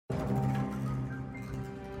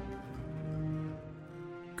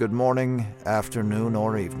good morning, afternoon,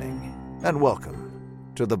 or evening, and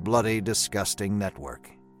welcome to the Bloody Disgusting Network.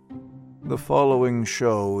 The following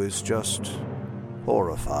show is just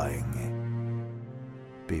horrifying.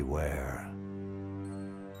 Beware.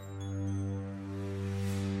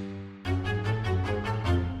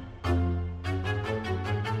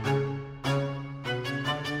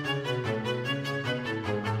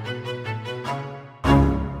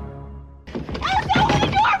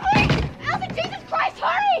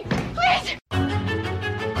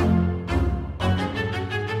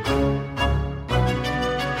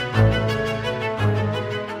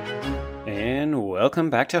 Welcome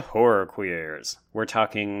back to Horror Queers. We're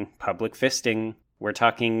talking public fisting, we're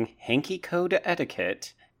talking hanky code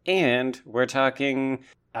etiquette, and we're talking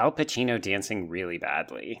Al Pacino dancing really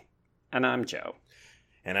badly. And I'm Joe.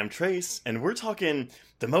 And I'm Trace, and we're talking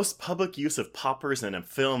the most public use of poppers in a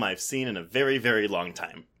film I've seen in a very, very long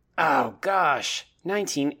time. Oh gosh,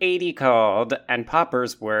 1980 called, and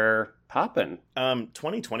poppers were poppin'.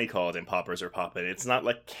 2020 called and poppers are poppin'. It's not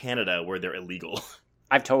like Canada where they're illegal.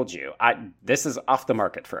 I've told you, this is off the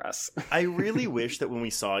market for us. I really wish that when we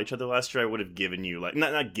saw each other last year, I would have given you, like,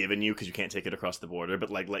 not given you because you can't take it across the border, but,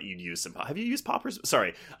 like, let you use some Have you used poppers?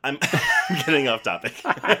 Sorry, I'm getting off topic.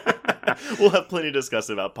 We'll have plenty to discuss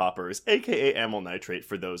about poppers, aka amyl nitrate,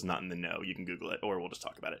 for those not in the know. You can Google it, or we'll just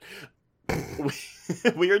talk about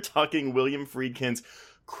it. We are talking William Friedkin's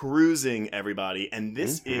Cruising, everybody, and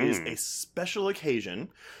this is a special occasion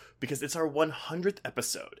because it's our 100th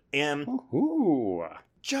episode. And Ooh.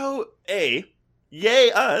 Joe, A,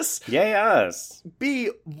 yay us. Yay us.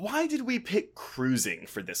 B, why did we pick Cruising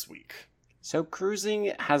for this week? So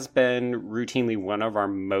Cruising has been routinely one of our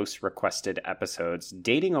most requested episodes,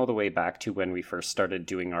 dating all the way back to when we first started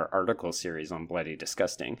doing our article series on Bloody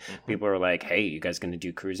Disgusting. Mm-hmm. People were like, hey, you guys going to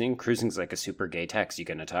do Cruising? Cruising's like a super gay text. You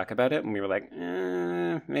going to talk about it? And we were like,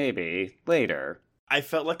 maybe later. I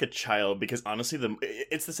felt like a child because honestly,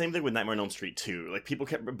 it's the same thing with Nightmare on Elm Street 2. Like, people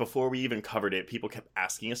kept, before we even covered it, people kept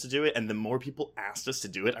asking us to do it, and the more people asked us to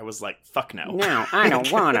do it, I was like, fuck no. No, I don't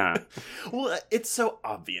wanna. Well, it's so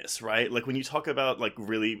obvious, right? Like, when you talk about, like,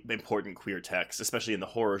 really important queer texts, especially in the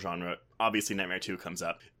horror genre, obviously Nightmare 2 comes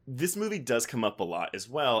up. This movie does come up a lot as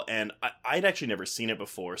well, and I'd actually never seen it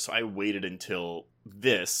before, so I waited until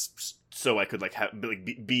this so I could, like,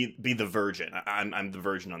 be the virgin. I'm the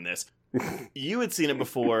virgin on this. You had seen it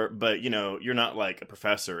before, but, you know, you're not, like, a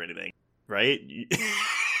professor or anything, right?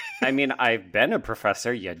 I mean, I've been a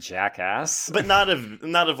professor, you jackass. But not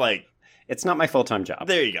of, like... It's not my full-time job.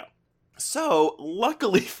 There you go. So,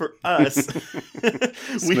 luckily for us,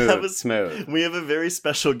 we have a very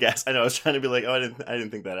special guest. I know, I was trying to be like, I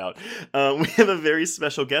didn't think that out. We have a very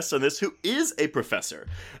special guest on this who is a professor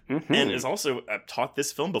and has also taught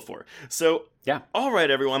this film before. So, yeah. All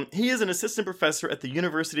right, everyone. He is an assistant professor at the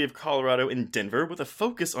University of Colorado in Denver with a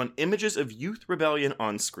focus on images of youth rebellion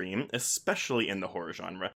on screen, especially in the horror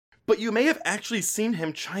genre. But you may have actually seen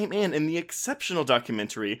him chime in the exceptional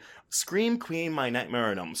documentary, Scream Queen, My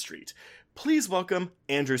Nightmare on Elm Street. Please welcome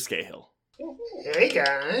Andrew Scahill. Hey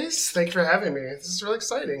guys, thank you for having me. This is really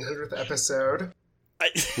exciting, 100th episode.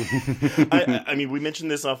 I mean, we mentioned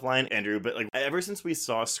this offline, Andrew, but like ever since we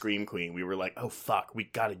saw Scream Queen, we were like, oh fuck, we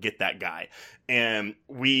gotta get that guy. And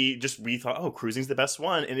we thought, oh, Cruising's the best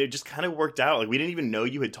one, and it just kind of worked out. Like, we didn't even know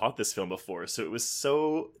you had taught this film before, so it was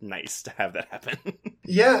so nice to have that happen.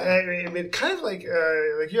 Yeah, I mean, kind of like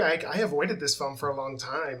you, I avoided this film for a long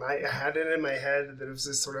time. I had it in my head that it was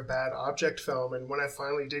this sort of bad object film, and when I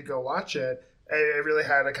finally did go watch it, I really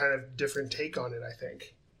had a kind of different take on it, I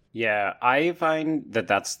think. Yeah, I find that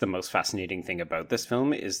that's the most fascinating thing about this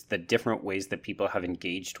film is the different ways that people have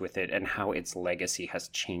engaged with it and how its legacy has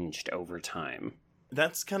changed over time.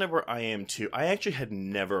 That's kind of where I am, too. I actually had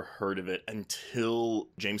never heard of it until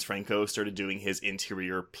James Franco started doing his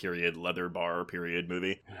interior period, leather bar period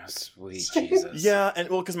movie. Oh, sweet Jesus. Yeah, and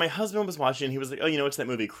well, because my husband was watching, and he was like, oh, you know, it's that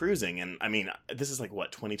movie Cruising. And I mean, this is like,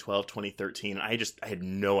 what, 2012, 2013? I had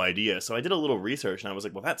no idea. So I did a little research, and I was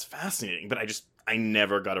like, well, that's fascinating. But I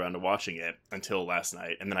never got around to watching it until last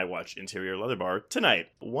night. And then I watched Interior Leather Bar tonight.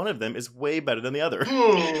 One of them is way better than the other.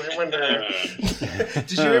 I wonder.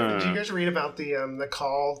 Did you guys read about the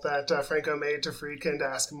call that Franco made to Friedkin to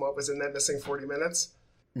ask him what was in that missing 40 minutes?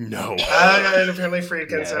 No. And apparently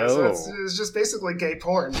Friedkin says it's just basically gay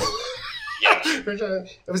porn. I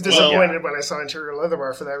was disappointed when I saw Interior Leather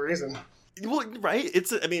Bar for that reason. Well, right?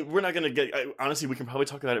 I mean, we're not going to get... honestly, we can probably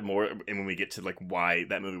talk about it more when we get to, like, why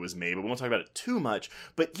that movie was made, but we won't talk about it too much.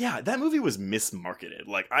 But yeah, that movie was mismarketed.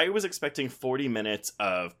 Like, I was expecting 40 minutes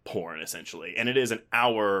of porn, essentially, and it is an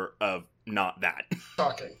hour of not that.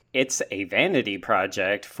 Shocking. It's a vanity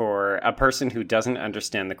project for a person who doesn't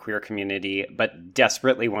understand the queer community, but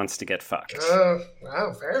desperately wants to get fucked.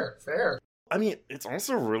 Wow, fair. I mean, it's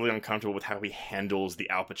also really uncomfortable with how he handles the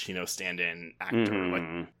Al Pacino stand-in actor.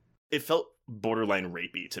 Like, it felt borderline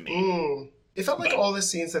rapey to me. It felt like all the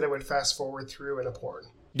scenes that I would fast forward through in a porn.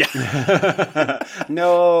 Yeah.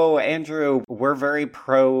 No, Andrew, we're very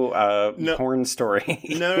pro porn story.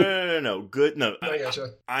 No. Good. No, I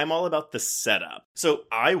gotcha. I'm all about the setup. So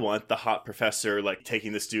I want the hot professor, like,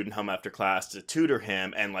 taking the student home after class to tutor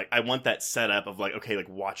him. And, like, I want that setup of, like, okay, like,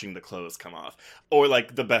 watching the clothes come off. Or,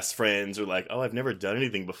 like, the best friends are like, oh, I've never done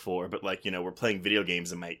anything before. But, like, you know, we're playing video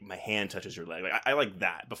games and my hand touches your leg. Like, I like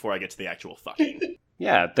that before I get to the actual fucking.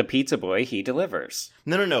 Yeah, the pizza boy, he delivers.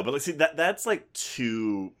 No. But, like, see, that's, like,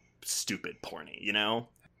 too stupid porny, you know?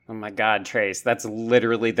 Oh my god, Trace, that's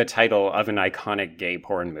literally the title of an iconic gay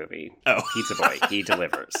porn movie. Oh. Pizza boy, he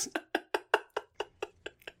delivers.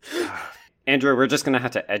 Andrew, we're just going to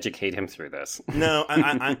have to educate him through this. No,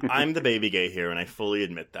 I'm the baby gay here, and I fully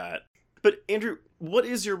admit that. But, Andrew, what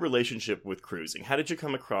is your relationship with cruising? How did you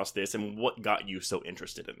come across this, and what got you so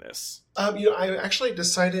interested in this? I actually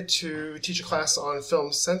decided to teach a class on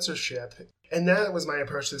film censorship, and that was my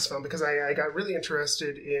approach to this film, because I got really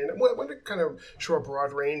interested in what to kind of show a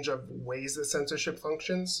broad range of ways that censorship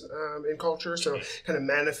functions in culture. So kind of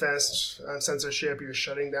manifest censorship, you're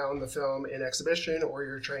shutting down the film in exhibition, or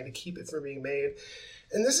you're trying to keep it from being made.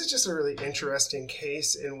 And this is just a really interesting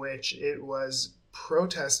case in which it was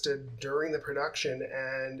protested during the production,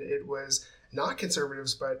 and it was not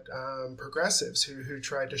conservatives but progressives who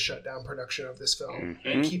tried to shut down production of this film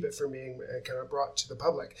and keep it from being kind of brought to the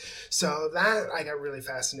public. So that I got really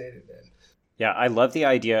fascinated in. Yeah, I love the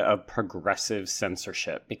idea of progressive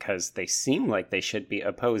censorship because they seem like they should be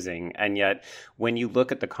opposing. And yet, when you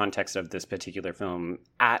look at the context of this particular film,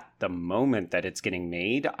 at the moment that it's getting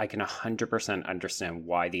made, I can 100% understand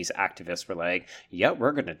why these activists were like, yeah,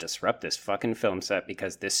 we're going to disrupt this fucking film set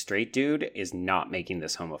because this straight dude is not making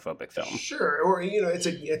this homophobic film. Sure. Or, you know,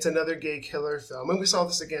 it's another gay killer film. And we saw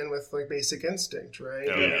this again with, like, Basic Instinct, right?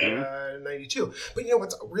 Oh, yeah. 92. But, you know,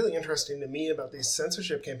 what's really interesting to me about these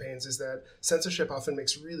censorship campaigns is that censorship often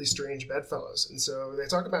makes really strange bedfellows. And so they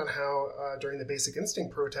talk about how during the Basic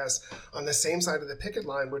Instinct protests, on the same side of the picket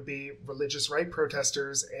line would be religious right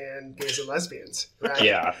protesters and gays and lesbians. Right?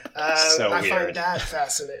 Yeah. So I weird. find that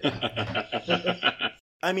fascinating.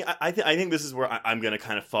 I mean, I think this is where I'm going to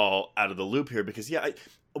kind of fall out of the loop here because, yeah,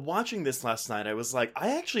 watching this last night, I was like,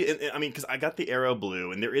 because I got the Arrow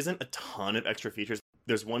Blue, and there isn't a ton of extra features.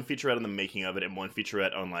 There's one featurette on the making of it and one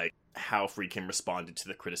featurette on, like, how Friedkin responded to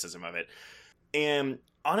the criticism of it. And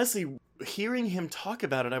honestly, hearing him talk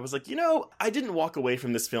about it, I was like, you know, I didn't walk away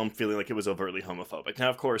from this film feeling like it was overtly homophobic. Now,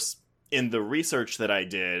 of course, in the research that I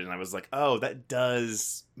did, and I was like, oh, that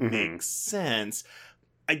does make sense.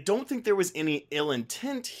 I don't think there was any ill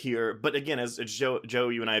intent here, but again, as Joe,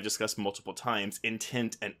 you and I have discussed multiple times,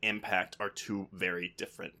 intent and impact are two very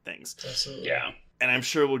different things. Absolutely. Yeah. And I'm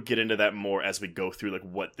sure we'll get into that more as we go through, like,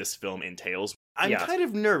 what this film entails. I'm kind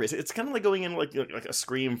of nervous. It's kind of like going in like a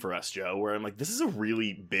Scream for us, Joe, where I'm like, this is a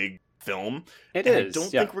really big film. It is. I don't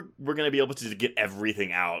think we're going to be able to get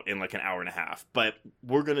everything out in like an hour and a half, but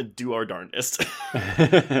we're going to do our darndest.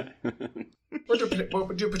 We'll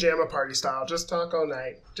do pajama party style. Just talk all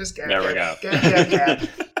night. Just gab. There we go. Gab.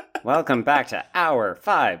 Welcome back to Hour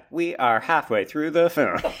 5. We are halfway through the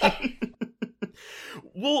film.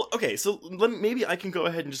 Well, okay, so maybe I can go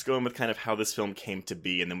ahead and just go in with kind of how this film came to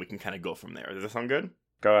be, and then we can kind of go from there. Does that sound good?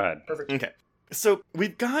 Go ahead. Perfect. Okay. So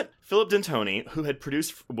we've got Philip D'Antoni, who had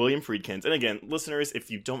produced William Friedkin's. And again, listeners,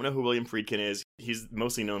 if you don't know who William Friedkin is, he's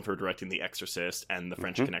mostly known for directing The Exorcist and The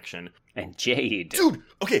French Connection. And Jade. Dude,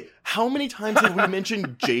 okay, how many times have we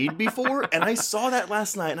mentioned Jade before? And I saw that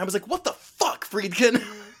last night, and I was like, what the fuck, Friedkin?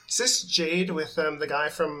 Is this Jade with the guy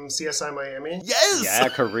from CSI Miami? Yes! Yeah,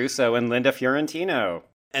 Caruso and Linda Fiorentino.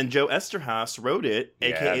 And Joe Esterhaus wrote it,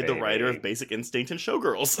 a.k.a. the writer of Basic Instinct and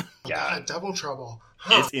Showgirls. Yeah. God, double trouble.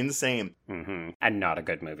 Huh. It's insane. And not a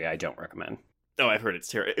good movie. I don't recommend. Oh, I've heard it's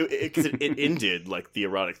terrible. It ended like the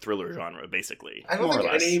erotic thriller genre, basically. I don't More think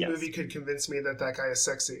or less, any yes. movie could convince me that guy is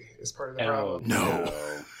sexy is part of the Oh, problem.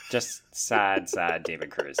 No. Just sad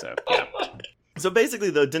David Caruso. Yeah. So basically,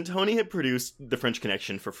 though, Dantoni had produced The French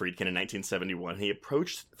Connection for Friedkin in 1971. He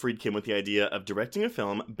approached Friedkin with the idea of directing a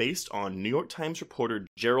film based on New York Times reporter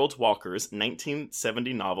Gerald Walker's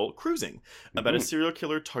 1970 novel Cruising, about a serial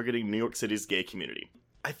killer targeting New York City's gay community.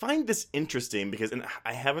 I find this interesting because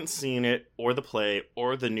I haven't seen it, or the play,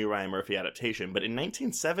 or the new Ryan Murphy adaptation, but in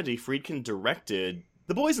 1970, Friedkin directed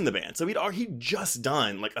The Boys in the Band. So he'd just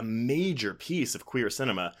done, like, a major piece of queer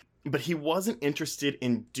cinema. But he wasn't interested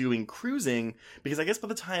in doing Cruising because I guess by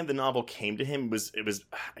the time the novel came to him, it was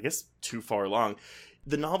I guess too far along.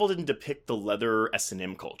 The novel didn't depict the leather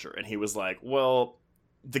S&M culture, and he was like, well,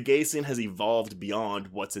 the gay scene has evolved beyond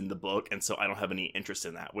what's in the book, and so I don't have any interest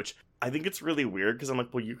in that, which I think it's really weird because I'm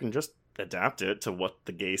like, well, you can just adapt it to what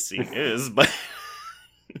the gay scene is, but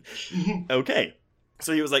okay.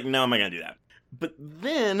 So he was like, no, I'm not going to do that. But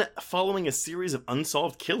then, following a series of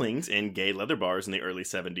unsolved killings in gay leather bars in the early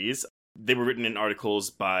 70s, they were written in articles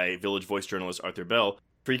by Village Voice journalist Arthur Bell,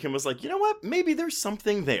 Friedkin was like, you know what, maybe there's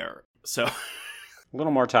something there. So, a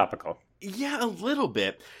little more topical. Yeah, a little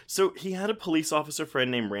bit. So he had a police officer friend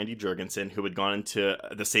named Randy Jurgensen who had gone into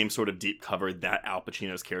the same sort of deep cover that Al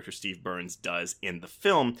Pacino's character Steve Burns does in the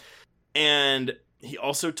film. And he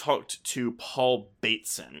also talked to Paul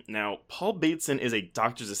Bateson. Now, Paul Bateson is a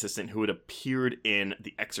doctor's assistant who had appeared in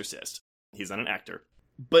The Exorcist. He's not an actor.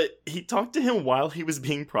 But he talked to him while he was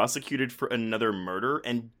being prosecuted for another murder,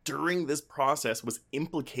 and during this process was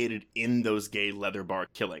implicated in those gay leather bar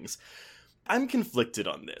killings. I'm conflicted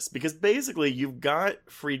on this, because basically you've got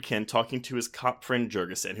Friedkin talking to his cop friend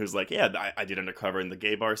Jurgensen, who's like, yeah, I did undercover in the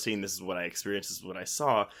gay bar scene, this is what I experienced, this is what I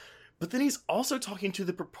saw. But then he's also talking to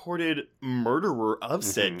the purported murderer of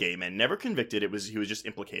said gay man, never convicted, he was just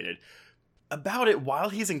implicated, about it while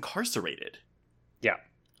he's incarcerated. Yeah,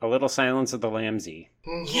 a little Silence of the Lambs-y.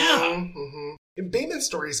 Yeah. And Bateman's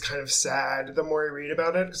story is kind of sad the more I read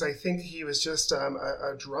about it, because I think he was just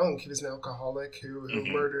a drunk. He was an alcoholic who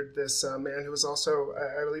murdered this man who was also,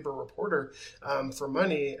 I believe, a reporter for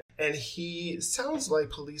money. And he sounds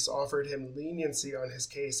like police offered him leniency on his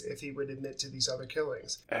case if he would admit to these other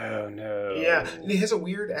killings. Oh, no. Yeah, and he has a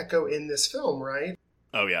weird echo in this film, right?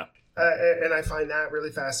 Oh, yeah. And I find that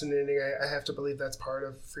really fascinating. I have to believe that's part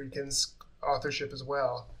of Friedkin's authorship as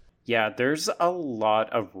well. Yeah, there's a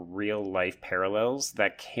lot of real-life parallels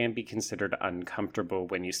that can be considered uncomfortable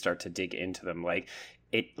when you start to dig into them. Like,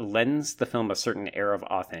 it lends the film a certain air of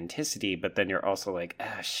authenticity, but then you're also like,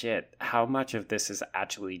 shit, how much of this is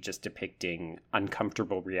actually just depicting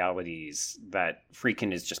uncomfortable realities that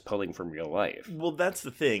Friedkin is just pulling from real life? Well, that's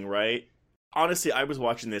the thing, right? Honestly, I was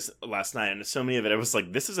watching this last night, and so many of it, I was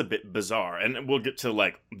like, this is a bit bizarre. And we'll get to,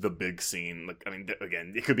 like, the big scene. Like, I mean,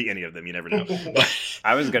 again, it could be any of them. You never know.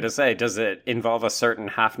 I was going to say, does it involve a certain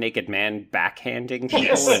half-naked man backhanding people?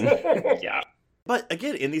 Yes. Yeah. But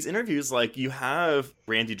again, in these interviews, like, you have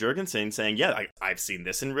Randy Jurgensen saying, yeah, I've seen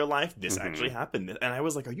this in real life. This actually happened. And I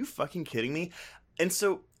was like, are you fucking kidding me? And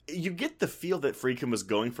so you get the feel that Friedkin was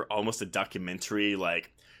going for almost a documentary,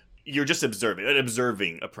 like, you're just observing, an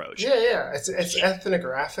observing approach. Yeah. It's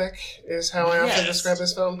ethnographic is how I often describe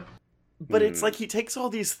this film. But it's like he takes all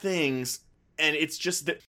these things, and it's just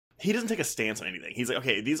that he doesn't take a stance on anything. He's like,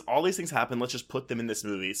 okay, all these things happen, let's just put them in this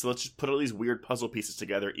movie. So let's just put all these weird puzzle pieces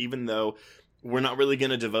together, even though we're not really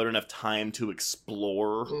going to devote enough time to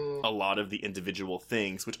explore a lot of the individual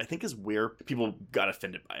things, which I think is where people got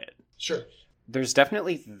offended by it. Sure. There's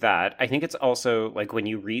definitely that. I think it's also, like, when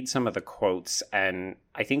you read some of the quotes, and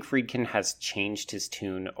I think Friedkin has changed his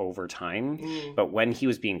tune over time, but when he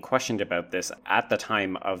was being questioned about this at the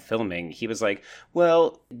time of filming, he was like,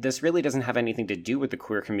 well, this really doesn't have anything to do with the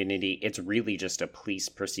queer community. It's really just a police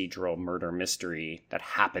procedural murder mystery that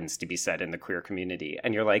happens to be set in the queer community.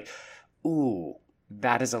 And you're like, ooh,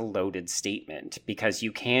 that is a loaded statement, because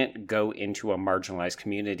you can't go into a marginalized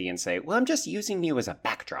community and say, well, I'm just using you as a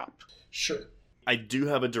backdrop. Sure. I do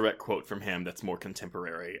have a direct quote from him that's more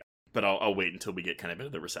contemporary, but I'll wait until we get kind of into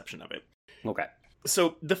the reception of it. Okay.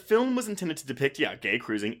 So the film was intended to depict, gay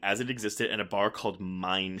cruising as it existed in a bar called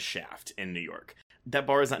Mine Shaft in New York. That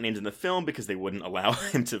bar is not named in the film because they wouldn't allow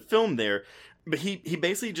him to film there, but he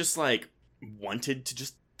basically just, like, wanted to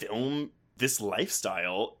just film this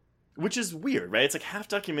lifestyle, which is weird, right? It's like half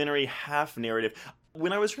documentary, half narrative.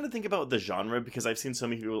 When I was trying to think about the genre, because I've seen so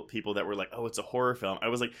many people that were like, oh, it's a horror film, I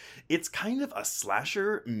was like, it's kind of a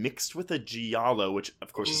slasher mixed with a giallo, which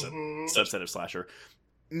of course is a subset of slasher,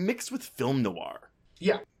 mixed with film noir.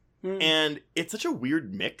 Yeah. And it's such a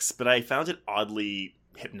weird mix, but I found it oddly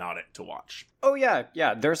hypnotic to watch. Oh, yeah.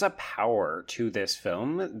 There's a power to this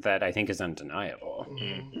film that I think is undeniable.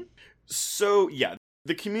 So,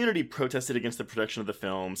 the community protested against the production of the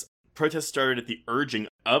films. Protests started at the urging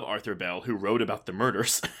of Arthur Bell, who wrote about the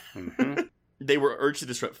murders. Mm-hmm. They were urged to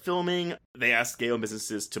disrupt filming. They asked Scahill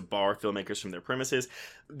businesses to bar filmmakers from their premises.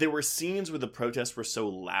 There were scenes where the protests were so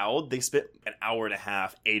loud, they spent an hour and a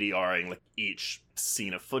half ADRing like each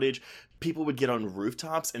scene of footage. People would get on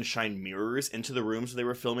rooftops and shine mirrors into the rooms where they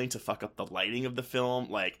were filming to fuck up the lighting of the film.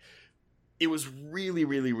 Like, it was really,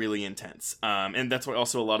 really, really intense. And that's why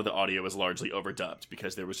also a lot of the audio was largely overdubbed,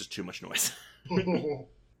 because there was just too much noise.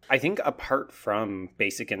 I think apart from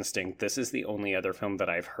Basic Instinct, this is the only other film that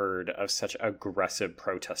I've heard of such aggressive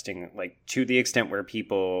protesting, like to the extent where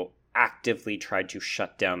people actively tried to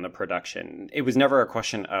shut down the production. It was never a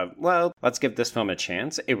question of, well, let's give this film a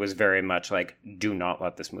chance. It was very much like, do not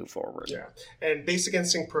let this move forward. Yeah. And Basic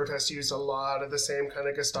Instinct protests used a lot of the same kind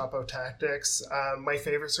of Gestapo tactics. My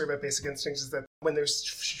favorite story about Basic Instinct is that when they're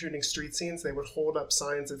shooting street scenes, they would hold up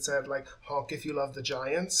signs that said, like, honk if you love the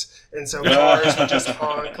Giants. And so cars would just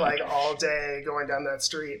honk, like, all day going down that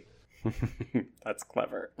street. That's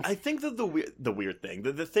clever. I think that the weird thing,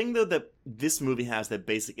 the thing though that this movie has that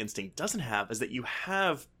Basic Instinct doesn't have, is that you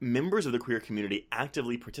have members of the queer community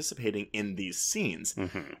actively participating in these scenes.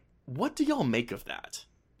 Mm-hmm. What do y'all make of that?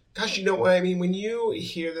 Gosh, you know what I mean? When you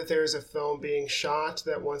hear that there's a film being shot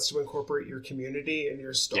that wants to incorporate your community and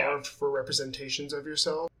you're starved for representations of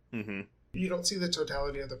yourself, Mm-hmm. you don't see the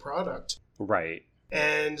totality of the product. Right.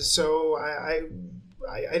 And so I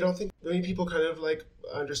don't think many people kind of like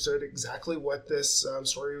understood exactly what this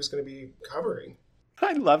story was going to be covering.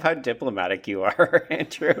 I love how diplomatic you are,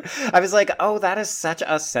 Andrew. I was like, oh, that is such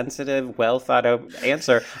a sensitive, well thought out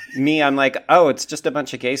answer. Me, I'm like, oh, it's just a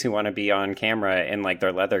bunch of gays who want to be on camera in like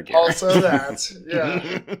their leather gear. Also that,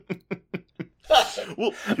 yeah.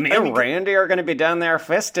 Well, Me and Randy are going to be down there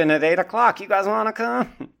fisting at 8:00. You guys want to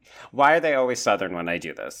come? Why are they always Southern when I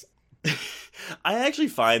do this? I actually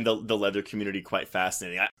find the leather community quite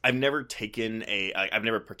fascinating. I've never I've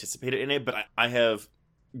never participated in it, but I have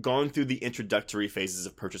gone through the introductory phases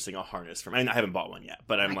of purchasing a harness from. I haven't bought one yet,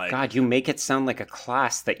 but I'm like, God, you make it sound like a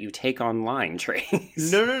class that you take online,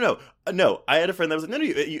 Trace. No. I had a friend that was like, no,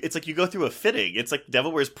 it's like you go through a fitting. It's like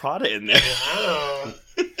Devil Wears Prada in there. Wow.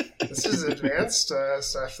 This is advanced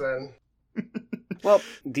stuff then. Well,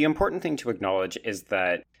 the important thing to acknowledge is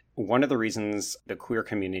that one of the reasons the queer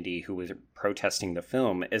community who was protesting the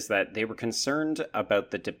film is that they were concerned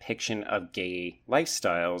about the depiction of gay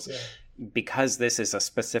lifestyles. Yeah. Because this is a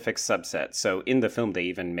specific subset. So in the film, they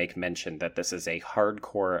even make mention that this is a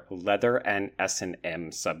hardcore leather and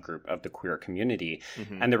S&M subgroup of the queer community.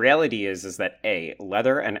 Mm-hmm. And the reality is that A,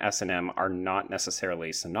 leather and S&M are not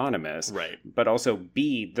necessarily synonymous. Right. But also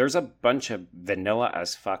B, there's a bunch of vanilla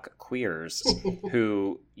as fuck queers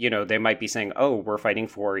who, you know, they might be saying, oh, we're fighting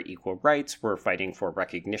for equal rights. We're fighting for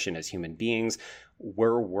recognition as human beings.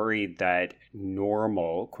 We're worried that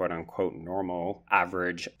normal, quote unquote, normal,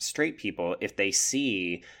 average straight people, if they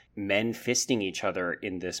see men fisting each other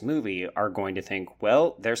in this movie, are going to think,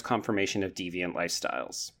 well, there's confirmation of deviant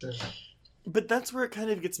lifestyles. But that's where it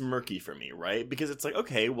kind of gets murky for me, right? Because it's like,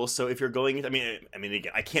 okay, well, so if you're going, I mean,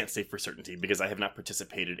 again, I can't say for certainty because I have not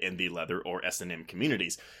participated in the leather or S&M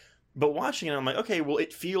communities. But watching it, I'm like, okay, well,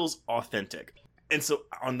 it feels authentic. And so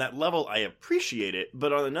on that level, I appreciate it.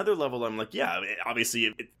 But on another level, I'm like, yeah,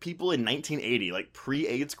 obviously, people in 1980, like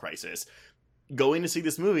pre-AIDS crisis, going to see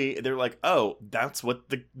this movie, they're like, oh, that's what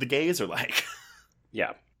the gays are like.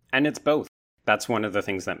 Yeah. And it's both. That's one of the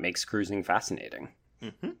things that makes cruising fascinating.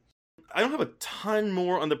 Mm-hmm. I don't have a ton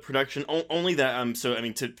more on the production, only that,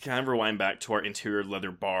 to kind of rewind back to our interior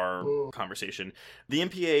leather bar conversation, the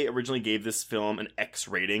MPA originally gave this film an X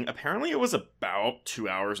rating. Apparently it was about 2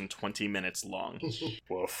 hours and 20 minutes long.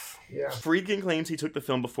 Woof. Yeah. Friedkin claims he took the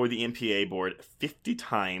film before the MPA board 50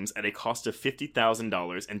 times at a cost of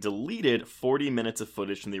 $50,000 and deleted 40 minutes of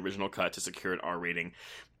footage from the original cut to secure an R rating.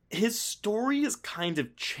 His story has kind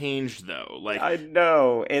of changed, though. Like, I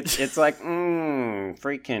know. It's like,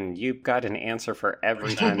 freaking, you've got an answer for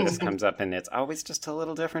every time this comes up, and it's always just a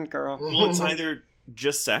little different, girl. Well, it's either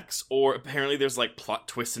just sex, or apparently there's, like, plot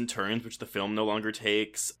twists and turns, which the film no longer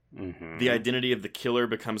takes. Mm-hmm. The identity of the killer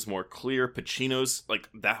becomes more clear. Pacino's, like,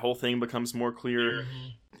 that whole thing becomes more clear.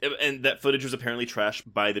 Mm-hmm. And that footage was apparently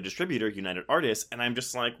trashed by the distributor, United Artists, and I'm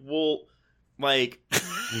just like, well, like...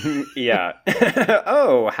 Yeah.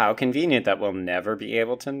 Oh, how convenient that we'll never be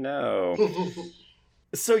able to know.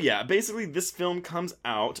 So yeah, basically this film comes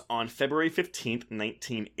out on February 15th,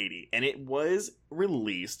 1980, and it was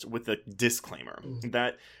released with a disclaimer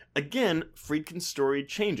that, again, Friedkin's story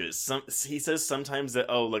changes. He says sometimes that,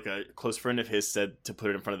 oh, like a close friend of his said to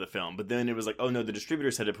put it in front of the film, but then it was like, oh no, the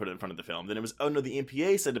distributor said to put it in front of the film. Then it was, oh no, the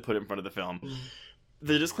MPA said to put it in front of the film.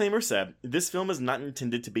 The disclaimer said, this film is not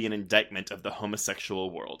intended to be an indictment of the homosexual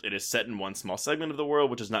world. It is set in one small segment of the world,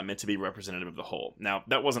 which is not meant to be representative of the whole. Now,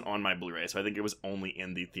 that wasn't on my Blu-ray, so I think it was only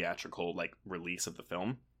in the theatrical, release of the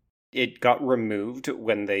film. It got removed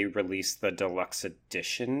when they released the deluxe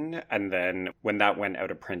edition, and then when that went out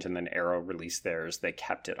of print and then Arrow released theirs, they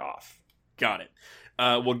kept it off. Got it.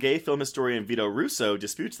 Well, gay film historian Vito Russo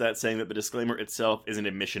disputes that, saying that the disclaimer itself is an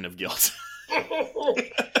admission of guilt.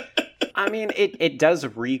 I mean, it does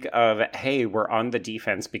reek of, hey, we're on the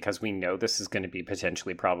defense because we know this is going to be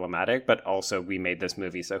potentially problematic, but also we made this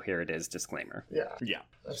movie, so here it is, disclaimer. Yeah.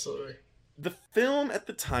 Absolutely. The film at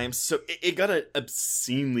the time, so it got an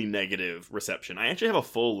obscenely negative reception. I actually have a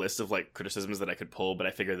full list of criticisms that I could pull, but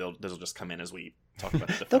I figure those will just come in as we talk about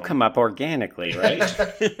the film. They'll come up organically, right?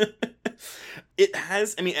 It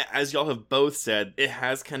has, I mean, as y'all have both said, it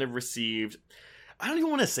has kind of received... I don't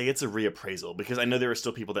even want to say it's a reappraisal, because I know there are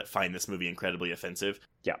still people that find this movie incredibly offensive.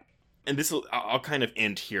 Yeah. And I'll kind of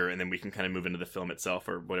end here, and then we can kind of move into the film itself,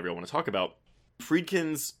 or whatever you want to talk about.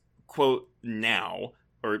 Friedkin's quote now,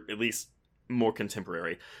 or at least more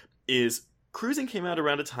contemporary, is, "Cruising came out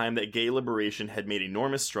around a time that gay liberation had made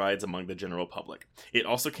enormous strides among the general public. It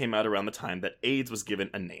also came out around the time that AIDS was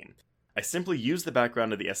given a name. I simply used the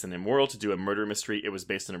background of the S&M world to do a murder mystery. It was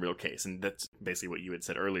based on a real case." And that's basically what you had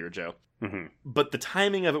said earlier, Joe. Mm-hmm. But the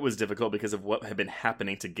timing of it was difficult because of what had been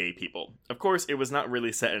happening to gay people. Of course, it was not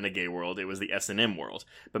really set in a gay world, it was the S&M world.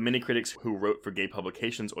 But many critics who wrote for gay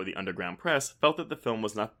publications or the underground press felt that the film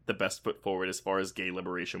was not the best foot forward as far as gay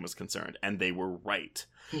liberation was concerned. And they were right.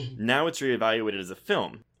 Now it's reevaluated as a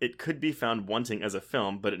film. It could be found wanting as a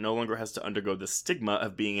film, but it no longer has to undergo the stigma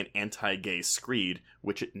of being an anti-gay screed,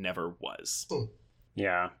 which it never was.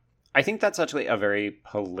 Yeah. I think that's actually a very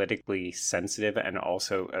politically sensitive and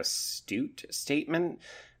also astute statement.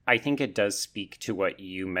 I think it does speak to what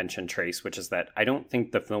you mentioned, Trace, which is that I don't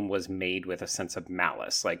think the film was made with a sense of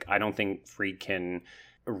malice. I don't think Friedkin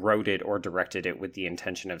wrote it or directed it with the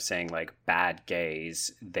intention of saying, bad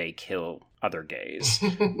gays, they kill other gays.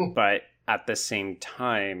 But at the same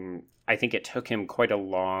time, I think it took him quite a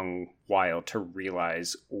long while to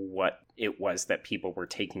realize what it was that people were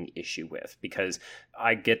taking issue with, because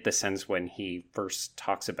I get the sense when he first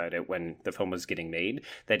talks about it, when the film was getting made,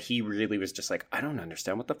 that he really was just like, I don't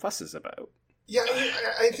understand what the fuss is about. Yeah,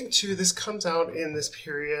 I think, too, this comes out in this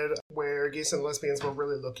period where gays and lesbians were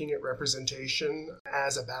really looking at representation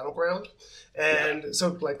as a battleground. And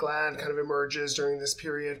so, GLAAD kind of emerges during this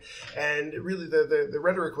period. And really, the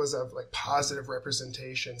rhetoric was of, positive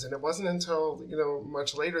representations. And it wasn't until,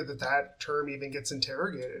 much later that term even gets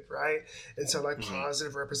interrogated, right? And so,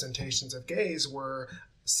 positive representations of gays were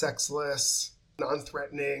sexless,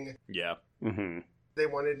 non-threatening. Yeah. Mm-hmm. They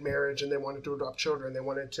wanted marriage and they wanted to adopt children. They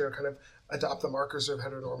wanted to kind of adopt the markers of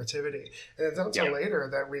heteronormativity. And it's not until later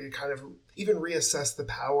that we kind of even reassess the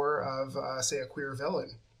power of, say, a queer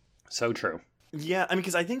villain. So true. Yeah, I mean,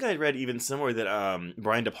 because I think I read even somewhere that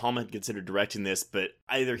Brian De Palma had considered directing this, but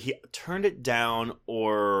either he turned it down,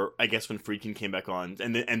 or I guess when Friedkin came back on,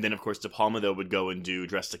 and then of course De Palma though would go and do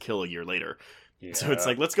Dressed to Kill a year later. Yeah. So it's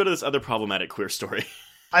let's go to this other problematic queer story.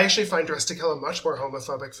 I actually find Dressed to Kill a much more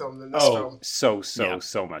homophobic film than this film. So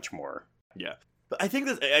much more. Yeah, but I think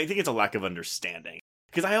it's a lack of understanding.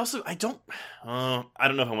 Because I don't know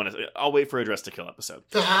if I want to. I'll wait for a Dressed to Kill episode.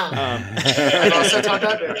 And also talk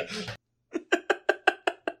about baby.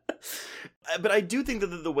 But I do think that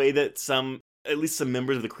the way that at least some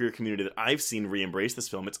members of the queer community that I've seen re-embrace this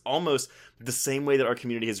film, it's almost the same way that our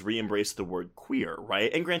community has re-embraced the word queer,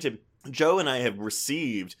 right? And granted, Joe and I have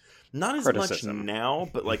received not as criticism much now,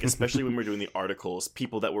 but especially when we're doing the articles,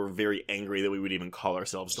 people that were very angry that we would even call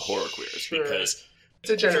ourselves the horror queers. Sure. Because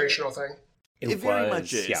it's a generational thing. It very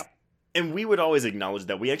much is. Yeah. And we would always acknowledge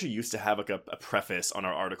that. We actually used to have a preface on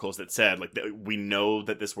our articles that said, that we know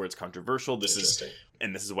that this word's controversial. This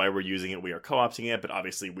is why we're using it. We are co-opting it, but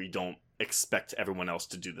obviously we don't expect everyone else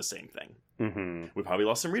to do the same thing. Mm-hmm. We probably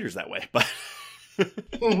lost some readers that way, but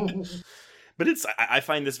but I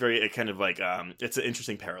find this very kind of it's an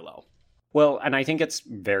interesting parallel. Well, and I think it's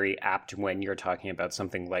very apt when you're talking about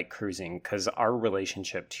something like Cruising, because our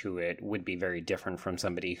relationship to it would be very different from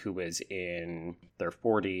somebody who was in their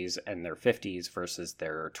 40s and their 50s versus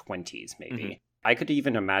their 20s, maybe. Mm-hmm. I could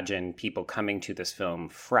even imagine people coming to this film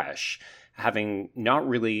fresh, having not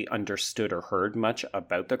really understood or heard much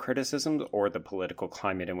about the criticisms or the political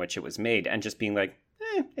climate in which it was made, and just being like,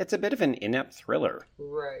 it's a bit of an inept thriller.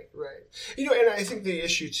 Right. And I think the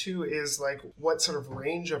issue, too, is, what sort of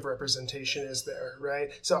range of representation is there,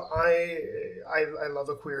 right? So I love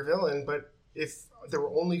a queer villain, but if there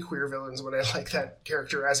were only queer villains, would I like that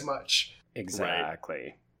character as much? Exactly.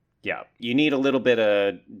 Right. Yeah. You need a little bit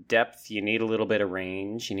of depth, you need a little bit of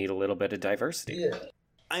range, you need a little bit of diversity. Yeah.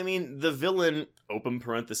 I mean, the villain, open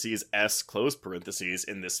parentheses, S, close parentheses,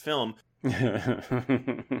 in this film,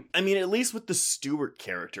 I mean, at least with the Stewart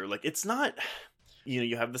character, like, it's not... You know,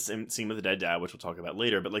 you have the same scene with the dead dad, which we'll talk about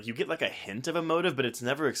later, but, like, you get, like, a hint of a motive, but it's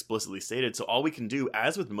never explicitly stated, so all we can do,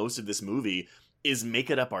 as with most of this movie, is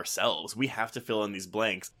make it up ourselves. We have to fill in these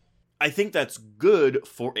blanks. I think that's good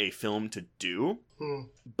for a film to do,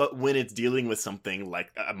 but when it's dealing with something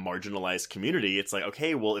like a marginalized community, it's like,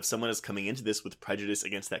 okay, well, if someone is coming into this with prejudice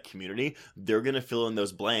against that community, they're going to fill in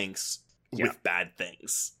those blanks with bad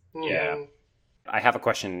things. Yeah. I have a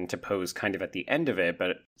question to pose kind of at the end of it,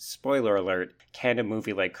 but spoiler alert, can a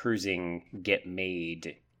movie like Cruising get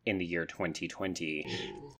made in the year 2020?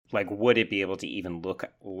 Like, would it be able to even look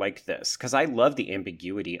like this? Because I love the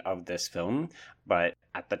ambiguity of this film, but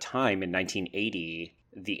at the time in 1980,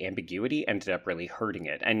 the ambiguity ended up really hurting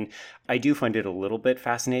it. And I do find it a little bit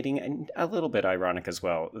fascinating and a little bit ironic as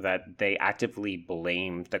well that they actively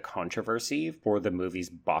blamed the controversy for the movie's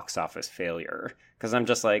box office failure. Because I'm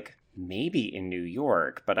just like, maybe in New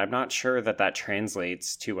York, but I'm not sure that that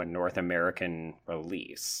translates to a North American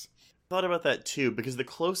release. Thought about that too, because the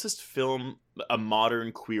closest film, a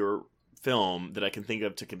modern queer film that I can think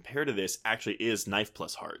of to compare to this actually is Knife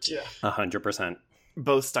Plus Heart. Yeah. 100%.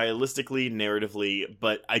 Both stylistically, narratively,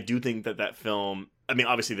 but I do think that film, I mean,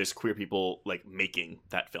 obviously there's queer people like making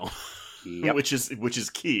that film. Yep. which is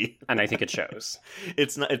key. And I think it shows.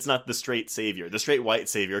 It's not the straight savior, the straight white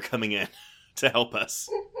savior coming in to help us.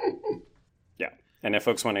 Yeah. And if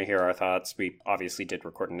folks want to hear our thoughts, we obviously did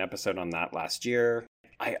record an episode on that last year.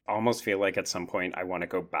 I almost feel like at some point I want to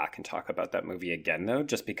go back and talk about that movie again, though,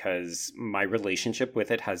 just because my relationship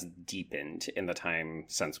with it has deepened in the time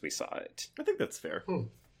since we saw it. I think that's fair.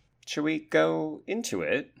 Should we go into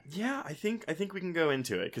it? Yeah, I think we can go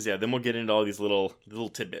into it, because then we'll get into all these little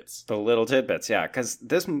tidbits. The little tidbits, yeah, because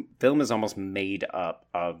this film is almost made up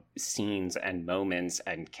of scenes and moments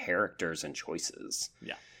and characters and choices.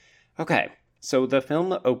 Yeah. Okay. So the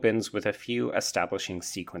film opens with a few establishing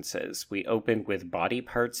sequences. We open with body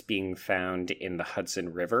parts being found in the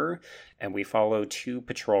Hudson River, and we follow two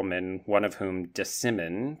patrolmen, one of whom,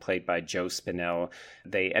 DeSimone, played by Joe Spinell.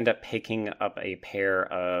 They end up picking up a pair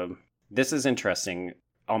of... This is interesting,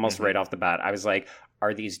 almost right off the bat. I was like,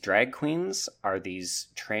 are these drag queens? Are these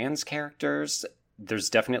trans characters?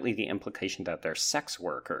 There's definitely the implication that they're sex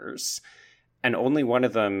workers. And only one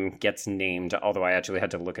of them gets named, although I actually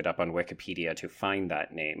had to look it up on Wikipedia to find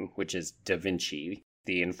that name, which is Da Vinci,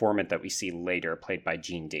 the informant that we see later, played by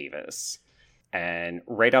Gene Davis. And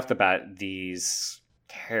right off the bat, these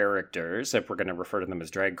characters, if we're going to refer to them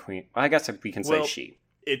as drag queen, I guess we can say she.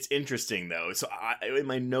 It's interesting, though. So in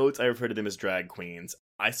my notes, I refer to them as drag queens.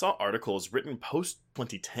 I saw articles written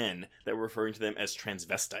post-2010 that were referring to them as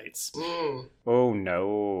transvestites. Oh,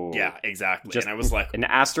 no. Yeah, exactly. Just and I was like... An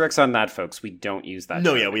asterisk on that, folks. We don't use that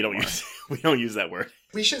No, term yeah, we don't anymore. we don't use that word.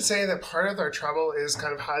 We should say that part of their trouble is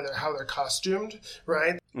kind of how they're costumed,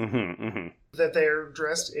 right? That they're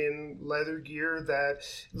dressed in leather gear that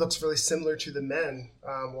looks really similar to the men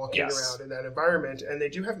walking around in that environment. And they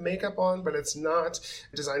do have makeup on, but it's not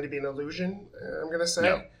designed to be an illusion, I'm going to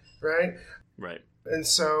say, right? Right. And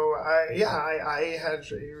so, I had,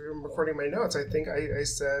 recording my notes, I think I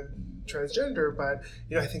said transgender, but,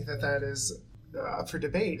 I think that is up for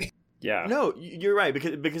debate. Yeah. No, you're right,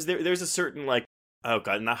 because there's a certain, like, oh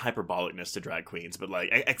god, not hyperbolicness to drag queens, but like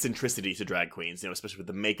eccentricity to drag queens, especially with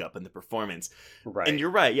the makeup and the performance. Right. And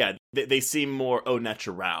you're right, yeah, they seem more au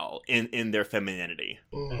naturel in their femininity.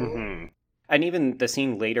 Mm-hmm. And even the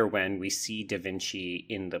scene later when we see Da Vinci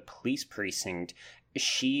in the police precinct,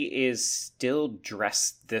 she is still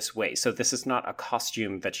dressed this way. So this is not a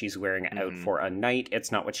costume that she's wearing out for a night.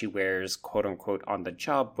 It's not what she wears, quote unquote, on the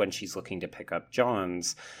job when she's looking to pick up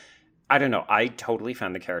Johns. I don't know. I totally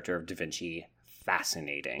found the character of Da Vinci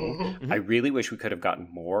fascinating. I really wish we could have gotten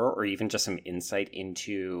more or even just some insight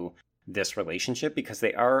into this relationship, because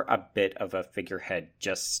they are a bit of a figurehead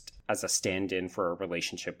just as a stand-in for a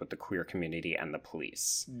relationship with the queer community and the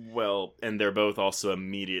police. Well, and they're both also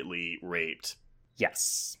immediately raped.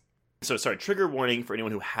 Yes. So, sorry, trigger warning for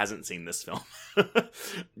anyone who hasn't seen this film.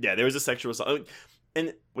 Yeah, there was a sexual assault.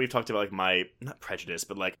 And we've talked about, like, my, not prejudice,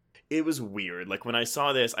 but, like, it was weird. Like, when I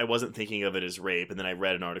saw this, I wasn't thinking of it as rape, and then I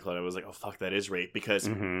read an article and I was like, oh, fuck, that is rape, because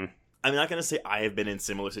I'm not going to say I have been in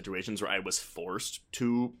similar situations where I was forced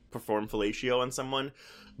to perform fellatio on someone,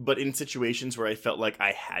 but in situations where I felt like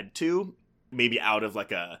I had to, maybe out of,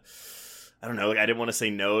 like, I don't know, like, I didn't want to say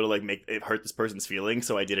no to, like, make it hurt this person's feelings,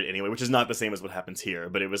 so I did it anyway, which is not the same as what happens here,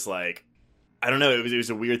 but it was like, I don't know. It was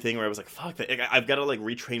a weird thing where I was like, "Fuck that!" I've got to like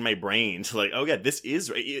retrain my brain to like, "Oh yeah, this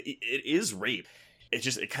is it is rape."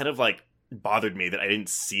 It kind of like bothered me that I didn't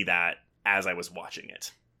see that as I was watching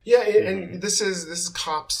it. Yeah, and this is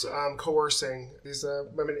cops coercing these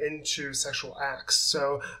women into sexual acts.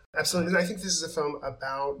 So absolutely, I think this is a film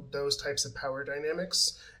about those types of power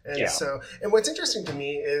dynamics. And and what's interesting to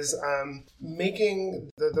me is making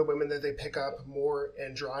the women that they pick up more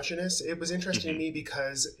androgynous. It was interesting to me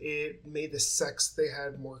because it made the sex they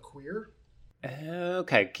had more queer.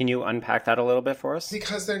 Okay, can you unpack that a little bit for us?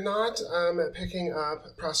 Because they're not picking up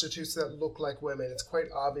prostitutes that look like women. It's quite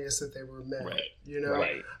obvious that they were men, you know?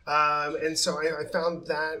 Right. And so I found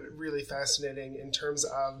that really fascinating in terms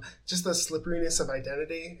of just the slipperiness of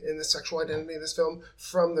identity in the sexual identity of this film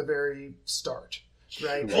from the very start,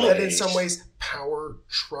 right? That in some ways power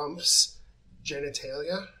trumps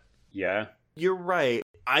genitalia. Yeah. You're right.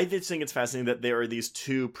 I did think it's fascinating that there are these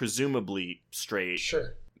two presumably straight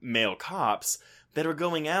male cops that are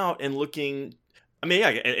going out and looking. I mean, yeah,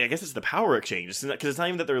 I guess it's the power exchange, because it's not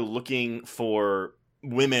even that they're looking for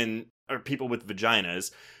women or people with vaginas.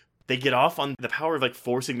 They get off on the power of like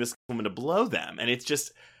forcing this woman to blow them, and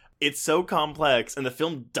it's so complex, and the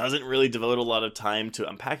film doesn't really devote a lot of time to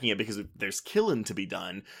unpacking it because there's killing to be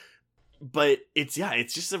done. But it's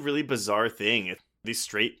just a really bizarre thing. These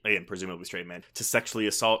straight, again, presumably straight men, to sexually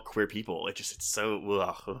assault queer people. It's so.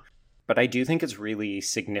 Ugh. But I do think it's really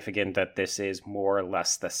significant that this is more or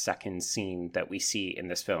less the second scene that we see in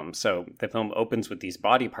this film. So the film opens with these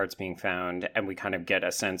body parts being found, and we kind of get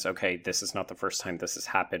a sense, okay, this is not the first time this has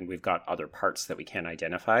happened. We've got other parts that we can't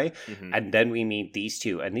identify. And then we meet these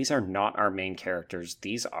two, and these are not our main characters.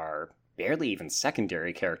 These are barely even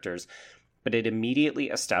secondary characters. But it immediately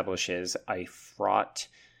establishes a fraught,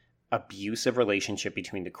 abusive relationship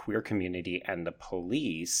between the queer community and the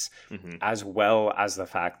police, as well as the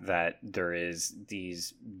fact that there is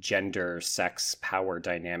these gender, sex, power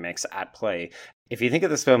dynamics at play. If you think of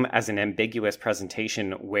this film as an ambiguous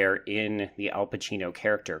presentation wherein the Al Pacino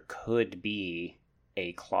character could be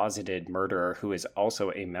a closeted murderer who is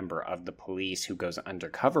also a member of the police who goes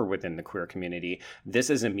undercover within the queer community, this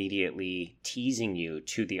is immediately teasing you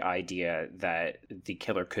to the idea that the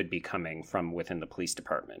killer could be coming from within the police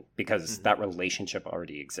department, because that relationship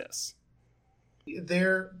already exists.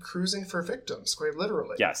 They're cruising for victims, quite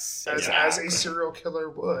literally. Yes. As a serial killer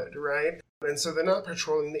would, right? And so they're not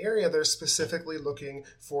patrolling the area, they're specifically looking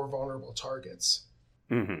for vulnerable targets.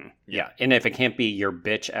 Yeah, and if it can't be your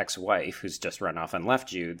bitch ex-wife who's just run off and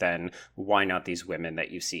left you, then why not these women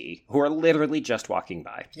that you see who are literally just walking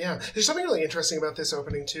by? Yeah, there's something really interesting about this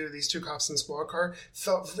opening too. These two cops in the squad car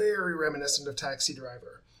felt very reminiscent of Taxi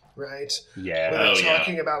Driver, right? Yeah. When they're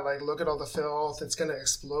talking about like, look at all the filth, it's going to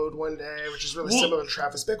explode one day, which is really similar to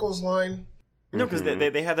Travis Bickle's line. No, because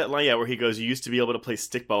they had that line where he goes, "You used to be able to play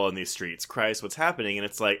stickball in these streets. Christ, what's happening?" And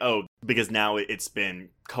it's like, oh, because now it's been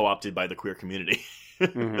co-opted by the queer community.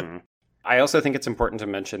 I also think it's important to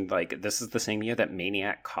mention, like, this is the same year that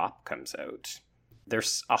Maniac Cop comes out.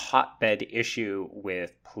 There's a hotbed issue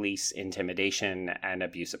with police intimidation and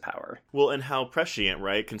abuse of power. Well, and how prescient,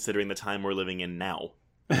 right? Considering the time we're living in now.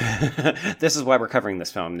 This is why we're covering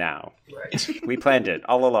this film now. Right. We planned it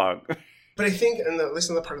all along. But I think, at least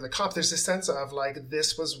in the part of the cop, there's a sense of, like,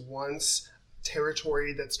 this was once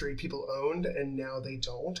territory that straight people owned, and now they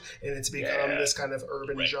don't. And it's become this kind of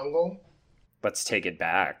urban jungle. Let's take it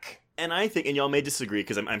back. And I think, and y'all may disagree,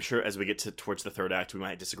 because I'm sure as we get towards the third act, we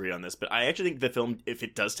might disagree on this, but I actually think the film, if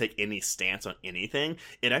it does take any stance on anything,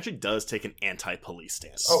 it actually does take an anti-police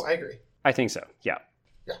stance. Oh, I agree. I think so, yeah.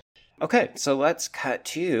 Okay, so let's cut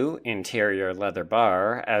to interior leather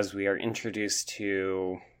bar as we are introduced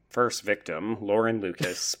to first victim, Lauren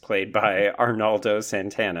Lucas, played by Arnaldo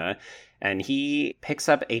Santana. And he picks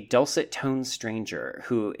up a dulcet-toned stranger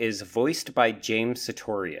who is voiced by James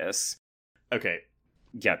Sartorius. Okay.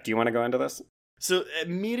 Yeah, do you want to go into this? So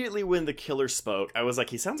immediately when the killer spoke, I was like,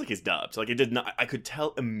 he sounds like he's dubbed. Like, it did not. I could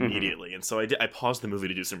tell immediately, and so I paused the movie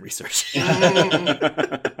to do some research.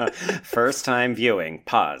 First time viewing.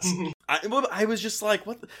 Pause. I was just like,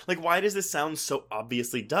 what? Like, why does this sound so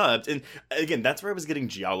obviously dubbed? And again, that's where I was getting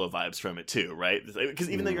Giallo vibes from it too, right? Because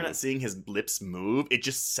even though you're not seeing his lips move, it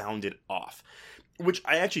just sounded off, which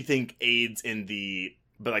I actually think aids in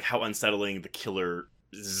how unsettling the killer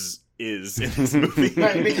is in this movie.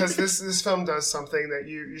 Right, because this film does something that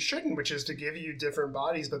you shouldn't, which is to give you different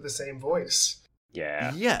bodies but the same voice.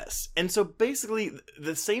 Yeah. Yes. And so basically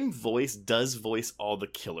the same voice does voice all the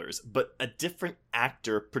killers, but a different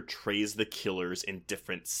actor portrays the killers in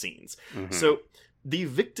different scenes. So The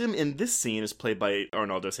victim in this scene is played by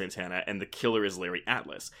Arnaldo Santana, and the killer is Larry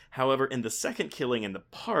Atlas. However, in the second killing in the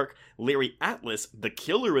park, Larry Atlas, the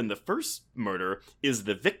killer in the first murder, is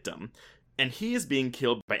the victim, and he is being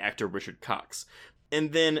killed by actor Richard Cox.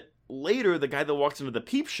 And then later, the guy that walks into the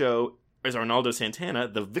peep show is Arnaldo Santana,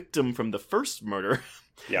 the victim from the first murder.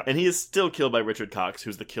 Yeah. And he is still killed by Richard Cox,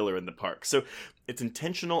 who's the killer in the park. So it's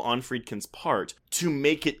intentional on Friedkin's part to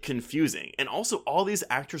make it confusing. And also, all these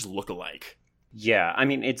actors look alike. Yeah, I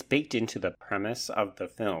mean, it's baked into the premise of the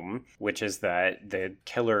film, which is that the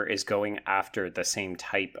killer is going after the same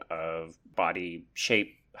type of body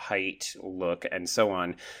shape, height, look, and so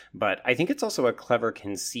on. But I think it's also a clever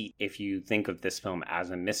conceit if you think of this film as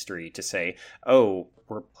a mystery to say, oh,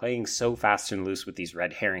 we're playing so fast and loose with these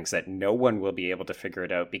red herrings that no one will be able to figure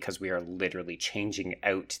it out because we are literally changing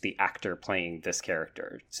out the actor playing this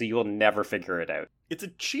character. So you will never figure it out. It's a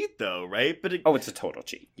cheat, though, right? But it's a total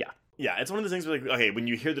cheat. Yeah. Yeah, it's one of those things where, like, okay, when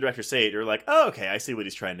you hear the director say it, you're like, oh, okay, I see what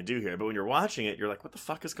he's trying to do here. But when you're watching it, you're like, what the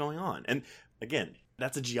fuck is going on? And again,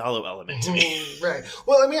 that's a giallo element to me. Right.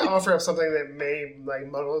 Well, let me offer up something that may like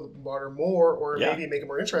muddle the water more, or maybe make it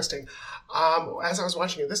more interesting. As I was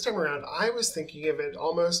watching it this time around, I was thinking of it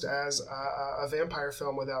almost as a vampire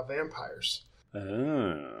film without vampires.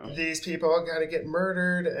 Oh. These people kind of get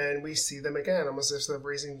murdered, and we see them again, almost as if they're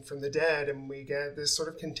raising from the dead, and we get this sort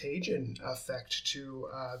of contagion effect to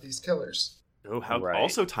these killers. Oh, how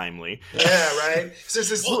also timely. Yeah, right. So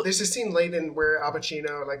there's this scene late in where Al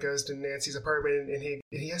Pacino like goes to Nancy's apartment, and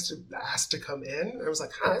he has to ask to come in. I was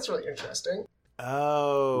like, that's really interesting.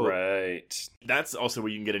 Oh. Right. That's also where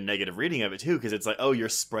you can get a negative reading of it, too, because it's like, oh, you're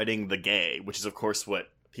spreading the gay, which is, of course, what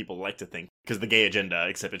people like to think, because the gay agenda,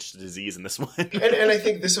 except it's a disease in this one. and I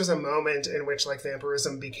think this was a moment in which like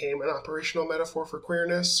vampirism became an operational metaphor for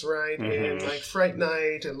queerness, right? Mm-hmm. And like Fright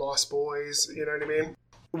Night and Lost Boys, you know what I mean?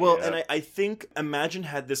 Well, and I think, imagine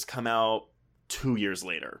had this come out 2 years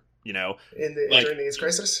later, you know? During the AIDS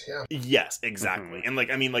crisis, yeah. Yes, exactly. Mm-hmm. And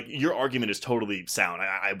like, I mean, like, your argument is totally sound.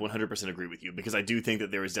 I 100% agree with you, because I do think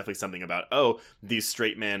that there is definitely something about, oh, these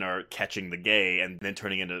straight men are catching the gay and then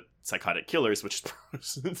turning into psychotic killers, which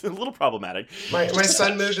is a little problematic. My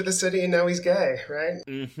son moved to the city and now he's gay, right?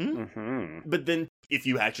 Mm-hmm. Mm-hmm. But then if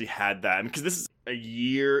you actually had that, because this is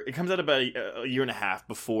it comes out about a year and a half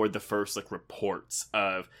before the first like reports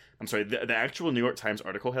of, I'm sorry, the actual New York Times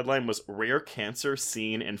article headline was Rare Cancer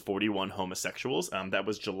Seen in 41 Homosexuals. That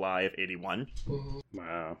was July of 81. Mm-hmm.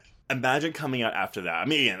 Wow. Imagine coming out after that. I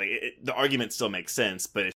mean, again, the argument still makes sense,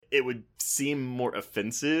 but it would seem more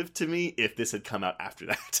offensive to me if this had come out after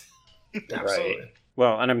that. Absolutely. Right.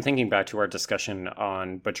 Well, and I'm thinking back to our discussion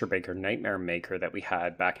on Butcher Baker Nightmare Maker that we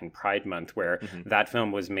had back in Pride Month, where that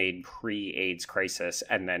film was made pre-AIDS crisis,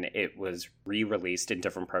 and then it was re-released in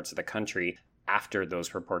different parts of the country after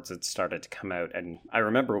those reports had started to come out. And I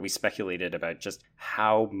remember we speculated about just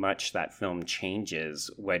how much that film changes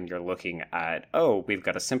when you're looking at, oh, we've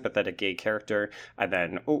got a sympathetic gay character, and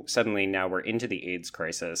then, oh, suddenly now we're into the AIDS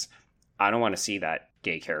crisis. I don't want to see that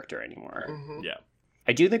gay character anymore. Mm-hmm. Yeah.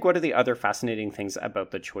 I do think one of the other fascinating things about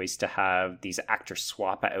the choice to have these actors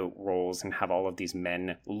swap out roles and have all of these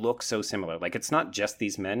men look so similar. Like, it's not just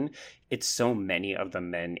these men, it's so many of the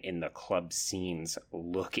men in the club scenes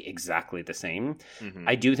look exactly the same. Mm-hmm.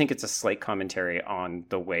 I do think it's a slight commentary on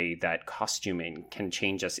the way that costuming can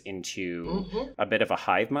change us into a bit of a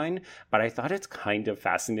hive mind. But I thought it's kind of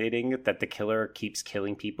fascinating that the killer keeps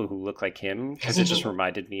killing people who look like him, because it just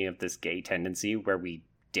reminded me of this gay tendency where we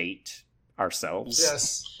date ourselves.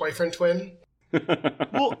 Yes, boyfriend twin.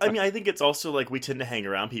 Well, I mean, I think it's also like we tend to hang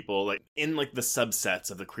around people like in like the subsets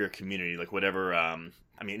of the queer community, like whatever. I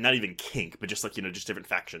mean, not even kink, but just like, you know, just different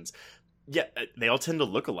factions. Yeah, they all tend to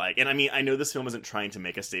look alike. And I mean, I know this film isn't trying to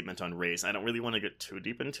make a statement on race. I don't really want to get too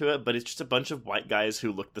deep into it, but it's just a bunch of white guys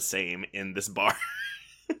who look the same in this bar.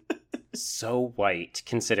 So white,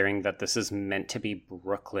 considering that this is meant to be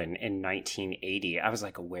Brooklyn in 1980. I was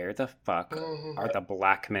like, where the fuck are the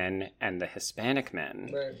black men and the Hispanic men?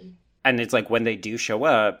 Right. And it's like, when they do show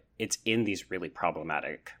up, it's in these really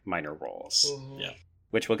problematic minor roles, Yeah.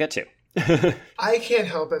 which we'll get to. I can't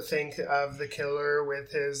help but think of the killer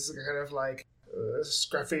with his kind of like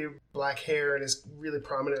scruffy black hair and his really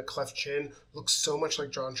prominent cleft chin. Looks so much like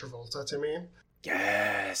John Travolta to me.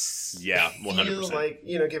 Yes. Yeah, I 100%. feel like,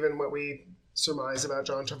 you know, given what we surmise about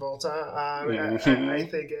John Travolta, I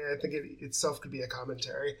think it itself could be a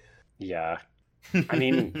commentary. Yeah. I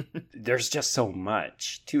mean, there's just so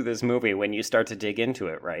much to this movie when you start to dig into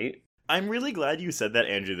it, right? I'm really glad you said that,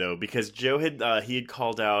 Andrew, though, because Joe had he had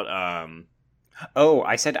called out. Oh,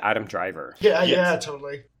 I said Adam Driver. Yeah,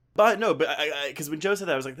 totally. But no, but because when Joe said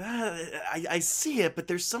that, I was like, I see it, but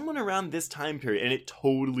there's someone around this time period, and it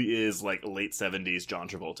totally is like late 70s John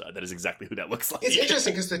Travolta. That is exactly who that looks like. It's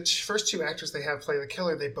interesting because the first two actors they have play the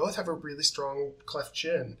killer, they both have a really strong cleft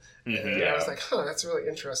chin. Mm-hmm. And I was like, that's really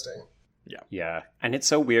interesting. Yeah. And it's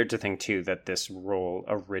so weird to think, too, that this role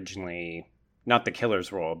originally, not the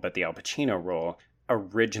killer's role, but the Al Pacino role,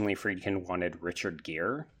 originally Friedkin wanted Richard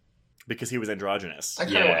Gere. Because he was androgynous. I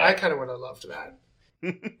kind of would have loved that.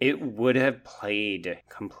 It would have played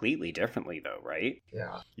completely differently, though, right?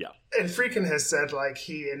 Yeah. And Friedkin has said, like,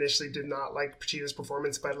 he initially did not like Pacino's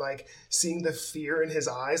performance, but, like, seeing the fear in his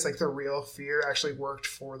eyes, like, the real fear actually worked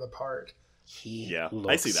for the part. He looks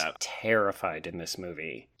I see that. Terrified in this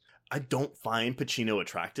movie. I don't find Pacino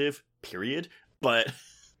attractive, period, but...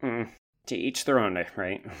 To each their own,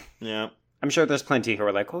 right? Yeah. I'm sure there's plenty who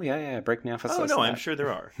are like, oh, yeah, break me off a slice. Oh, no, of I'm that. sure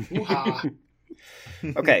there are.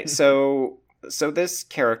 Okay, so this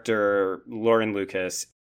character, Lauren Lucas,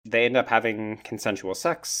 they end up having consensual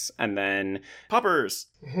sex, and then... Poppers!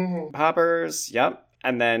 Yep.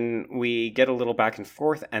 And then we get a little back and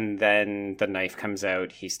forth, and then the knife comes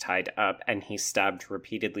out, he's tied up, and he's stabbed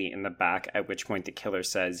repeatedly in the back, at which point the killer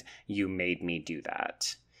says, "You made me do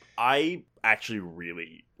that." I actually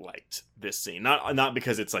really liked this scene. Not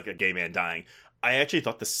because it's like a gay man dying. I actually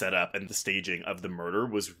thought the setup and the staging of the murder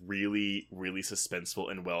was really, really suspenseful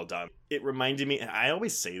and well done. It reminded me, and I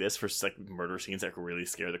always say this for like murder scenes that really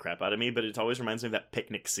scare the crap out of me, but it always reminds me of that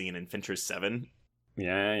picnic scene in Fincher's 7.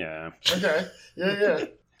 Yeah. Okay. Yeah.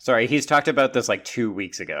 Sorry, he's talked about this like 2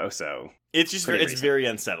 weeks ago, so... It's just very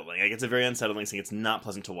unsettling. Like, it's a very unsettling scene. It's not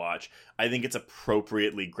pleasant to watch. I think it's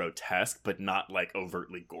appropriately grotesque, but not like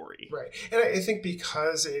overtly gory. Right. And I think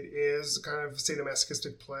because it is kind of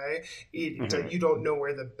sadomasochistic play, you don't know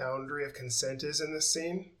where the boundary of consent is in this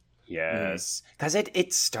scene. Yes. Because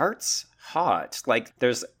it starts hot. Like,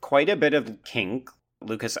 there's quite a bit of kink.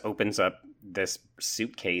 Lucas opens up this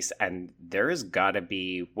suitcase, and there's gotta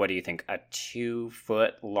be, what do you think, a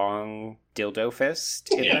 2-foot long dildo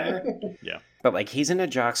fist in there? Yeah. But like, he's in a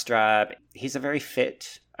jockstrap. He's a very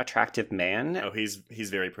fit, attractive man. Oh, he's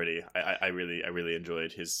very pretty. I really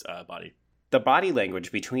enjoyed his body. The body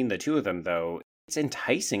language between the two of them, though, it's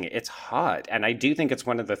enticing. It's hot. And I do think it's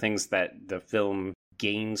one of the things that the film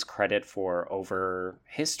gains credit for over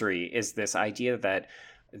history, is this idea that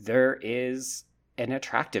there is an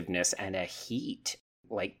attractiveness and a heat.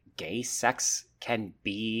 Like, gay sex can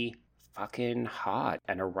be fucking hot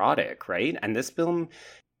and erotic, right? And this film,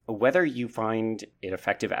 whether you find it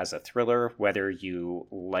effective as a thriller, whether you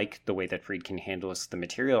like the way that Friedkin handles the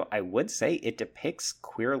material, I would say it depicts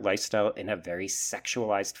queer lifestyle in a very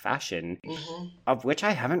sexualized fashion, of which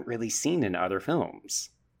I haven't really seen in other films.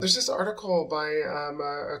 There's this article by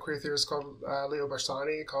a queer theorist called Leo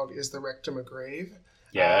Barsani called "Is the Rectum a Grave?"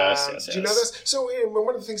 Yes. Do you know this? So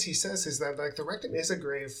one of the things he says is that, like, the rectum is a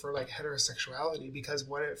grave for, like, heterosexuality, because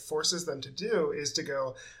what it forces them to do is to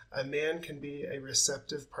go, a man can be a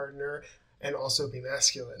receptive partner and also be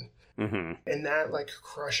masculine. Mm-hmm. And that, like,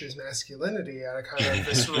 crushes masculinity at a kind of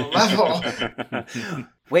visceral level.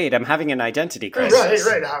 Wait, I'm having an identity crisis.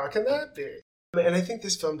 Right. How can that be? And I think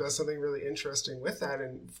this film does something really interesting with that.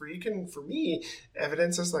 And Friedkin, for me,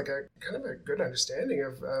 evidences like a kind of a good understanding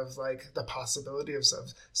of like the possibility of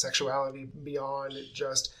sexuality beyond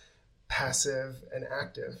just passive and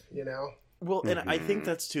active, you know? Well, and I think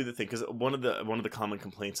that's too the thing, because one of the common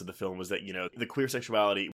complaints of the film was that, you know, the queer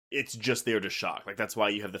sexuality, it's just there to shock. Like, that's why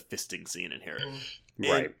you have the fisting scene in here.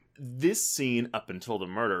 Right. And this scene, up until the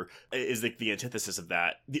murder, is like the antithesis of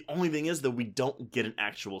that. The only thing is, though, we don't get an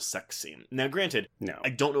actual sex scene. Now, granted, no, I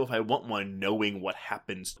don't know if I want one knowing what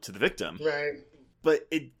happens to the victim. Right. But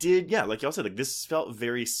it did, yeah, like y'all said, like, this felt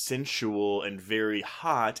very sensual and very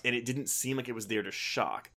hot, and it didn't seem like it was there to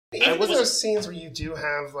shock. Even in those scenes where you do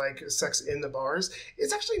have, like, sex in the bars,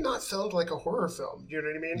 it's actually not filmed like a horror film. You know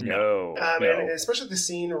what I mean? No. And especially the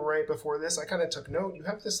scene right before this, I kind of took note. You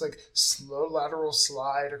have this, like, slow lateral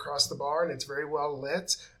slide across the bar, and it's very well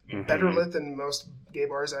lit. Better lit than most gay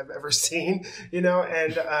bars I've ever seen, you know?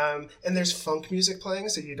 And there's funk music playing,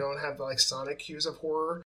 so you don't have, like, sonic cues of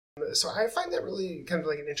horror. So I find that really kind of,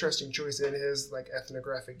 like, an interesting choice in his, like,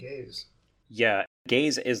 ethnographic gaze. Yeah,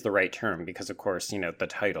 gaze is the right term because, of course, you know, the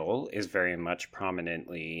title is very much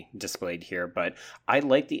prominently displayed here. But I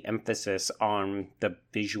like the emphasis on the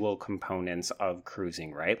visual components of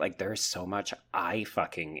cruising, right? Like, there's so much eye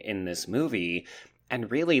fucking in this movie. And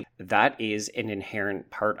really, that is an inherent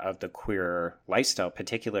part of the queer lifestyle,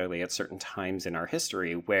 particularly at certain times in our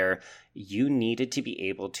history, where you needed to be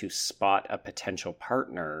able to spot a potential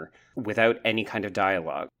partner without any kind of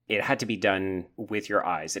dialogue. It had to be done with your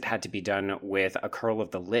eyes. It had to be done with a curl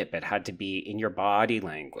of the lip. It had to be in your body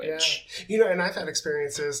language. Yeah. You know, and I've had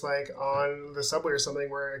experiences like on the subway or something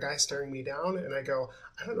where a guy's staring me down and I go,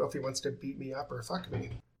 I don't know if he wants to beat me up or fuck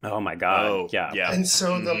me. Oh my God. Oh, yeah. And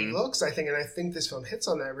so the looks, I think, and I think this film hits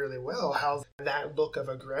on that really well, how that look of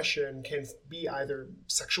aggression can be either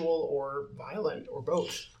sexual or violent or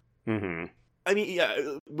both. Mm-hmm. I mean, yeah,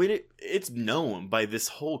 when it's known by this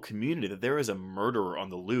whole community that there is a murderer on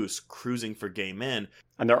the loose cruising for gay men.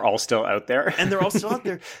 And they're all still out there. And they're all still out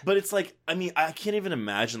there. But it's like, I mean, I can't even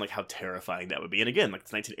imagine like how terrifying that would be. And again, like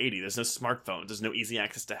it's 1980. There's no smartphones. There's no easy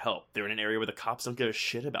access to help. They're in an area where the cops don't give a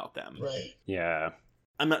shit about them. Right. Yeah.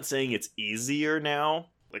 I'm not saying it's easier now.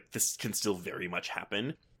 Like, this can still very much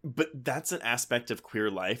happen. But that's an aspect of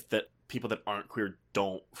queer life that people that aren't queer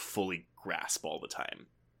don't fully grasp all the time.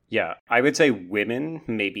 Yeah, I would say women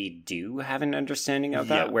maybe do have an understanding of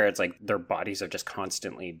that, where it's like their bodies are just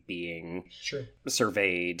constantly being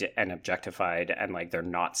surveyed and objectified, and like they're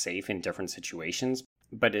not safe in different situations,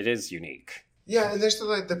 but it is unique. Yeah, and there's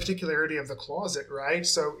the particularity of the closet, right?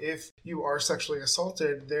 So if you are sexually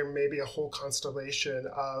assaulted, there may be a whole constellation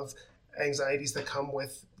of anxieties that come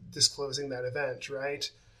with disclosing that event,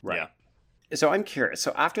 right? Right. Yeah. So I'm curious.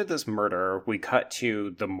 So after this murder, we cut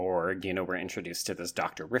to the morgue. You know, we're introduced to this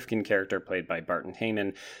Dr. Rifkin character played by Barton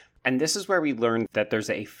Heyman. And this is where we learn that there's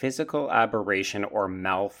a physical aberration or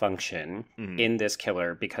malfunction in this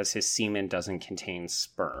killer because his semen doesn't contain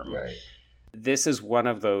sperm. Right. This is one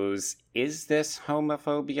of those, is this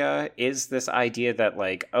homophobia? Is this idea that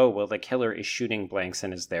like, oh, well, the killer is shooting blanks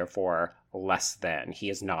and is therefore less than. He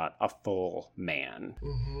is not a full man.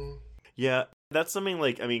 Mm-hmm. Yeah, that's something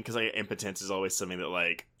like, I mean, because like, impotence is always something that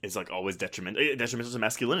like is like always detrimental to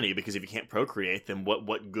masculinity, because if you can't procreate, then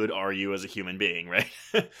what good are you as a human being, right?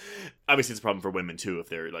 Obviously, it's a problem for women too if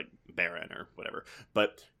they're like barren or whatever.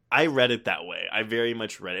 But I read it that way. I very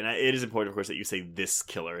much read it. And it is important, of course, that you say this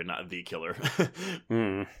killer and not the killer.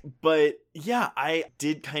 But yeah, I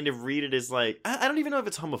did kind of read it as like, I don't even know if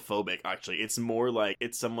it's homophobic, actually. It's more like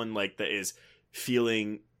it's someone like that is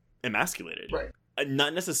feeling emasculated. Right.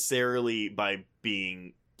 Not necessarily by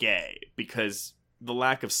being gay, because the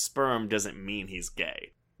lack of sperm doesn't mean he's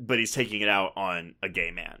gay. But he's taking it out on a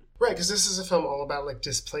gay man. Right, because this is a film all about like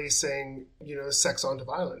displacing, sex onto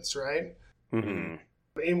violence, right? Mm-hmm.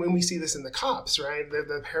 And when we see this in The Cops, right,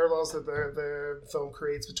 the parallels that the film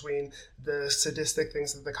creates between the sadistic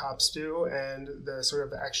things that the cops do and the sort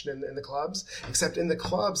of action in the clubs, except in the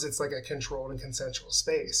clubs, it's like a controlled and consensual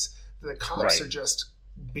space. The cops are just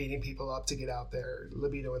beating people up to get out their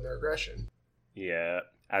libido and their aggression. Yeah,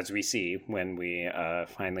 as we see when we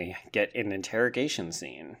finally get an interrogation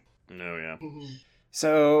scene. Oh, yeah. Mm-hmm.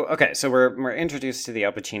 So we're introduced to the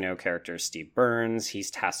Al Pacino character, Steve Burns.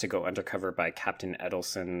 He's tasked to go undercover by Captain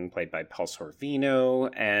Edelson, played by Paul Sorvino.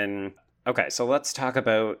 And, so let's talk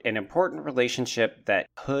about an important relationship that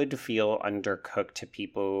could feel undercooked to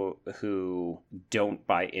people who don't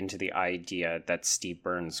buy into the idea that Steve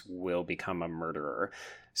Burns will become a murderer.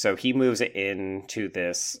 So he moves into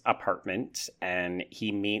this apartment, and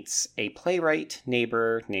he meets a playwright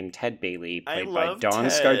neighbor named Ted Bailey, played by Don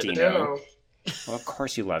Scardino. Well, of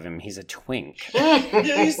course you love him. He's a twink.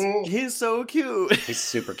 He's so cute. He's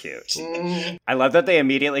super cute. I love that they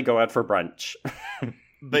immediately go out for brunch.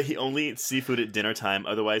 But he only eats seafood at dinner time,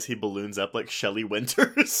 otherwise he balloons up like Shelley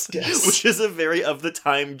Winters. Yes. Which is a very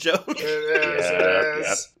of-the-time joke. It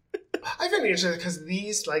is. I find it interesting because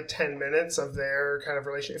these 10 minutes of their kind of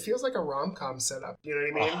relation, it feels like a rom-com setup. You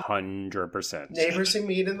know what I mean? 100%. Neighbors who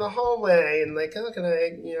meet in the hallway and can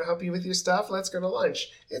I help you with your stuff? Let's go to lunch.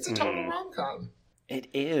 It's a total rom-com. It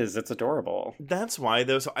is. It's adorable. That's why,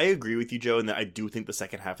 though. So I agree with you, Joe, in that I do think the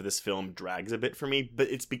second half of this film drags a bit for me, but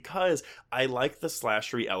it's because I like the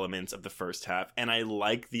slashery elements of the first half, and I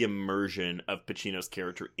like the immersion of Pacino's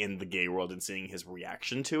character in the gay world and seeing his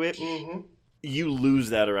reaction to it. Mm-hmm. You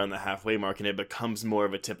lose that around the halfway mark, and it becomes more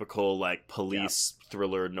of a typical police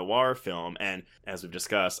thriller noir film. And as we've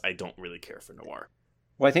discussed, I don't really care for noir.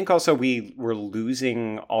 Well, I think also we're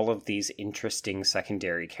losing all of these interesting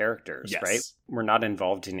secondary characters, right? We're not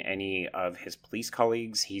involved in any of his police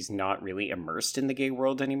colleagues. He's not really immersed in the gay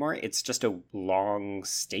world anymore. It's just a long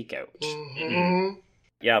stakeout. Mm-hmm.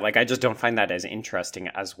 Yeah, I just don't find that as interesting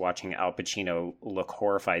as watching Al Pacino look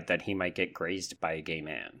horrified that he might get grazed by a gay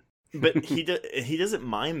man. But he doesn't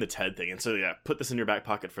mind the Ted thing. And so, put this in your back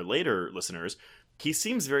pocket for later, listeners. He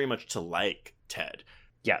seems very much to like Ted.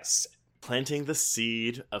 Yes. Planting the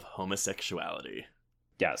seed of homosexuality.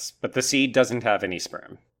 Yes, but the seed doesn't have any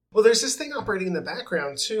sperm. Well, there's this thing operating in the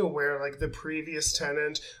background, too, where, like, the previous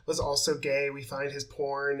tenant was also gay. We find his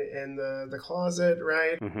porn in the closet,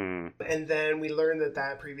 right? Mm-hmm. And then we learn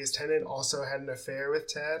that previous tenant also had an affair with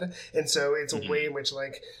Ted. And so it's a way in which,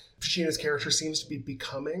 like, Pacino's character seems to be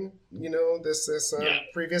becoming, this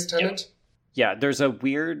previous tenant. Yeah, there's a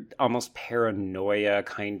weird, almost paranoia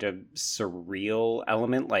kind of surreal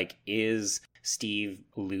element. Like, is Steve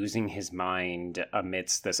losing his mind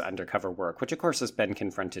amidst this undercover work, which of course has been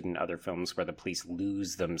confronted in other films where the police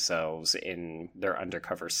lose themselves in their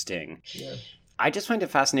undercover sting. Yeah. I just find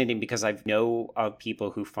it fascinating because I know of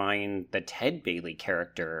people who find the Ted Bailey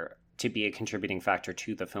character to be a contributing factor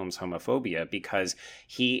to the film's homophobia, because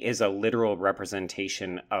he is a literal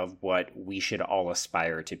representation of what we should all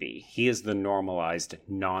aspire to be. He is the normalized,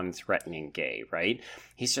 non-threatening gay, right?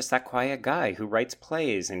 He's just that quiet guy who writes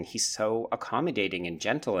plays, and he's so accommodating and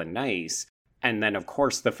gentle and nice. And then, of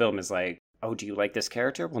course, the film is like, oh, do you like this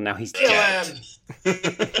character? Well, now he's dead.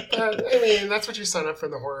 I mean, that's what you sign up for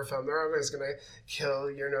in the horror film. They're always going to kill,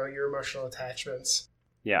 your emotional attachments.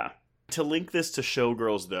 Yeah. To link this to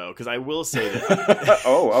Showgirls, though, because I will say that...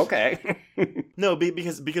 Oh, okay. No,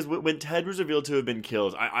 because when Ted was revealed to have been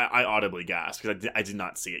killed, I audibly gasped, because I did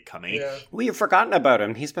not see it coming. Yeah. We have forgotten about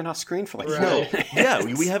him. He's been off screen for like No, 4 minutes. yeah,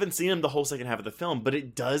 we haven't seen him the whole second half of the film, but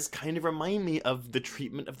it does kind of remind me of the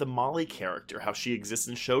treatment of the Molly character, how she exists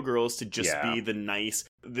in Showgirls to just be the nice...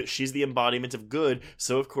 That she's the embodiment of good,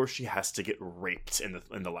 so of course she has to get raped in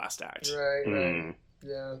the last act. Right.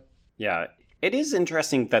 Yeah. Yeah. It is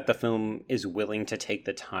interesting that the film is willing to take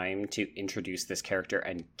the time to introduce this character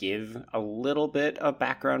and give a little bit of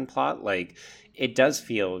background plot. Like, it does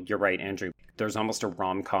feel, you're right, Andrew, there's almost a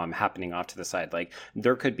rom-com happening off to the side. Like,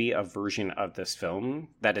 there could be a version of this film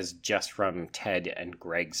that is just from Ted and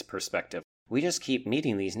Greg's perspective. We just keep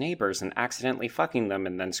meeting these neighbors and accidentally fucking them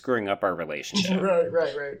and then screwing up our relationship.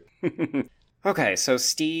 Right. Okay, so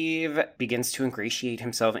Steve begins to ingratiate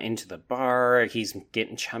himself into the bar. He's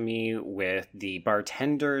getting chummy with the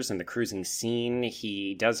bartenders and the cruising scene.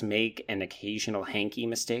 He does make an occasional hanky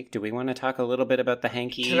mistake. Do we want to talk a little bit about the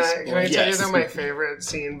hankies? Can I tell you that my favorite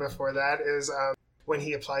scene before that is when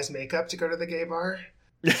he applies makeup to go to the gay bar?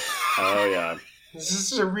 Oh, yeah.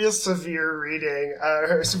 This is a real severe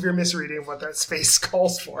misreading of what that space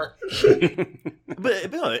calls for.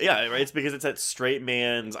 But yeah, right. It's because it's that straight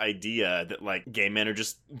man's idea that like gay men are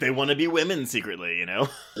just they want to be women secretly,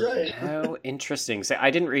 Right. How interesting. So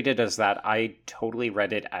I didn't read it as that. I totally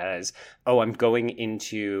read it as, I'm going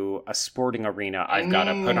into a sporting arena. I've got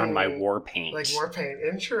to put on my war paint. Like war paint.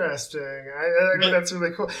 Interesting. I think that's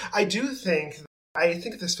really cool. I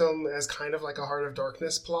think this film is kind of like a Heart of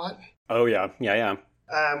Darkness plot. Oh yeah.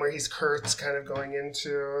 Where he's Kurt's kind of going into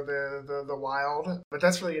the wild. But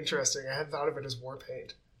that's really interesting. I hadn't thought of it as war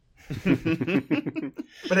paint.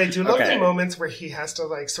 But I do love the moments where he has to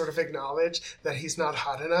like sort of acknowledge that he's not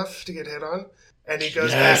hot enough to get hit on. And he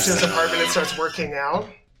goes back to his apartment and starts working out.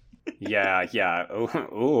 Yeah.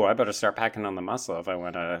 Oh, I better start packing on the muscle if I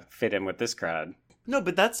want to fit in with this crowd. No,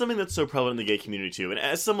 but that's something that's so prevalent in the gay community too. And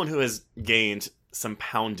as someone who has gained some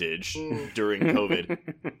poundage during COVID,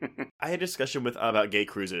 I had a discussion about gay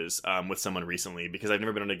cruises with someone recently because I've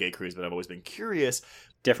never been on a gay cruise, but I've always been curious.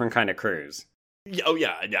 Different kind of cruise. Yeah, oh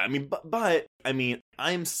yeah. I mean, but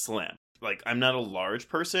I'm slim. Like, I'm not a large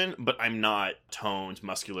person, but I'm not toned,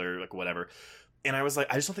 muscular, like whatever. And I was like,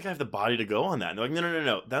 I just don't think I have the body to go on that. And they're like,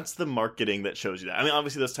 no. That's the marketing that shows you that. I mean,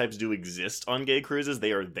 obviously those types do exist on gay cruises.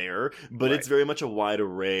 They are there. But It's very much a wide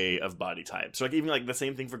array of body types. So like even like the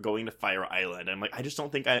same thing for going to Fire Island. I'm like, I just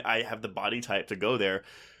don't think I have the body type to go there.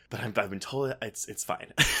 But I've been told it's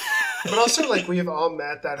fine. But also, like, we've all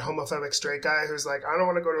met that homophobic straight guy who's like, I don't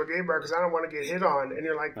want to go to a gay bar because I don't want to get hit on. And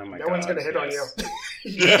you're like, no one's going to hit on you.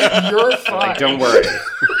 You're fine. Like, don't worry.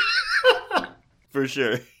 For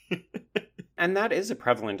sure. And that is a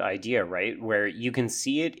prevalent idea, right? Where you can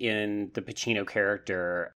see it in the Pacino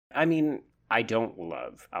character. I mean, I don't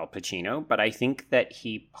love Al Pacino, but I think that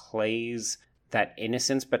he plays that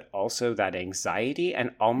innocence, but also that anxiety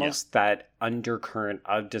and almost that undercurrent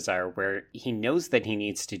of desire where he knows that he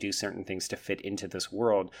needs to do certain things to fit into this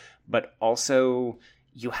world, but also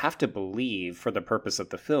you have to believe for the purpose of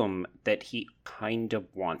the film that he kind of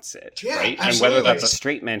wants it, right? Absolutely. And whether that's a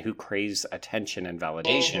straight man who craves attention and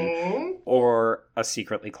validation or a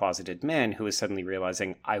secretly closeted man who is suddenly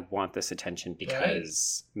realizing, I want this attention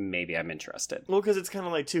because maybe I'm interested. Well, because it's kind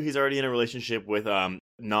of like, too, he's already in a relationship with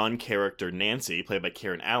non-character Nancy, played by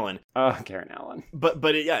Karen Allen. Oh, Karen Allen. But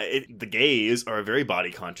the gays are a very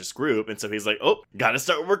body-conscious group, and so he's like, oh, gotta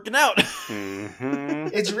start working out. Mm-hmm.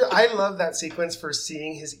 It's real. I love that sequence for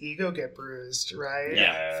seeing his ego get bruised, right?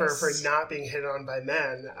 Yes. For not being hit on by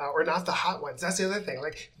men, or not the hot ones. That's the other thing.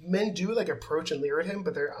 Like, men do like approach and leer at him,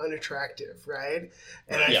 but they're unattractive, right?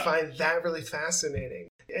 And I find that really fascinating.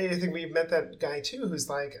 I think we've met that guy too, who's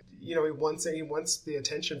like, he wants the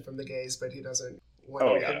attention from the gays, but he doesn't want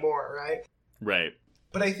anything more, right? Right.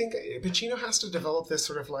 But I think Pacino has to develop this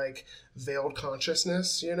sort of like veiled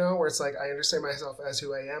consciousness, where it's like, I understand myself as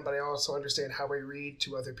who I am, but I also understand how I read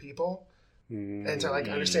to other people, and to like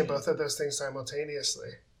understand both of those things simultaneously.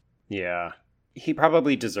 Yeah. He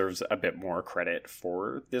probably deserves a bit more credit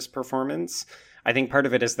for this performance. I think part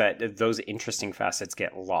of it is that those interesting facets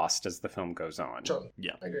get lost as the film goes on. Sure.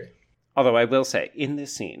 Yeah. I agree. Although I will say, in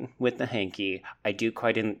this scene with the hanky, I do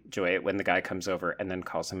quite enjoy it when the guy comes over and then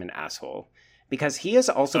calls him an asshole. Because he has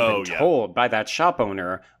also been told by that shop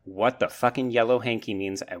owner what the fucking yellow hanky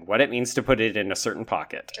means and what it means to put it in a certain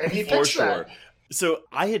pocket. And he fixed that. So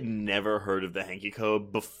I had never heard of the hanky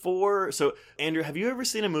code before. So, Andrew, have you ever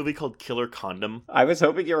seen a movie called Killer Condom? I was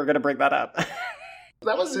hoping you were going to bring that up.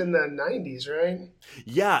 That was in the 90s, right?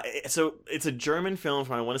 Yeah, so it's a German film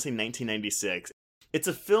from, I want to say, 1996. It's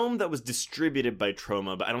a film that was distributed by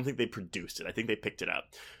Troma, but I don't think they produced it. I think they picked it up.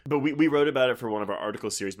 But we wrote about it for one of our article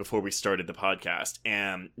series before we started the podcast.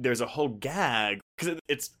 And there's a whole gag, because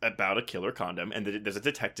it's about a killer condom, and there's a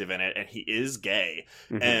detective in it, and he is gay.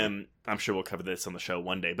 Mm-hmm. And I'm sure we'll cover this on the show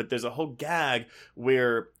one day. But there's a whole gag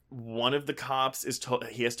where one of the cops is told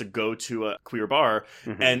he has to go to a queer bar,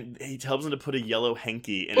 and he tells him to put a yellow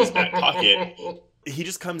hanky in his back pocket. He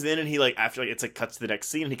just comes in and he after it's cuts to the next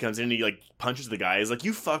scene, and he comes in and he punches the guy. He's like,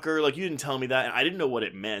 "You fucker, you didn't tell me that." And I didn't know what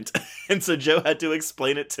it meant. And so Joe had to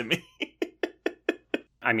explain it to me.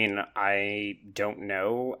 I mean, I don't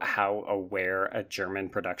know how aware a German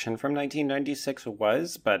production from 1996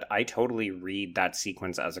 was, but I totally read that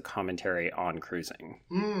sequence as a commentary on cruising.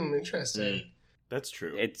 Interesting. That's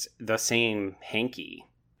true. It's the same hanky.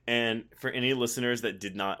 And for any listeners that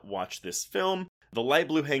did not watch this film, the light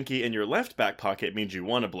blue hanky in your left back pocket means you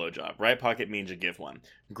want a blowjob. Right pocket means you give one.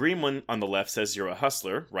 Green one on the left says you're a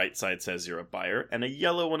hustler. Right side says you're a buyer. And a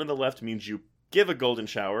yellow one on the left means you give a golden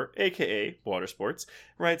shower, aka water sports.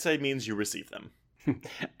 Right side means you receive them.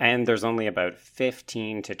 And there's only about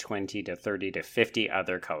 15 to 20 to 30 to 50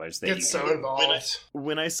 other colors that It's so involved.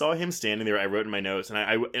 When I saw him standing there, I wrote in my notes, and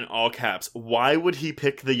I in all caps, why would he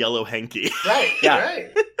pick the yellow hanky? Right, Yeah.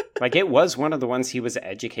 right. It was one of the ones he was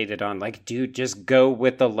educated on. Dude, just go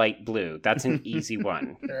with the light blue. That's an easy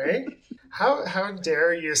one. Right? How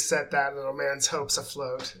dare you set that little man's hopes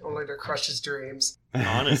afloat, only to crush his dreams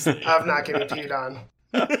Honestly. of not getting peed on.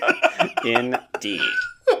 Indeed.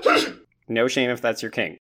 No shame if that's your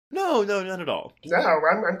king. No, not at all. No,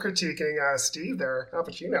 I'm critiquing Steve there, Al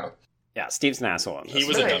Pacino. Yeah, Steve's an asshole on this. He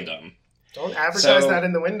was a dum-dum. Don't advertise that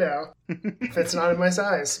in the window if it's not in my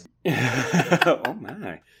size. Oh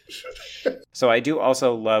my. So I do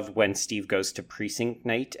also love when Steve goes to precinct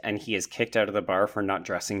night and he is kicked out of the bar for not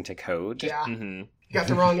dressing to code. Yeah. Mm-hmm. You got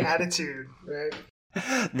the wrong attitude, right?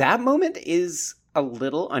 That moment is a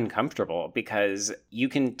little uncomfortable because you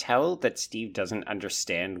can tell that Steve doesn't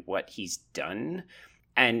understand what he's done.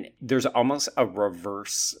 And there's almost a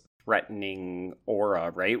reverse threatening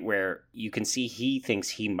aura, right? Where you can see he thinks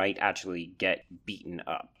he might actually get beaten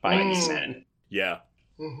up by these men. Yeah.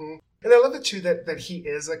 Mm-hmm. And I love it too that he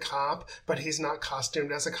is a cop, but he's not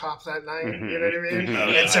costumed as a cop that night. Mm-hmm. You know what I mean?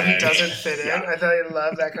 Mm-hmm. And so he doesn't fit in. I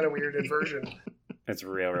love that kind of weird inversion. It's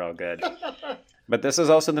real good. But this is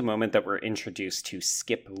also the moment that we're introduced to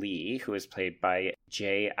Skip Lee, who is played by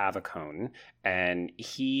Jay Avacone, and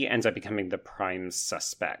he ends up becoming the prime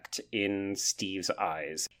suspect in Steve's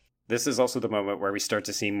eyes. This is also the moment where we start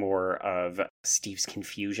to see more of Steve's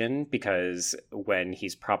confusion, because when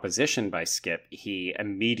he's propositioned by Skip, he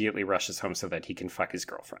immediately rushes home so that he can fuck his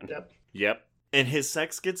girlfriend. Yep. And his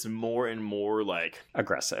sex gets more and more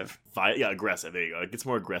aggressive. Aggressive. There you go. It gets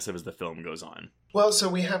more aggressive as the film goes on. Well, so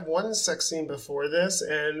we have one sex scene before this,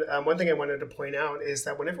 and one thing I wanted to point out is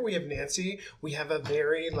that whenever we have Nancy, we have a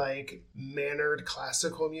very mannered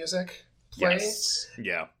classical music playing. Yes.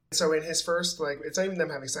 Yeah. So in his first, it's not even them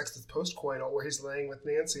having sex, it's post-coital where he's laying with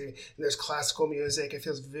Nancy, and there's classical music. It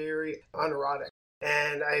feels very unerotic.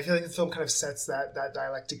 And I feel like the film kind of sets that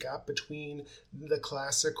dialectic up between the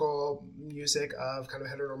classical music of kind of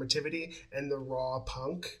heteronormativity and the raw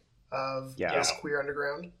punk of this queer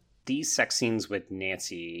underground. These sex scenes with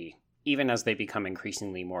Nancy even as they become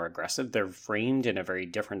increasingly more aggressive, they're framed in a very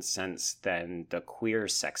different sense than the queer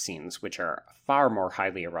sex scenes, which are far more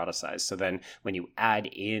highly eroticized. So then when you add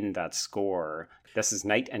in that score, this is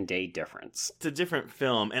night and day difference. It's a different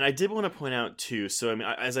film. And I did want to point out, too, so I mean,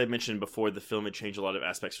 as I mentioned before, the film had changed a lot of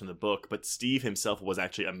aspects from the book, but Steve himself was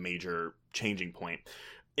actually a major changing point.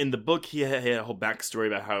 In the book, he had a whole backstory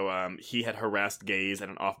about how he had harassed gays at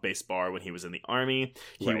an off-base bar when he was in the army.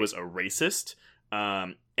 He was a racist,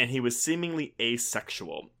 and he was seemingly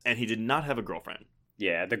asexual, and he did not have a girlfriend.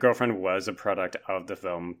 Yeah, the girlfriend was a product of the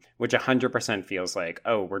film, which 100% feels like,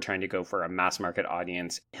 oh, we're trying to go for a mass market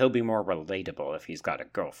audience. He'll be more relatable if he's got a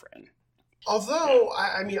girlfriend. Although,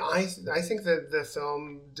 I mean, I think that the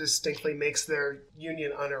film distinctly makes their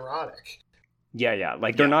union unerotic. Yeah,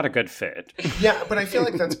 like they're not a good fit. Yeah, but I feel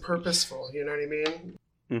like that's purposeful, you know what I mean?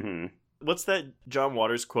 Mm-hmm. What's that John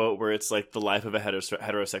Waters quote where it's like the life of a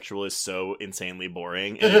heterosexual is so insanely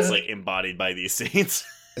boring, and it's like embodied by these scenes?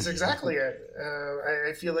 That's exactly it.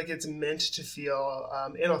 I feel like it's meant to feel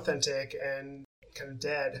inauthentic and kind of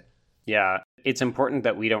dead. Yeah, it's important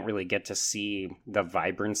that we don't really get to see the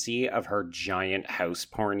vibrancy of her giant house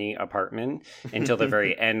porny apartment until the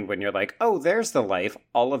very end when you're like, oh, there's the life.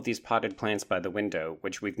 All of these potted plants by the window,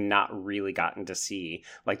 which we've not really gotten to see.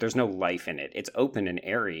 Like, there's no life in it. It's open and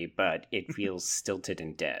airy, but it feels stilted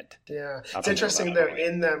and dead. Yeah. It's interesting that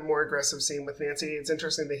in that more aggressive scene with Nancy, it's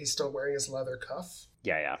interesting that he's still wearing his leather cuff.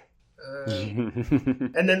 Yeah.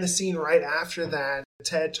 And then the scene right after that,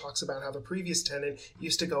 Ted talks about how the previous tenant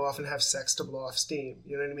used to go off and have sex to blow off steam.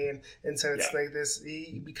 You know what I mean? And so it's like this,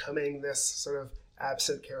 he becoming this sort of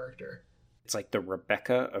absent character. It's like the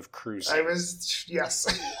Rebecca of cruising.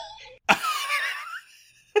 Yes.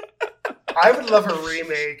 I would love a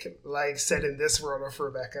remake, like, set in this world of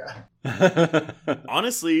Rebecca.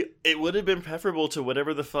 Honestly, it would have been preferable to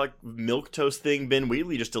whatever the fuck milquetoast thing Ben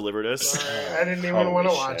Wheatley just delivered us. I didn't even want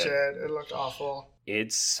to watch it. It looked awful.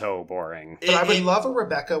 It's so boring. But I would love a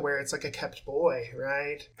Rebecca where it's like a kept boy,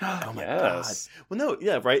 right? Oh my god. Well, no,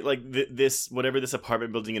 yeah, right? Like this, whatever this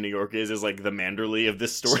apartment building in New York is like the Manderley of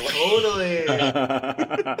this story. Totally.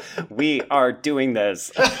 We are doing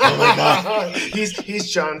this. Oh my god.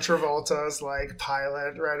 He's John Travolta's like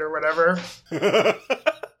pilot, right, or whatever.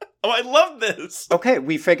 Oh, I love this. Okay,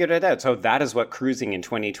 we figured it out. So that is what cruising in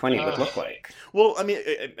 2020 would look like. Well, I mean,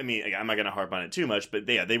 I'm not going to harp on it too much, but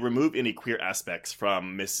yeah, they remove any queer aspects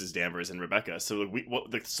from Mrs. Danvers and Rebecca. So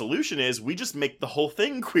what the solution is, we just make the whole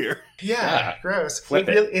thing queer. Yeah. Gross.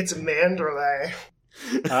 It's Manderley.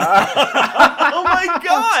 Oh my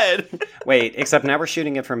god! Wait, except now we're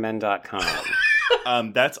shooting it for men.com.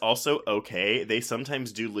 That's also okay. They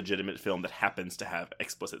sometimes do legitimate film that happens to have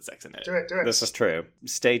explicit sex in it. Do it. This is true.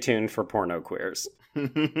 Stay tuned for porno queers.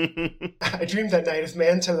 I dreamed that night of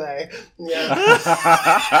Manderley. Yeah.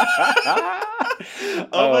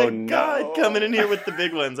 Oh my god, coming in here with the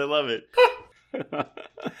big ones. I love it.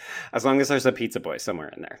 As long as there's a pizza boy somewhere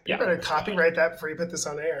in there. You better copyright that before you put this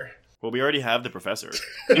on air. Well, we already have the professor.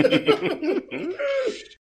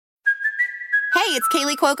 Hey, it's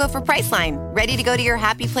Kaylee Cuoco for Priceline. Ready to go to your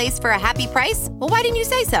happy place for a happy price? Well, why didn't you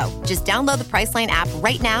say so? Just download the Priceline app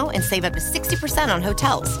right now and save up to 60% on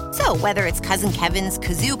hotels. So whether it's Cousin Kevin's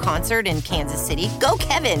Kazoo Concert in Kansas City, go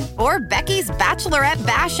Kevin, or Becky's Bachelorette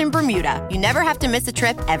Bash in Bermuda, you never have to miss a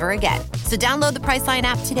trip ever again. So download the Priceline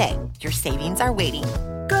app today. Your savings are waiting.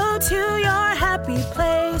 Go to your happy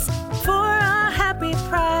place for a happy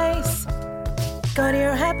price. Go to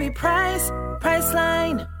your happy price,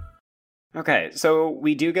 Priceline. Okay, so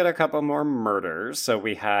we do get a couple more murders. So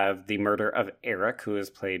we have the murder of Eric, who is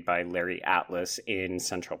played by Larry Atlas in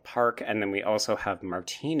Central Park. And then we also have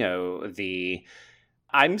Martino,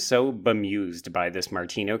 I'm so bemused by this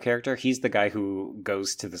Martino character. He's the guy who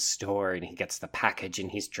goes to the store and he gets the package and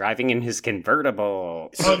he's driving in his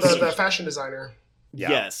convertible. Oh, the fashion designer. Yeah.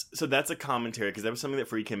 Yes, so that's a commentary, because that was something that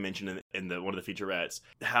Freakin mentioned in one of the featurettes.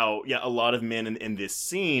 How, a lot of men in this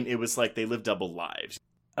scene, it was like they lived double lives.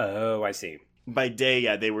 Oh, I see. By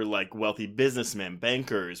day, they were like wealthy businessmen,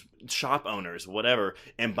 bankers, shop owners, whatever.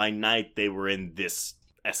 And by night, they were in this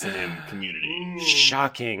S&M community.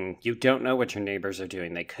 Shocking. You don't know what your neighbors are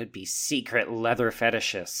doing. They could be secret leather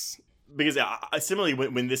fetishists. Because similarly,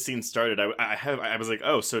 when this scene started, I was like,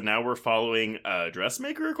 oh, so now we're following a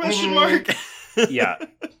dressmaker, question mark? Yeah.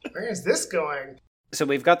 Where is this going? So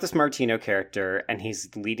we've got this Martino character, and he's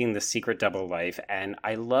leading the secret double life, and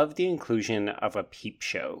I love the inclusion of a peep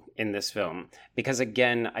show in this film. Because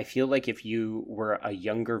again, I feel like if you were a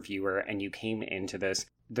younger viewer and you came into this,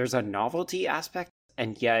 there's a novelty aspect,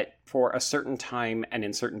 And yet, for a certain time and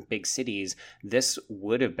in certain big cities, this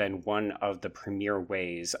would have been one of the premier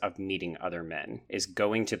ways of meeting other men, is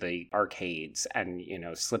going to the arcades and,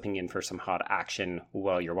 slipping in for some hot action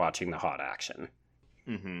while you're watching the hot action.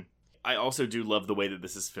 Mm-hmm. I also do love the way that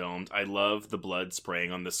this is filmed. I love the blood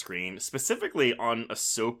spraying on the screen, specifically on a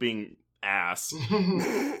soaping ass.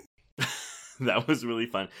 That was really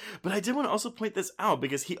fun. But I did want to also point this out,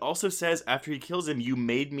 because he also says after he kills him, "You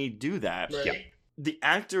made me do that." Right. Yeah. The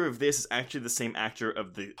actor of this is actually the same actor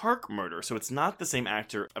of the park murder, so it's not the same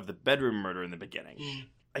actor of the bedroom murder in the beginning.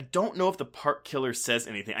 I don't know if the park killer says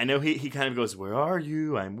anything. I know he kind of goes, "Where are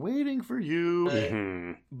you? I'm waiting for you."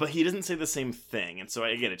 Mm-hmm. But he doesn't say the same thing. And so,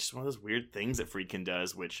 again, it's just one of those weird things that Friedkin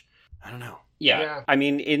does, which, I don't know. Yeah. I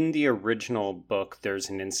mean, in the original book, there's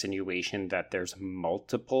an insinuation that there's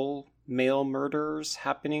multiple male murders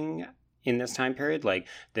happening in this time period. Like,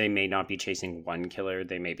 they may not be chasing one killer,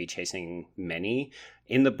 they may be chasing many.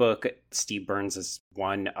 In the book, Steve Burns is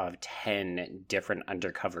one of 10 different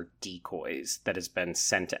undercover decoys that has been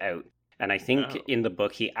sent out. And I think in the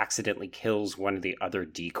book, he accidentally kills one of the other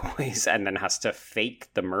decoys and then has to fake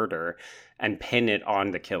the murder and pin it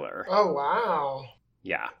on the killer. Oh, wow.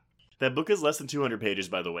 Yeah. That book is less than 200 pages,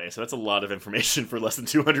 by the way, so that's a lot of information for less than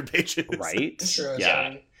 200 pages. Right? Interesting.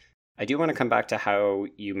 Yeah. I do want to come back to how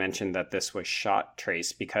you mentioned that this was shot,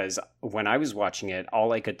 Trace, because when I was watching it,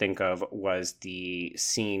 all I could think of was the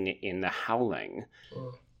scene in The Howling,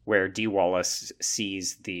 where Dee Wallace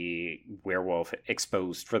sees the werewolf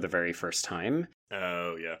exposed for the very first time.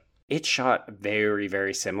 Oh, yeah. It's shot very,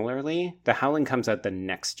 very similarly. The Howling comes out the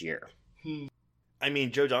next year. I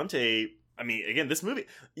mean, Joe Dante... I mean, again, this movie...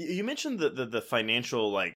 You mentioned the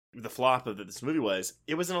financial, the flop of that this movie was.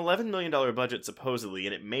 It was an $11 million budget, supposedly,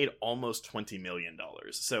 and it made almost $20 million.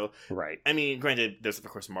 So, right. I mean, granted, there's, of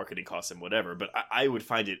course, marketing costs and whatever, but I would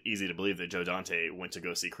find it easy to believe that Joe Dante went to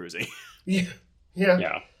go see Cruising. Yeah.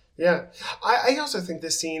 Yeah. I also think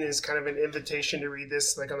this scene is kind of an invitation to read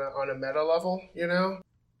this, on a meta level,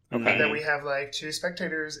 Okay. That we have, two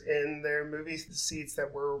spectators in their movie seats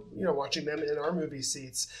that we're, watching them in our movie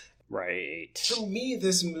seats. Right. For me,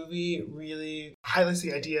 this movie really highlights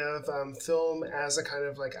the idea of film as a kind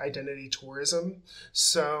of identity tourism.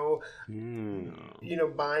 So,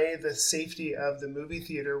 by the safety of the movie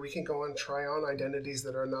theater, we can go and try on identities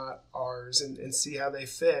that are not ours and see how they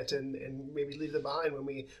fit and maybe leave them behind when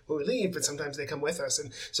we leave, but sometimes they come with us.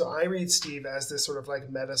 And so I read Steve as this sort of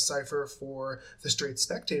meta cipher for the straight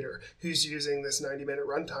spectator who's using this 90-minute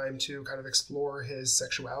runtime to kind of explore his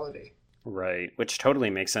sexuality. Right, which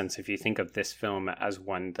totally makes sense if you think of this film as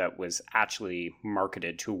one that was actually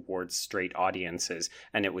marketed towards straight audiences,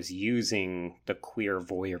 and it was using the queer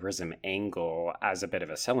voyeurism angle as a bit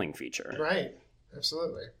of a selling feature. Right,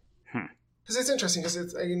 absolutely. Because it's interesting, because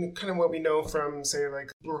it's kind of what we know from, say,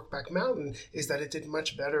 Brokeback Mountain is that it did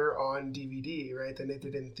much better on DVD, right, than it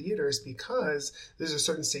did in theaters, because there's a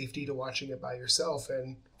certain safety to watching it by yourself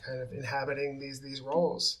and kind of inhabiting these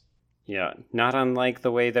roles. Yeah, not unlike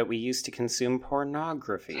the way that we used to consume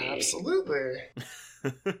pornography. Absolutely.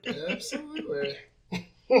 Absolutely.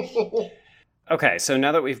 Okay, so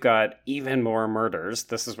now that we've got even more murders,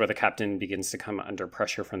 this is where the captain begins to come under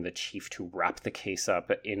pressure from the chief to wrap the case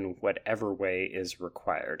up in whatever way is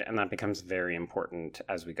required. And that becomes very important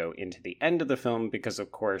as we go into the end of the film, because,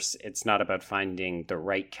 of course, it's not about finding the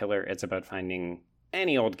right killer. It's about finding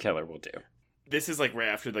any old killer will do. This is right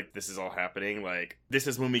after this is all happening. This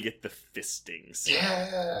is when we get the fistings.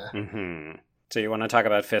 Yeah. Mm-hmm. So you want to talk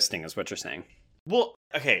about fisting, is what you're saying? Well,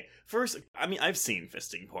 okay. First, I mean, I've seen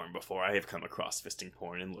fisting porn before. I have come across fisting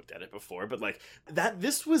porn and looked at it before. But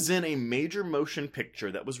this was in a major motion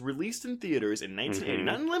picture that was released in theaters in 1980,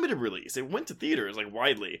 not in limited release. It went to theaters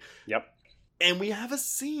widely. Yep. And we have a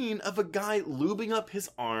scene of a guy lubing up his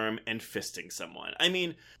arm and fisting someone. I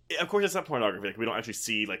mean, of course, it's not pornography. We don't actually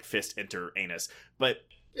see fist enter anus, but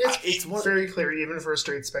it's very clear, even for a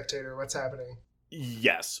straight spectator, what's happening.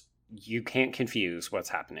 Yes, you can't confuse what's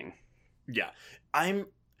happening. Yeah, I'm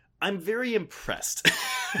very impressed.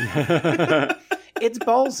 It's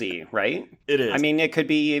ballsy, right? It is. I mean, it could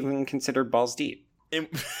be even considered balls deep.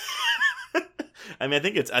 I mean, I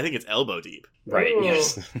think it's elbow deep. Right. Ooh.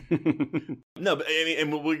 Yes. No, but I mean,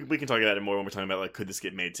 and we can talk about it more when we're talking about could this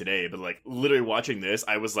get made today? But literally watching this,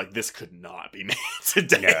 I was this could not be made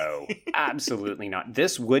today. No, absolutely not.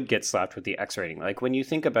 This would get slapped with the X rating. When you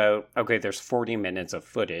think about, okay, there's 40 minutes of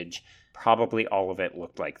footage, probably all of it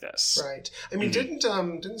looked like this. Right. I mean,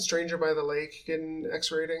 didn't Stranger by the Lake get an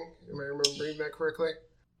X rating? Am I remembering that correctly?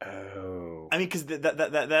 Oh. I mean, because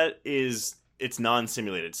that is. It's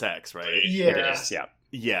non-simulated sex, right? Yeah. It is, yeah.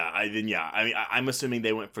 Yeah, I'm assuming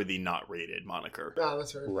they went for the not rated moniker. Oh,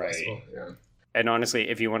 that's very possible. Yeah. And honestly,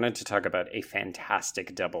 if you wanted to talk about a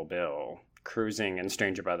fantastic double bill, Cruising and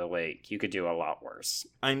Stranger by the Lake, you could do a lot worse.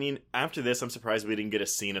 I mean, after this, I'm surprised we didn't get a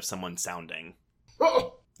scene of someone sounding.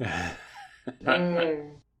 Oh.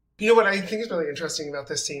 You know what I think is really interesting about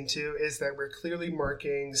this scene, too, is that we're clearly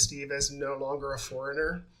marking Steve as no longer a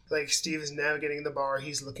foreigner. Like, Steve is navigating the bar.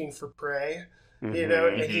 He's looking for prey, you know,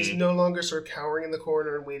 and he's no longer sort of cowering in the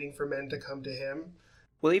corner and waiting for men to come to him.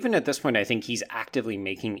 Well, even at this point, I think he's actively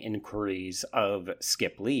making inquiries of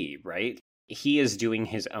Skip Lee, right? He is doing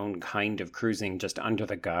his own kind of cruising just under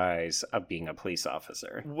the guise of being a police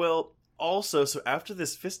officer. Well, also, so after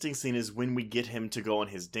this fisting scene is when we get him to go on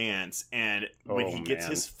his dance, and when he gets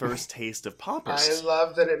his first taste of poppers. I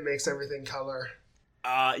love that it makes everything color.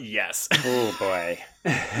 Yes. Oh, boy.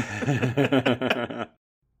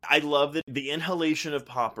 I love that the inhalation of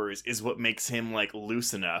poppers is what makes him, like,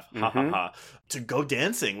 loose enough, to go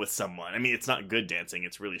dancing with someone. I mean, it's not good dancing,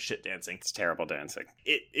 it's really shit dancing. It's terrible dancing.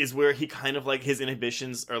 It is where he kind of, like, his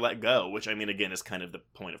inhibitions are let go, which, I mean, again, is kind of the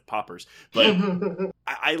point of poppers. But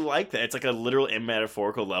I like that. It's like a literal and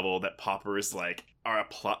metaphorical level that poppers, like, are a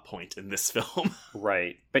plot point in this film.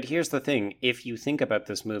 Right. But here's the thing. If you think about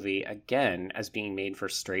this movie, again, as being made for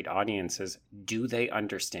straight audiences, do they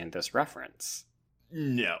understand this reference?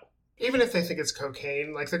 No. Even if they think it's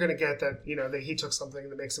cocaine, like, they're going to get that, you know, that he took something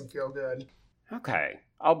that makes him feel good. Okay.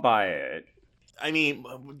 I'll buy it. I mean,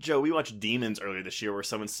 Joe, we watched Demons earlier this year where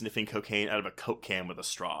someone's sniffing cocaine out of a Coke can with a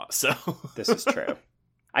straw, so... This is true.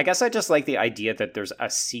 I guess I just like the idea that there's a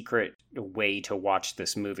secret way to watch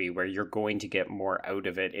this movie where you're going to get more out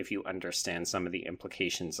of it if you understand some of the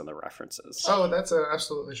implications and the references. Oh, that's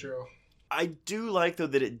absolutely true. I do like, though,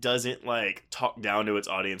 that it doesn't, like, talk down to its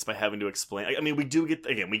audience by having to explain. I mean, we do get,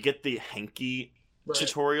 again, we get the hanky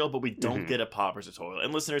tutorial, but we don't get a poppers tutorial.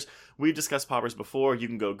 And listeners, we've discussed poppers before. You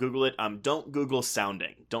can go Google it. Don't Google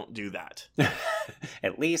sounding. Don't do that.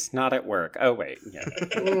 At least not at work. Oh, wait. Yeah.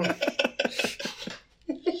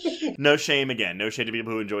 No shame, again. No shame to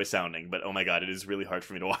people who enjoy sounding. But, oh my god, it is really hard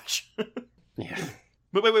for me to watch. Yeah.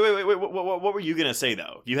 But wait. What were you going to say,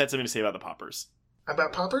 though? You had something to say about the poppers.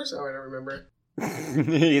 About poppers? Oh, I don't remember.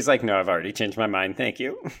 He's like, no, I've already changed my mind. Thank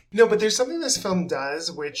you. No, but there's something this film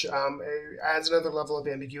does which adds another level of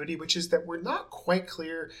ambiguity, which is that we're not quite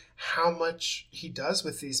clear how much he does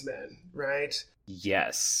with these men, right?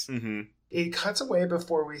 Yes. Mm-hmm. It cuts away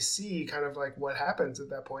before we see kind of like what happens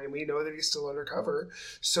at that point. We know that he's still undercover,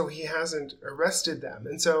 so he hasn't arrested them.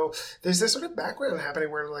 And so there's this sort of background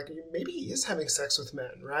happening where like maybe he is having sex with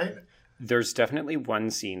men, right? There's definitely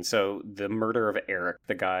one scene. So the murder of Eric,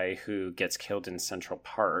 the guy who gets killed in Central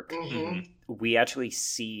Park, we actually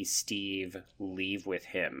see Steve leave with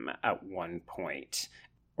him at one point.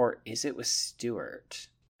 Or is it with Stewart?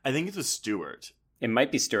 I think it's with Stewart. It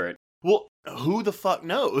might be Stewart. Well, who the fuck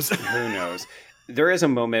knows? Who knows? There is a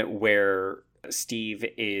moment where Steve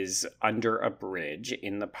is under a bridge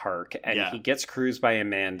in the park and he gets cruised by a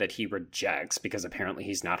man that he rejects because apparently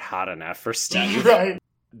he's not hot enough for Steve. Right.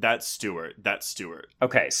 That's Stewart.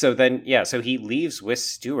 Okay, so then, so he leaves with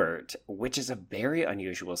Stewart, which is a very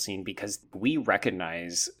unusual scene because we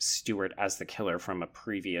recognize Stewart as the killer from a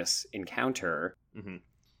previous encounter. Mm-hmm.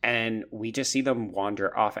 And we just see them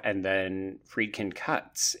wander off, and then Friedkin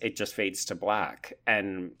cuts. It just fades to black.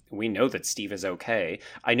 And we know that Steve is okay.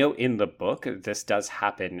 I know in the book this does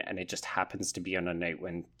happen, and it just happens to be on a night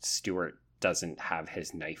when Stewart doesn't have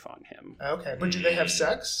his knife on him. Okay, but do they have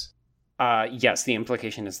sex? Yes, the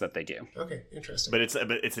implication is that they do. Okay, interesting. But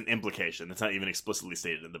it's an implication. It's not even explicitly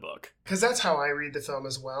stated in the book. Because that's how I read the film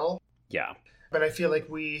as well. Yeah. But I feel like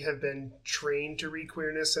we have been trained to read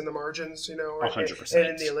queerness in the margins, you know, 100%.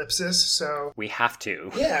 and in the ellipsis, so... We have to.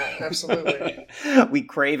 Yeah, absolutely. We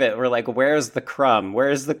crave it. We're like, where's the crumb?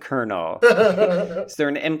 Where's the kernel? Is there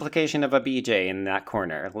an implication of a BJ in that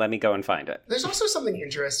corner? Let me go and find it. There's also something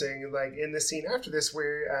interesting, like, in the scene after this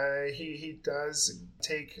where he does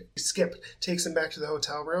Skip takes him back to the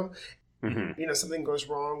hotel room. Mm-hmm. You know, something goes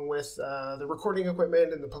wrong with the recording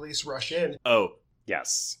equipment and the police rush in. Oh,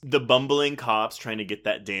 yes. The bumbling cops trying to get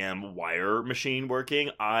that damn wire machine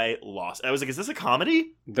working, I lost. I was like, is this a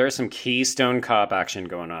comedy? There's some Keystone Cop action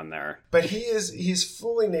going on there. But he's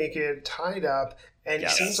fully naked, tied up, and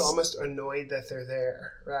Yes. he seems almost annoyed that they're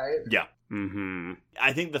there, right? Yeah. Mm-hmm.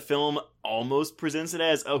 I think the film almost presents it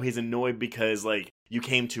as, oh, he's annoyed because, like, you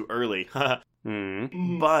came too early.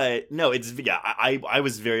 Mm-hmm. But, no, I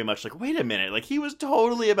was very much like, wait a minute. Like, he was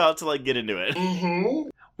totally about to, like, get into it. Mm-hmm.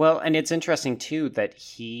 Well, and it's interesting, too, that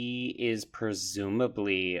he is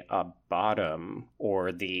presumably a bottom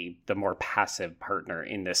or the more passive partner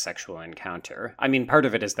in this sexual encounter. I mean, part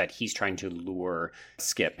of it is that he's trying to lure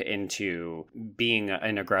Skip into being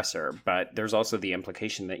an aggressor, but there's also the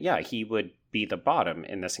implication that, yeah, he would be the bottom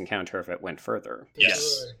in this encounter if it went further.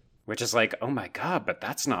 Yes. Which is like, oh my God, but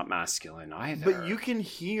that's not masculine either. But you can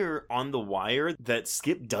hear on the wire that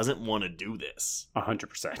Skip doesn't want to do this.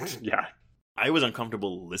 100%. Yeah. I was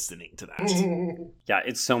uncomfortable listening to that. Yeah,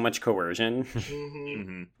 it's so much coercion.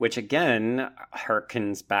 Mm-hmm. Which again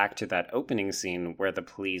harkens back to that opening scene where the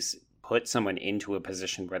police put someone into a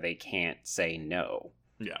position where they can't say no.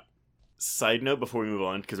 Yeah. Side note before we move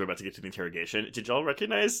on, because we're about to get to the interrogation, did y'all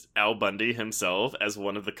recognize Al Bundy himself as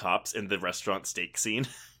one of the cops in the restaurant steak scene?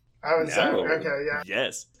 Oh, is that No. okay? Yeah.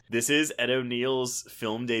 Yes. This is Ed O'Neill's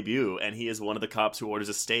film debut, and he is one of the cops who orders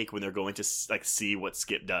a steak when they're going to see what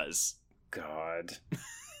Skip does. God.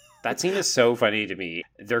 That scene is so funny to me.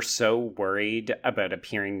 They're so worried about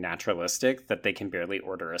appearing naturalistic that they can barely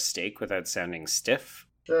order a steak without sounding stiff.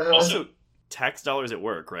 Uh-huh. Also, tax dollars at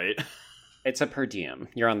work, right? It's a per diem.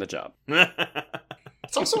 You're on the job.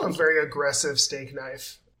 It's also a very aggressive steak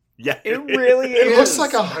knife. Yeah. It really It is. looks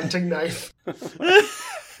like a hunting knife.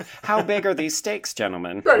 How big are these steaks,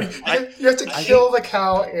 gentlemen? Right. You have to kill the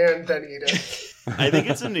cow and then eat it. I think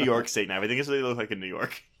it's a New York steak knife. I think it's what they look like in New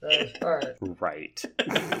York. All right. Right.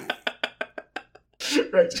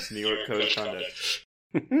 Right. New York Code of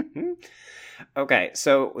Conduct. Okay,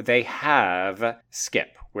 so they have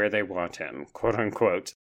Skip where they want him, quote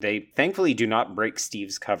unquote. They thankfully do not break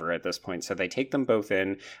Steve's cover at this point, so they take them both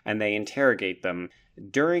in and they interrogate them.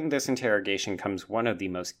 During this interrogation comes one of the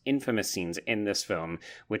most infamous scenes in this film,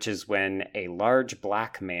 which is when a large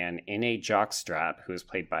black man in a jockstrap, who is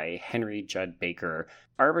played by Henry Judd Baker,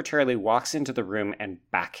 arbitrarily walks into the room and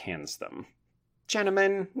backhands them.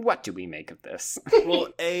 Gentlemen, what do we make of this? Well,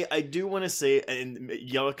 I do want to say, and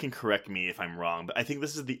y'all can correct me if I'm wrong, but I think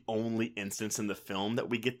this is the only instance in the film that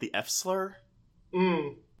we get the F slur.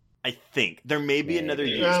 I think. There may be another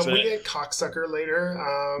use, but... We get cocksucker later.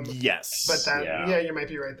 Yes. But that, yeah, you might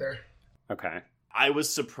be right there. Okay. I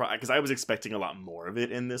was surprised, because I was expecting a lot more of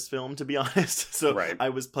it in this film, to be honest. So Right. I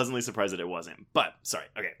was pleasantly surprised that it wasn't. But, sorry,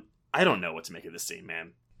 okay. I don't know what to make of this scene,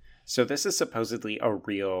 man. So this is supposedly a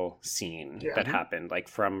real scene that happened, like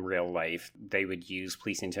from real life. They would use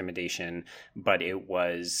police intimidation, but it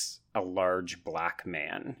was a large black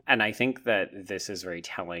man. And I think that this is very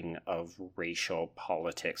telling of racial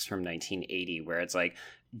politics from 1980, where it's like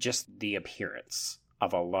just the appearance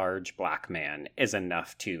of a large black man is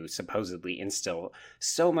enough to supposedly instill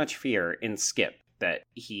so much fear in Skip that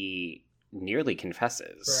he nearly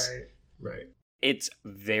confesses. Right. It's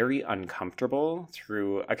very uncomfortable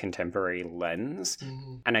through a contemporary lens.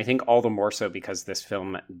 Mm-hmm. And I think all the more so because this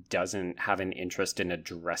film doesn't have an interest in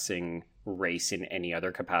addressing race in any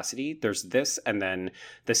other capacity. There's this, and then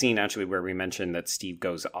the scene actually where we mentioned that Steve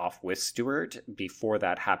goes off with Stuart. Before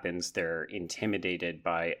that happens, they're intimidated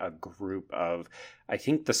by a group of, I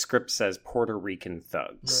think the script says, Puerto Rican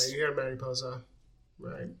thugs. Right, you got Mariposa.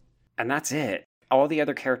 Right. And that's it. All the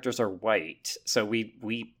other characters are white, so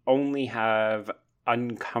we only have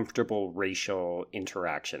uncomfortable racial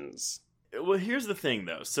interactions. Well, here's the thing,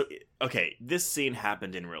 though. So, okay, this scene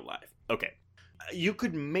happened in real life. Okay. You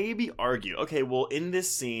could maybe argue, okay, well, in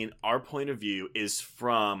this scene, our point of view is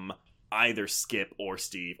from either Skip or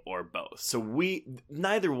Steve or both. So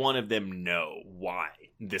neither one of them know why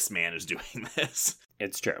this man is doing this.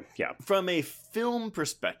 It's true, yeah. From a film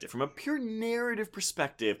perspective, from a pure narrative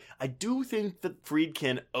perspective, I do think that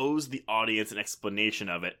Friedkin owes the audience an explanation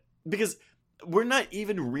of it. Because we're not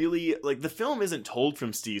even really, like, the film isn't told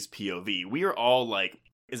from Steve's POV. We are all, like,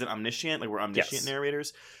 is it omniscient? Like, we're omniscient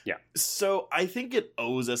narrators? Yeah. So I think it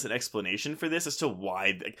owes us an explanation for this as to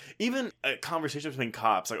why, like, even a conversation between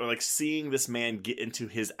cops, like, or like seeing this man get into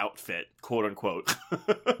his outfit, quote unquote.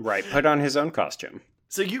 Right, put on his own costume.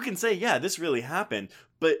 So you can say, yeah, this really happened,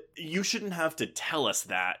 but you shouldn't have to tell us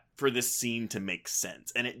that for this scene to make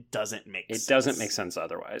sense. And it doesn't make sense. It doesn't make sense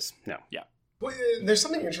otherwise. No. Yeah. Well, there's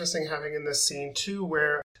something interesting happening in this scene, too,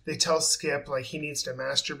 where they tell Skip, like, he needs to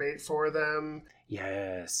masturbate for them.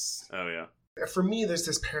 Yes. Oh, yeah. For me, there's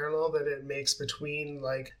this parallel that it makes between,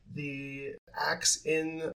 like, the acts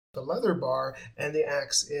in the leather bar and the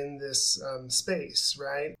acts in this space,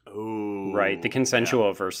 right? Oh. Right, the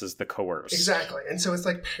consensual versus the coerced. Exactly. And so it's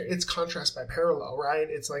like, it's contrast by parallel, right?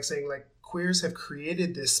 It's like saying, like, queers have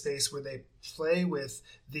created this space where they play with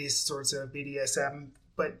these sorts of BDSM,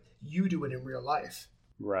 but you do it in real life.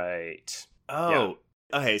 Right. Oh.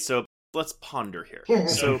 Yeah. Okay, so let's ponder here.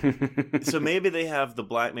 So maybe they have the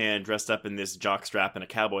black man dressed up in this jockstrap and a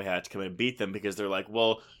cowboy hat to come and beat them because they're like,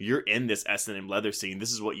 well, you're in this S&M leather scene.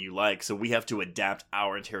 This is what you like. So we have to adapt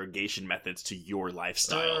our interrogation methods to your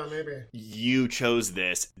lifestyle. Maybe. You chose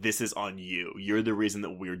this. This is on you. You're the reason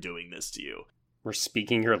that we're doing this to you. We're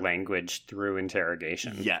speaking your language through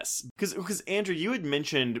interrogation. Yes. Because Andrew, you had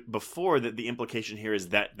mentioned before that the implication here is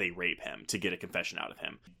that they rape him to get a confession out of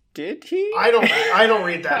him. Did he? I don't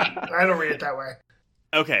read that. I don't read it that way.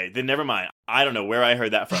 Okay, then never mind. I don't know where I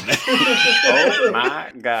heard that from. Oh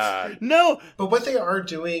my god. No! But what they are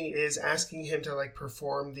doing is asking him to like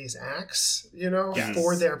perform these acts, Yes.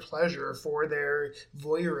 for their pleasure, for their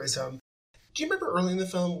voyeurism. Do you remember early in the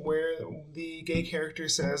film where the gay character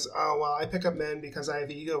says, oh, well, I pick up men because I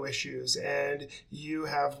have ego issues and you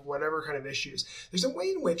have whatever kind of issues? There's a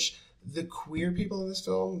way in which the queer people in this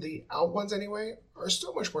film, the out ones anyway, are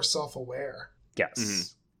so much more self-aware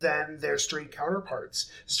Yes. than their straight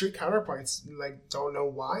counterparts. Straight counterparts don't know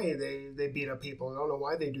why they beat up people, don't know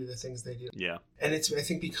why they do the things they do. Yeah. And it's, I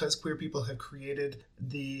think, because queer people have created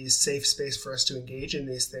the safe space for us to engage in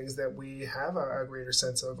these things that we have a greater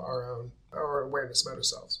sense of our awareness about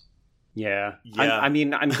ourselves. Yeah. Yeah.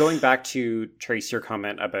 I'm going back to Trace, your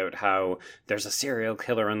comment about how there's a serial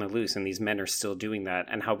killer on the loose and these men are still doing that,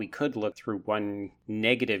 and how we could look through one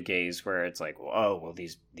negative gaze where it's like, oh, well,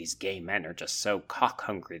 these gay men are just so cock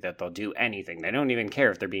hungry that they'll do anything. They don't even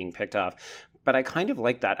care if they're being picked off. But I kind of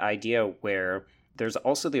like that idea where there's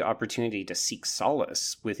also the opportunity to seek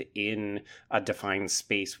solace within a defined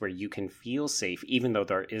space where you can feel safe, even though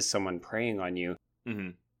there is someone preying on you. Mm-hmm.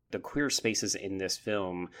 The queer spaces in this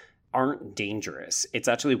film aren't dangerous. It's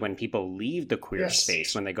actually when people leave the queer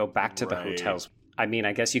space, when they go back to the hotels. I mean,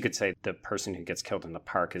 I guess you could say the person who gets killed in the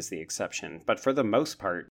park is the exception, but for the most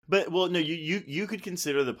part... But, well, no, you could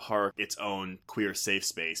consider the park its own queer safe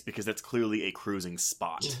space, because that's clearly a cruising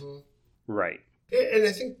spot. Mm-hmm. Right. And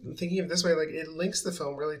I think, thinking of it this way, it links the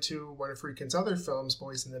film really to one of Friedkin's other films,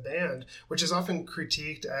 Boys in the Band, which is often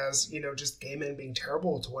critiqued as, just gay men being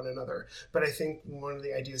terrible to one another. But I think one of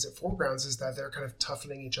the ideas it foregrounds is that they're kind of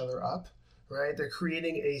toughening each other up, right? They're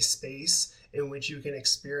creating a space in which you can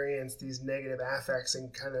experience these negative affects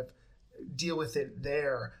and kind of deal with it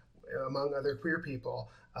there among other queer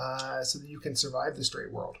people so that you can survive the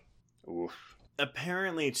straight world. Oof.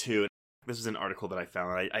 Apparently, too, this was an article that I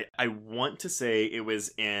found. I want to say it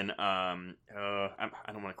was in, I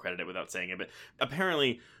don't want to credit it without saying it, but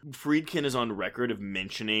apparently Friedkin is on record of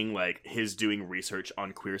mentioning, his doing research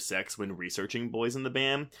on queer sex when researching Boys in the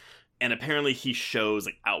Band. And apparently he shows,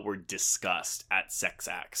 outward disgust at sex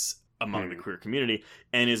acts among the queer community,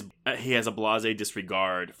 and he has a blasé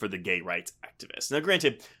disregard for the gay rights activists. Now,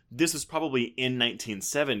 granted, this was probably in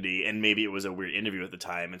 1970, and maybe it was a weird interview at the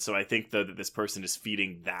time, and so I think, though, that this person is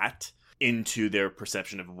feeding that into their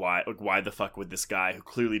perception of why the fuck would this guy, who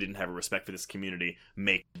clearly didn't have a respect for this community,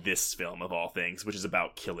 make this film, of all things, which is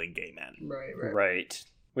about killing gay men. Right.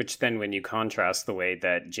 Which then, when you contrast the way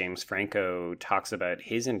that James Franco talks about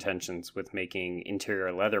his intentions with making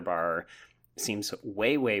Interior Leather Bar, seems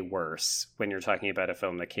way, way worse when you're talking about a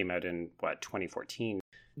film that came out in, 2014.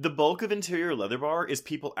 The bulk of Interior Leather Bar is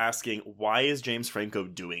people asking, why is James Franco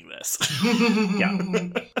doing this? Yeah.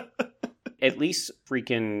 At least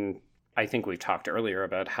freaking... I think we've talked earlier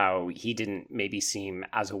about how he didn't maybe seem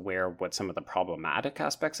as aware of what some of the problematic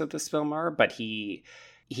aspects of this film are, but he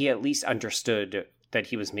at least understood that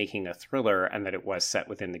he was making a thriller and that it was set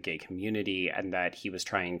within the gay community and that he was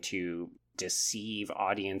trying to deceive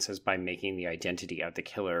audiences by making the identity of the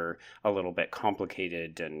killer a little bit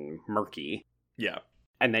complicated and murky. Yeah.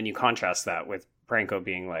 And then you contrast that with Franco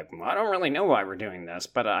being like, well, I don't really know why we're doing this,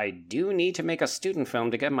 but I do need to make a student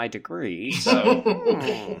film to get my degree,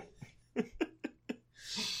 so...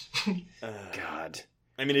 God.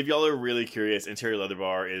 I mean, if y'all are really curious, Interior Leather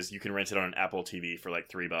Bar you can rent it on an Apple TV for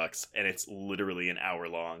 $3, and it's literally an hour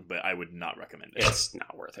long, but I would not recommend it. It's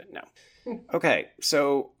not worth it, no. Okay,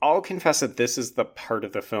 so I'll confess that this is the part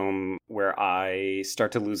of the film where I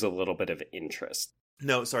start to lose a little bit of interest.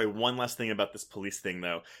 No, sorry, one last thing about this police thing,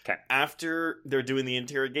 though. Okay. After they're doing the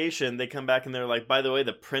interrogation, they come back and they're like, by the way,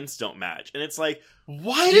 the prints don't match. And it's like,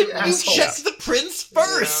 why didn't you check the prints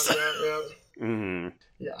first? Yeah. Mm-hmm.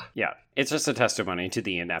 Yeah. It's just a testimony to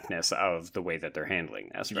the ineptness of the way that they're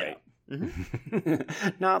handling this, right? Yeah. Mm-hmm.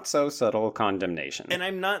 Not so subtle condemnation. And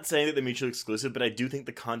I'm not saying that they're mutually exclusive, but I do think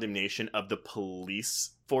the condemnation of the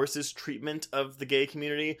police force's treatment of the gay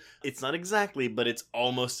community, it's not exactly, but it's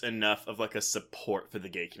almost enough of a support for the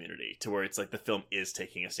gay community to where it's the film is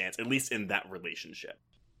taking a stance, at least in that relationship.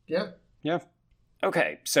 Yeah. Yeah.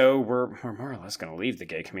 Okay, so we're more or less going to leave the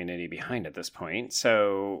gay community behind at this point.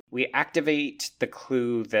 So we activate the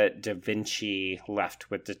clue that Da Vinci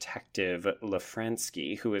left with Detective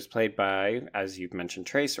Lafransky, who is played by, as you've mentioned,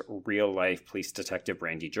 Trace, real-life police detective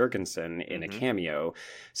Randy Jurgensen in a cameo.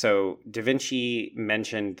 So Da Vinci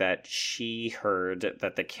mentioned that she heard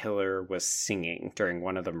that the killer was singing during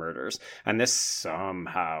one of the murders, and this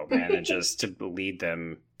somehow manages to lead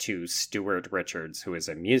them to Stuart Richards, who is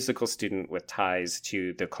a musical student with ties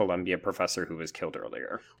to the Columbia professor who was killed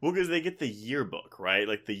earlier. Well, because they get the yearbook, right?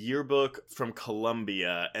 Like the yearbook from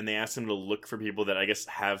Columbia, and they ask him to look for people that I guess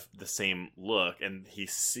have the same look, and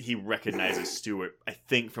he recognizes Stuart, I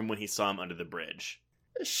think, from when he saw him under the bridge.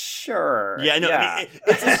 Sure. Yeah, no, yeah. I mean,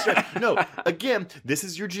 it's a no, again, this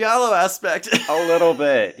is your Giallo aspect. A little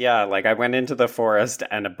bit, yeah. Like, I went into the forest,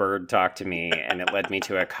 and a bird talked to me, and it led me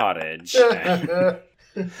to a cottage.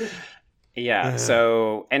 Yeah,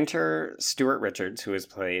 so enter Stuart Richards, who is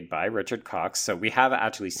played by Richard Cox. So we have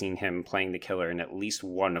actually seen him playing the killer in at least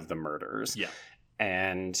one of the murders. Yeah.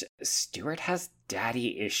 And Stuart has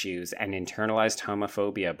daddy issues and internalized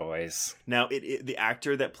homophobia, boys. Now, the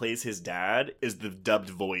actor that plays his dad is the dubbed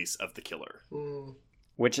voice of the killer.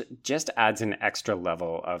 Which just adds an extra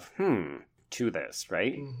level of, to this,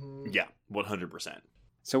 right? Yeah, 100%.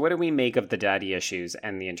 So what do we make of the daddy issues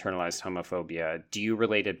and the internalized homophobia? Do you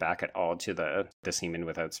relate it back at all to the semen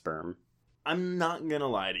without sperm? I'm not gonna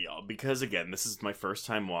lie to y'all, because again, this is my first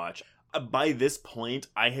time watch. By this point,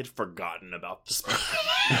 I had forgotten about the sperm.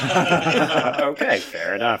 Okay,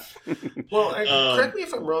 fair enough. Well, correct me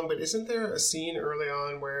if I'm wrong, but isn't there a scene early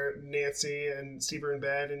on where Nancy and Steve are in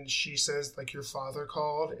bed and she says, like, your father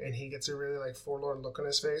called, and he gets a really, like, forlorn look on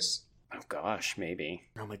his face? Oh gosh, maybe.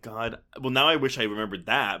 Oh my god. Well, now I wish I remembered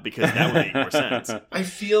that, because that would make more sense. I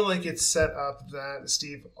feel like it's set up that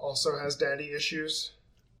Steve also has daddy issues.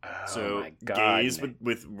 Oh So, my God. gays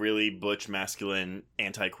with really butch, masculine,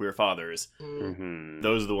 anti-queer fathers,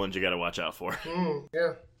 those are the ones you gotta watch out for.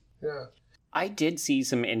 Yeah. I did see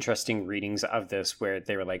some interesting readings of this where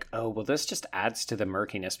they were like, oh, well, this just adds to the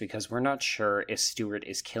murkiness because we're not sure if Stuart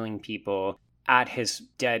is killing people at his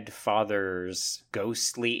dead father's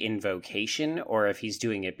ghostly invocation or if he's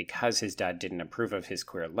doing it because his dad didn't approve of his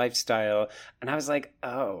queer lifestyle. And I was like,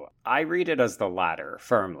 oh, I read it as the latter,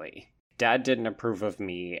 firmly. Dad didn't approve of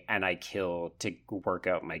me, and I kill to work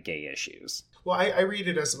out my gay issues. Well, I read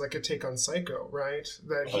it as like a take on Psycho, right?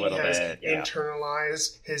 That he has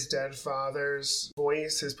internalized his dead father's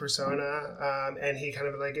voice, his persona, and he kind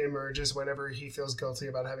of like emerges whenever he feels guilty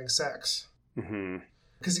about having sex.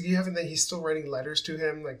 Because you haven't that he's still writing letters to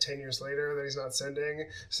him like 10 years later that he's not sending.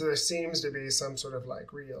 So there seems to be some sort of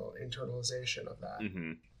like real internalization of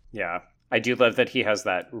that. Yeah. I do love that he has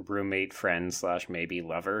that roommate friend / maybe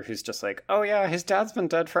lover who's just like, oh yeah, his dad's been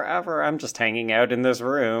dead forever. I'm just hanging out in this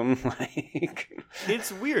room. Like,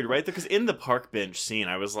 it's weird, right? Because in the park bench scene,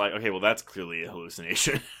 I was like, okay, well, that's clearly a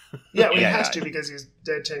hallucination. Yeah, well, he has to because he's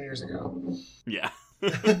dead 10 years ago. Yeah.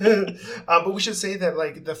 But we should say that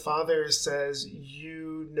like the father says,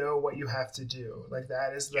 you know what you have to do. Like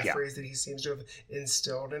that is the phrase that he seems to have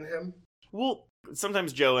instilled in him. Well,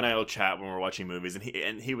 sometimes Joe and I will chat when we're watching movies,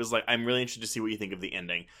 and he was like, I'm really interested to see what you think of the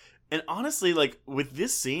ending. And honestly, like, with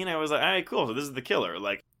this scene, I was like, all right, cool, so this is the killer.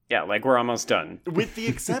 Like, yeah, like, we're almost done. With the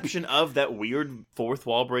exception of that weird fourth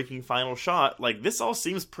wall breaking final shot, like, this all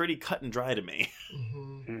seems pretty cut and dry to me.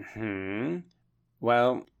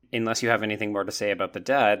 Well, unless you have anything more to say about the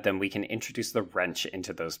dad, then we can introduce the wrench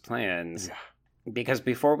into those plans. Yeah. Because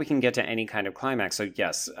before we can get to any kind of climax, so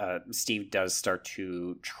yes, Steve does start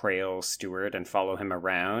to trail Stuart and follow him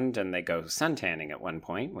around, and they go suntanning at one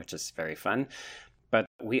point, which is very fun. But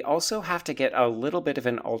we also have to get a little bit of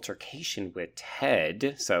an altercation with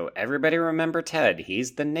Ted. So everybody remember Ted.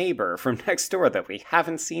 He's the neighbor from next door that we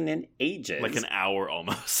haven't seen in ages. Like an hour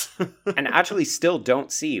almost. And actually still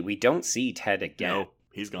don't see. We don't see Ted again. No,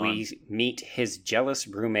 he's gone. We meet his jealous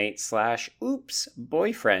roommate /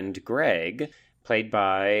 boyfriend, Greg, played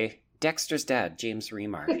by Dexter's dad, James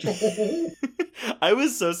Remar. I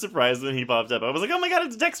was so surprised when he popped up. I was like, oh my god,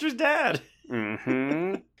 it's Dexter's dad!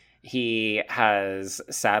 He has,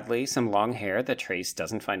 sadly, some long hair that Trace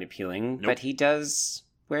doesn't find appealing, but he does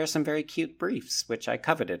wear some very cute briefs, which I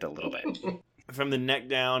coveted a little bit. From the neck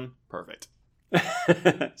down, perfect.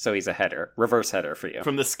 So he's a header. Reverse header for you.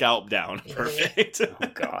 From the scalp down, perfect. Oh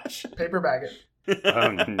gosh. Paper bag it. Oh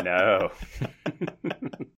no.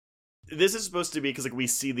 This is supposed to be because, like, we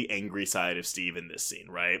see the angry side of Steve in this scene,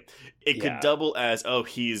 right? It could double as, oh,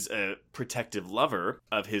 he's a protective lover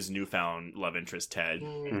of his newfound love interest, Ted.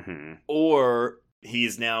 Or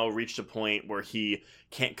He's now reached a point where he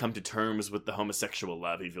can't come to terms with the homosexual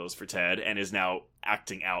love he feels for Ted and is now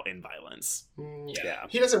acting out in violence. Yeah.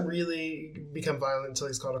 He doesn't really become violent until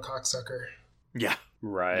he's called a cocksucker. Yeah.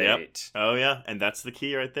 Right. Yep. Oh, yeah. And that's the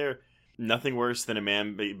key right there. Nothing worse than a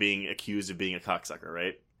man being accused of being a cocksucker,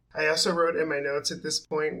 right? I also wrote in my notes at this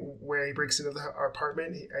point where he breaks into our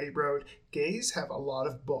apartment, I wrote, gays have a lot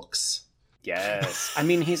of books. Yes. I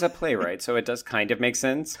mean, he's a playwright, so it does kind of make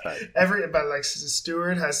sense, but... But like,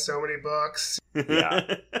 Stewart has so many books.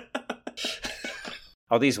 Yeah.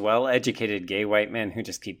 All these well-educated gay white men who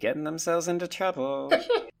just keep getting themselves into trouble.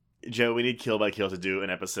 Joe, we need Kill by Kill to do an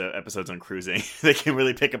episodes on cruising. They can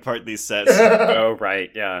really pick apart these sets. Oh, right,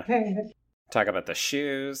 yeah. Talk about the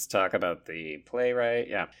shoes, talk about the playwright,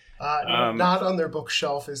 yeah. Not on their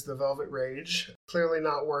bookshelf is The Velvet Rage. Clearly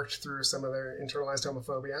not worked through some of their internalized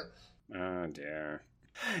homophobia. Oh, dear.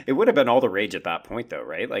 It would have been all the rage at that point, though,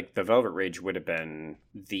 right? Like, The Velvet Rage would have been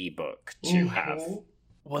the book to have.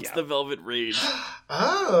 What's the Velvet Rage?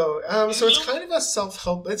 So it's kind of a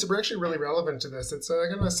self-help... It's actually really relevant to this. It's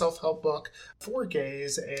kind of a self-help book for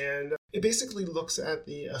gays, and it basically looks at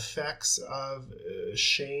the effects of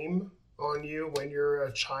shame on you when you're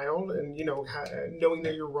a child, and, you know, knowing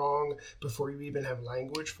that you're wrong before you even have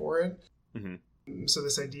language for it. Mm-hmm. So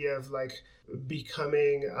this idea of, like,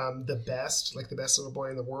 becoming the best little boy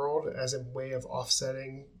in the world as a way of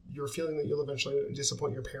offsetting your feeling that you'll eventually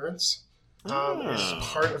disappoint your parents. Is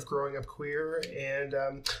part of growing up queer, and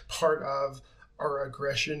part of our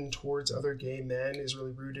aggression towards other gay men is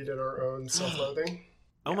really rooted in our own self-loathing.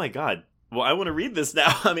 Oh my god. Well, I want to read this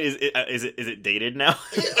now. I mean, is it dated now?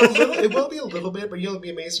 It will be a little bit, but you'll be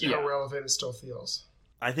amazed at how relevant it still feels.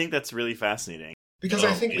 I think that's really fascinating. Because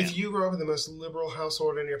I think if you grow up in the most liberal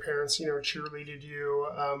household and your parents, you know, cheerleaded you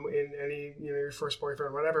in any, you know, your first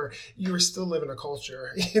boyfriend or whatever, you still live in a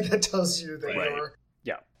culture that tells you that you're,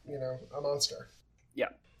 you know, a monster. Yeah,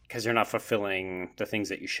 because you're not fulfilling the things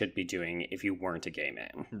that you should be doing if you weren't a gay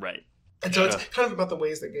man. Right. And so it's kind of about the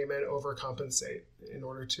ways that gay men overcompensate in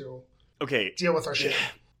order to deal with our shit.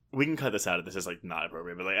 We can cut this out if this is, like, not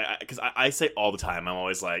appropriate, but, like, because I say all the time, I'm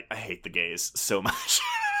always like, I hate the gays so much.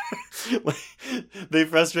 Like, they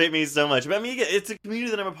frustrate me so much. But I mean, it's a community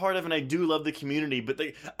that I'm a part of, and I do love the community. But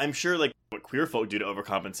I'm sure, like, what queer folk do to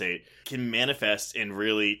overcompensate can manifest in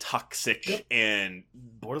really toxic and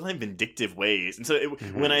borderline vindictive ways. And so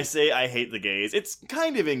when I say I hate the gays, it's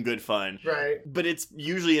kind of in good fun. Right. But it's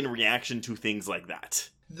usually in reaction to things like that.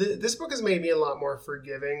 This book has made me a lot more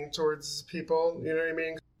forgiving towards people. You know what I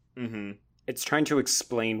mean? Mm-hmm. It's trying to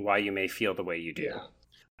explain why you may feel the way you do. Yeah.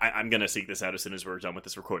 I'm going to seek this out as soon as we're done with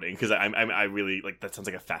this recording, because I really, like, that sounds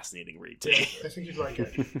like a fascinating read to me. I think you'd like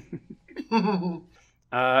it.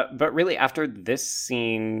 But really, after this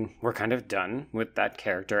scene, we're kind of done with that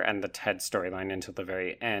character and the Ted storyline until the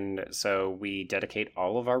very end. So we dedicate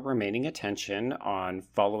all of our remaining attention on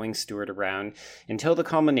following Stewart around until the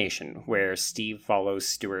culmination, where Steve follows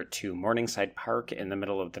Stewart to Morningside Park in the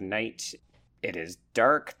middle of the night. It is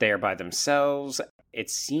dark. They are by themselves. It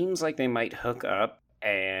seems like they might hook up,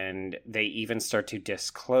 and they even start to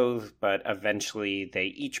disclose, but eventually they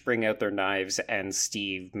each bring out their knives, and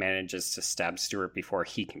Steve manages to stab Stewart before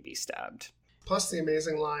he can be stabbed. Plus the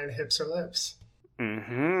amazing line, hips or lips.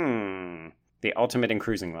 Mm-hmm. The ultimate in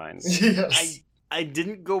cruising lines. Yes. I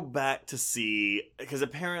didn't go back to see, because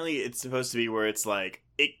apparently it's supposed to be where it's like,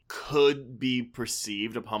 it could be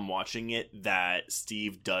perceived upon watching it that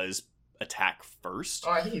Steve does attack first.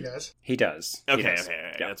 Oh, I think he does. He does. Okay, He does.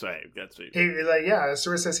 okay. Yeah. That's right.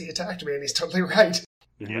 Stewart says he attacked me, and he's totally right.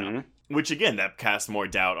 Mm-hmm. Yeah. Which, again, that casts more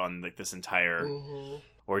doubt on, like, this entire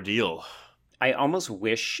ordeal. I almost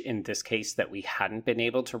wish in this case that we hadn't been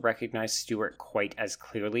able to recognize Stewart quite as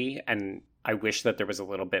clearly, and I wish that there was a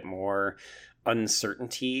little bit more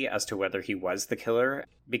uncertainty as to whether he was the killer,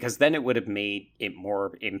 because then it would have made it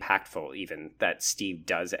more impactful even that Steve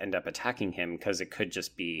does end up attacking him, because it could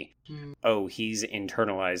just be, oh, he's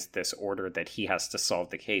internalized this order that he has to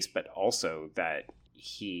solve the case, but also that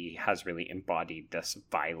he has really embodied this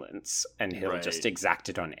violence and he'll just exact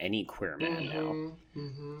it on any queer man now.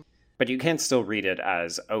 Mm-hmm. But you can still read it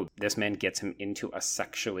as, oh, this man gets him into a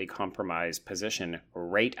sexually compromised position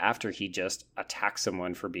right after he just attacks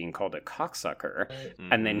someone for being called a cocksucker,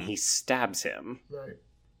 and then he stabs him. Right.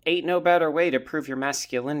 Ain't no better way to prove your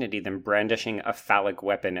masculinity than brandishing a phallic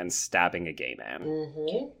weapon and stabbing a gay man.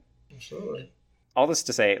 Mm-hmm. Absolutely. All this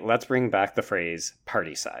to say, let's bring back the phrase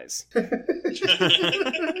party size. But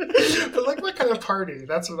like, what kind of party?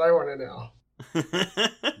 That's what I want to know.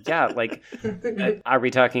 Yeah, like, are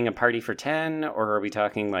we talking a party for 10, or are we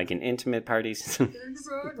talking like an intimate party?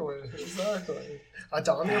 Exactly. A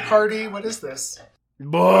Donner Party? What is this?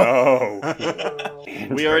 Oh.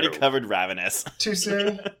 We already covered Ravenous. Too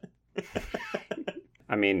soon?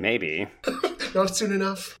 I mean, maybe. Not soon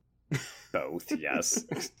enough? Both, yes.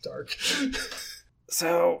 Dark.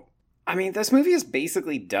 So, I mean, this movie is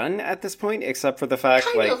basically done at this point, except for the fact,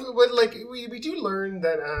 kind of, but like we do learn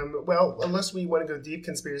that, well, unless we want to go deep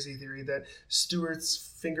conspiracy theory, that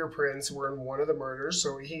Stewart's fingerprints were in one of the murders,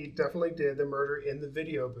 so he definitely did the murder in the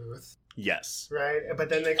video booth. Yes. Right? But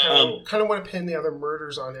then they kind of want to pin the other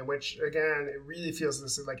murders on him, which, again, it really feels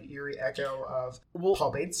this like eerie echo of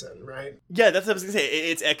Paul Bateson, right? Yeah, that's what I was going to say.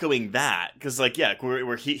 It's echoing that. Because, like, yeah,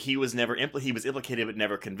 where he was never he was implicated but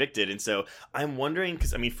never convicted. And so I'm wondering,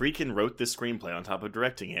 because, I mean, Friedkin wrote this screenplay on top of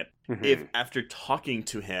directing it. Mm-hmm. If after talking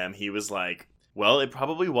to him, he was like, well, it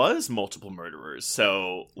probably was multiple murderers,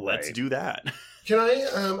 so let's do that. Can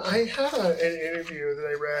I had an interview that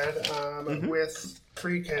I read with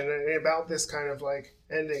Friedkin about this kind of like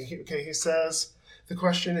ending. He says, the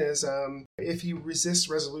question is if he resists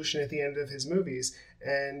resolution at the end of his movies,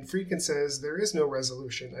 and Friedkin says, there is no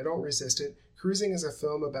resolution. I don't resist it. Cruising is a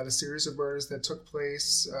film about a series of murders that took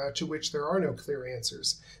place to which there are no clear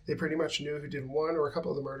answers. They pretty much knew who did one or a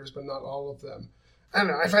couple of the murders, but not all of them. I don't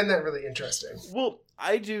know. I find that really interesting. Well,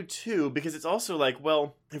 I do too, because it's also like,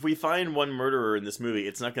 well, if we find one murderer in this movie,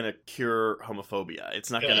 it's not going to cure homophobia. It's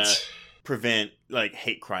not going to prevent like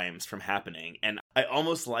hate crimes from happening. And I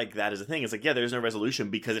almost like that as a thing. It's like, yeah, there's no resolution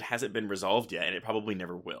because it hasn't been resolved yet, and it probably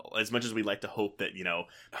never will. As much as we like to hope that, you know,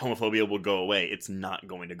 homophobia will go away, it's not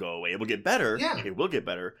going to go away. It will get better. Yeah. It will get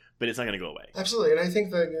better, but it's not going to go away. Absolutely. And I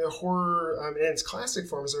think that horror in its classic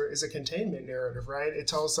forms is a containment narrative, right? It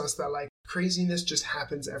tells us that like craziness just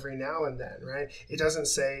happens every now and then, right? It doesn't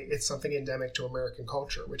say it's something endemic to American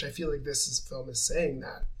culture, which I feel like film is saying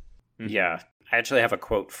that. Yeah. I actually have a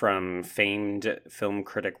quote from famed film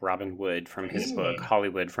critic Robin Wood from his book,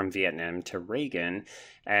 Hollywood from Vietnam to Reagan.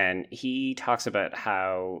 And he talks about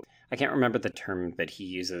how, I can't remember the term that he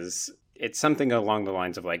uses. It's something along the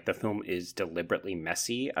lines of like the film is deliberately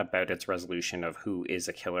messy about its resolution of who is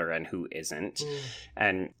a killer and who isn't.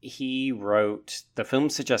 And he wrote, the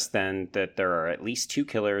film suggests then that there are at least two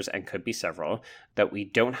killers and could be several, that we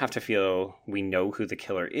don't have to feel we know who the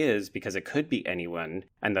killer is because it could be anyone,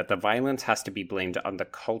 and that the violence has to be blamed on the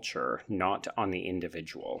culture, not on the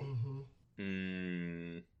individual.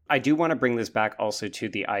 I do want to bring this back also to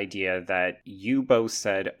the idea that you both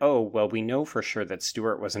said, oh, well, we know for sure that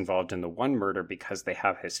Stewart was involved in the one murder because they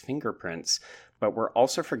have his fingerprints, but we're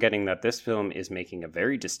also forgetting that this film is making a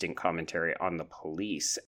very distinct commentary on the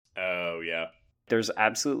police. Oh, yeah. There's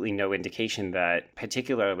absolutely no indication that,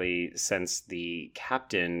 particularly since the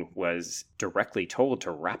captain was directly told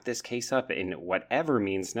to wrap this case up in whatever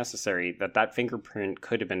means necessary, that fingerprint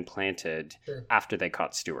could have been planted after they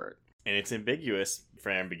caught Stewart. And it's ambiguous for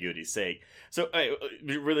ambiguity's sake. So,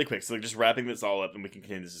 really quick, so just wrapping this all up and we can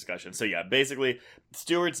continue this discussion. So, yeah, basically,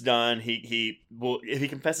 Stewart's done. He will, if he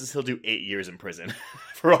confesses, he'll do 8 years in prison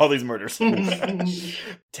for all these murders.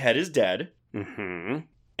 Ted is dead. Mm-hmm.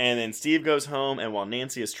 And then Steve goes home, and while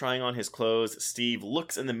Nancy is trying on his clothes, Steve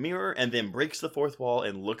looks in the mirror and then breaks the fourth wall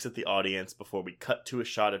and looks at the audience before we cut to a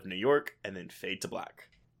shot of New York and then fade to black.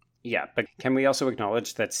 Yeah, but can we also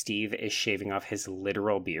acknowledge that Steve is shaving off his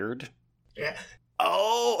literal beard? Yeah.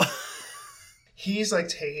 Oh! He's like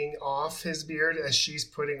taking off his beard as she's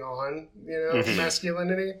putting on,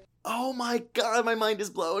 masculinity. Oh my god, my mind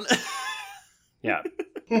is blown. Yeah.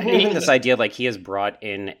 And even this idea, like, he has brought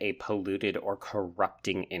in a polluted or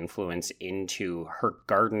corrupting influence into her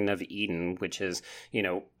Garden of Eden, which is,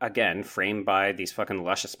 again, framed by these fucking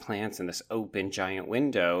luscious plants and this open giant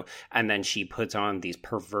window. And then she puts on these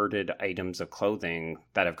perverted items of clothing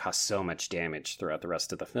that have caused so much damage throughout the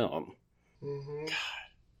rest of the film. Mm-hmm. God.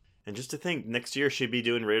 And just to think, next year she'd be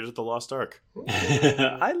doing Raiders of the Lost Ark.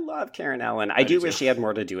 I love Karen Allen. I do wish she had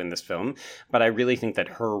more to do in this film, but I really think that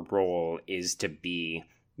her role is to be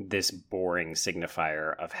this boring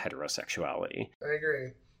signifier of heterosexuality. I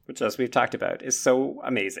agree. Which, as we've talked about, is so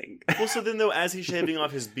amazing. Well, so then, though, as he's shaving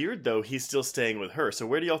off his beard, though, he's still staying with her. So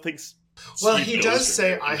where do y'all think Well, he does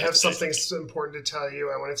say, I have something important to tell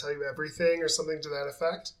you. I want to tell you everything, or something to that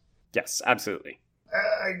effect. Yes, absolutely.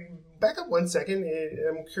 Back up 1 second.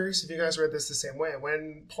 I'm curious if you guys read this the same way.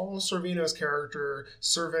 When Paul Sorvino's character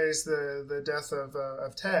surveys the death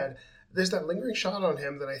of Ted, there's that lingering shot on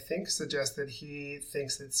him that I think suggests that he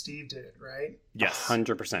thinks that Steve did it, right? Yes.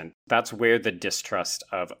 100%. That's where the distrust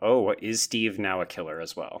of, is Steve now a killer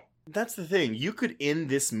as well? That's the thing. You could end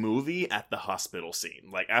this movie at the hospital scene.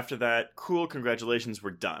 Like, after that, cool, congratulations,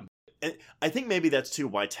 we're done. And I think maybe that's, too,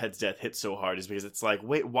 why Ted's death hit so hard, is because it's like,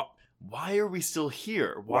 wait, why are we still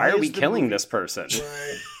here? Why are we killing this person?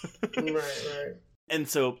 Right. And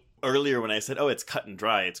so earlier when I said, oh, it's cut and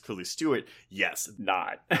dry, it's clearly Stewart, yes.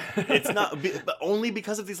 Not. It's not, but only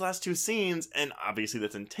because of these last two scenes, and obviously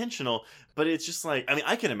that's intentional, but it's just like, I mean,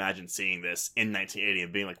 I can imagine seeing this in 1980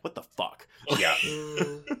 and being like, what the fuck? Yeah.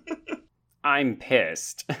 I'm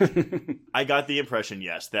pissed. I got the impression,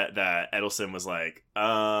 yes, that Edelson was like,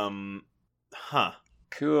 huh.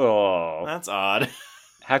 Cool. That's odd.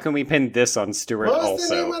 How can we pin this on Stewart What was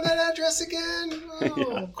also? the name of that address again? Oh,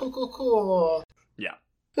 Yeah. Cool. Yeah.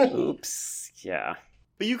 Oops. Yeah.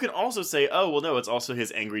 But you can also say, oh, well, no, it's also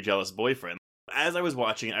his angry, jealous boyfriend. As I was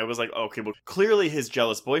watching it, I was like, okay, well, clearly his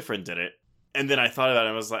jealous boyfriend did it. And then I thought about it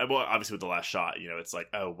and I was like, well, obviously with the last shot, it's like,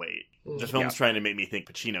 oh, wait. The film's trying to make me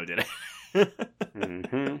think Pacino did it.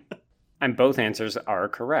 Mm-hmm. And both answers are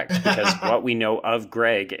correct, because what we know of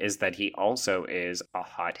Greg is that he also is a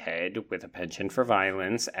hothead with a penchant for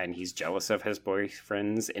violence, and he's jealous of his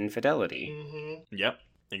boyfriend's infidelity. Mm-hmm. Yep,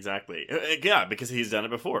 exactly. Yeah, because he's done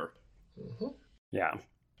it before. Mm-hmm. Yeah.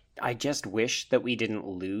 I just wish that we didn't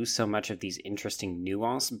lose so much of these interesting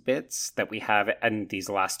nuance bits that we have in these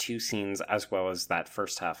last two scenes, as well as that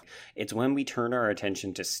first half. It's when we turn our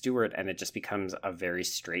attention to Stewart and it just becomes a very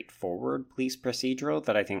straightforward police procedural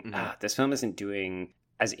that I think, this film isn't doing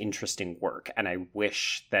as interesting work, and I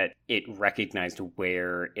wish that it recognized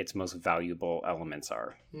where its most valuable elements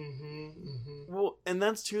are. Well, and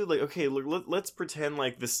that's too, like, okay, look, let's pretend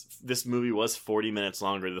like this movie was 40 minutes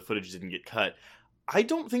longer, the footage didn't get cut. I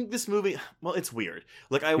don't think this movie, well, it's weird.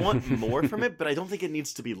 Like, I want more from it, but I don't think it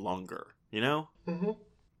needs to be longer, Mm-hmm.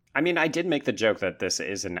 I mean, I did make the joke that this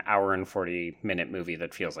is an hour and 40-minute movie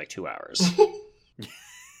that feels like 2 hours.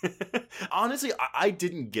 Honestly, I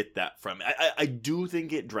didn't get that from it. I do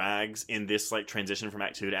think it drags in this, like, transition from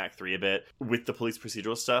Act 2 to Act 3 a bit with the police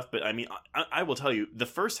procedural stuff, but I mean, I will tell you, the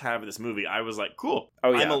first half of this movie, I was like, cool,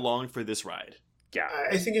 I'm along for this ride. Yeah.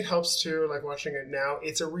 I think it helps too, like watching it now,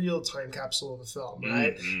 it's a real time capsule of a film,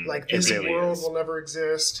 right? Mm-hmm. Like this really world is. will never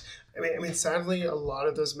exist. I mean, sadly, a lot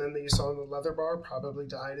of those men that you saw in the leather bar probably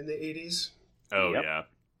died in the 80s. Oh, Yep. yeah.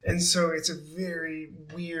 And so it's a very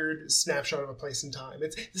weird snapshot of a place and time.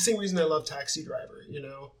 It's the same reason I love Taxi Driver,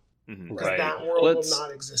 Mm-hmm. Because Right. that world Well, will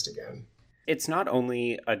not exist again. It's not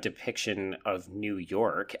only a depiction of New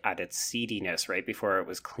York at its seediness, right, before it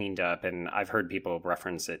was cleaned up, and I've heard people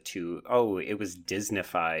reference it to, it was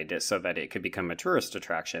Disneyfied so that it could become a tourist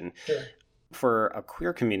attraction. Sure. For a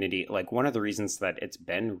queer community, like, one of the reasons that it's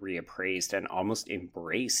been reappraised and almost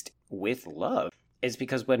embraced with love is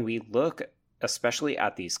because when we look especially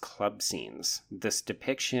at these club scenes, this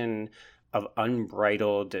depiction of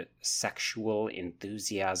unbridled sexual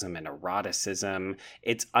enthusiasm and eroticism,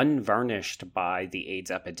 it's unvarnished by the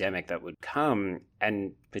AIDS epidemic that would come,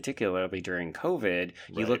 and particularly during COVID,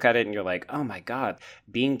 you look at it and you're like, oh my God,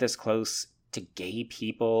 being this close to gay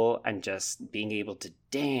people and just being able to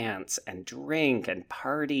dance and drink and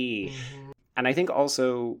party. Mm-hmm. And I think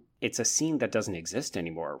also it's a scene that doesn't exist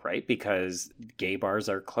anymore, right? Because gay bars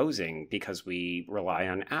are closing because we rely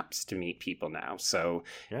on apps to meet people now. So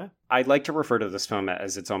Yeah. I'd like to refer to this film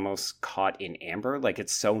as it's almost caught in amber, like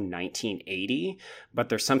it's so 1980, but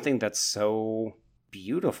there's something that's so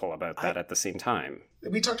beautiful about that at the same time.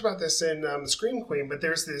 We talked about this in Scream Queen, but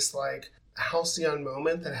there's this like halcyon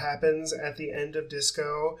moment that happens at the end of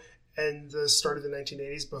disco and the start of the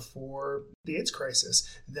 1980s before the AIDS crisis,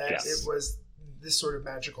 that Yes. it was this sort of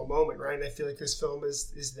magical moment, right? And I feel like this film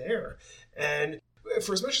is there. And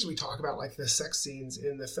for as much as we talk about like the sex scenes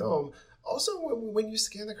in the film, also when you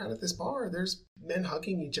scan the crowd at this bar, there's men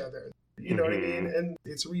hugging each other. You know what I mean? And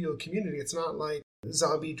it's real community. It's not like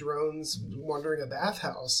zombie drones wandering a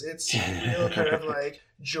bathhouse. It's real kind of like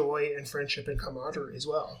joy and friendship and camaraderie as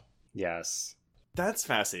well. Yes. That's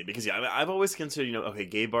fascinating because, yeah, I've always considered, okay,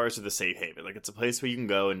 gay bars are the safe haven. Like, it's a place where you can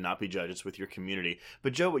go and not be judged. It's with your community.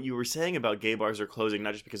 But, Joe, what you were saying about gay bars are closing,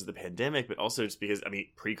 not just because of the pandemic, but also just because,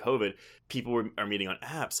 pre-COVID, people are meeting on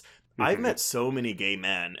apps. Mm-hmm. I've met so many gay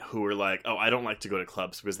men who were like, I don't like to go to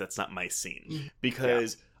clubs because that's not my scene.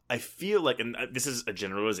 Because I feel like, and this is a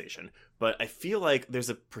generalization, but I feel like there's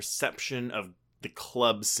a perception of the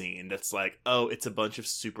club scene that's like, it's a bunch of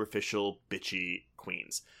superficial, bitchy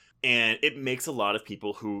queens. And it makes a lot of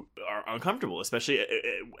people who are uncomfortable, especially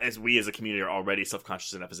as we as a community are already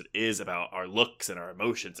self-conscious enough as it is about our looks and our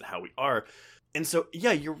emotions and how we are. And so,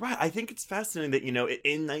 yeah, you're right. I think it's fascinating that,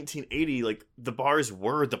 in 1980, like, the bars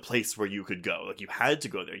were the place where you could go. Like, you had to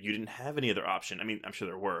go there. You didn't have any other option. I mean, I'm sure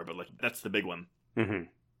there were, but, like, that's the big one. Mm-hmm.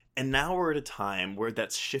 And now we're at a time where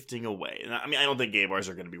that's shifting away. And I don't think gay bars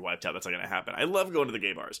are going to be wiped out. That's not going to happen. I love going to the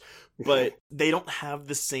gay bars. But they don't have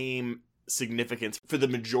the same significance for the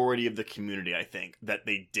majority of the community, I think, that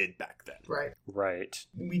they did back then. Right. Right.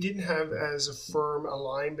 We didn't have as firm a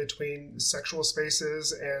line between sexual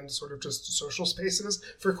spaces and sort of just social spaces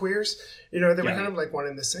for queers. They were kind of like one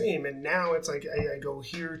and the same. And now it's like I go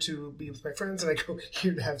here to be with my friends and I go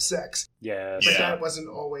here to have sex. Yes. But that wasn't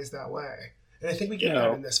always that way. And I think we get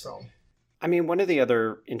that in this film. I mean, one of the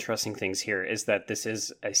other interesting things here is that this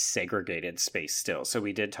is a segregated space still. So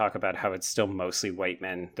we did talk about how it's still mostly white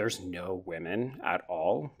men. There's no women at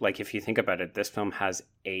all. Like, if you think about it, this film has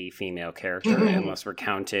a female character, unless we're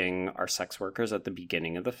counting our sex workers at the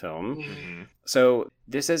beginning of the film. Mm-hmm. So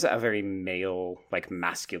this is a very male, like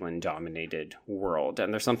masculine-dominated world.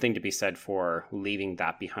 And there's something to be said for leaving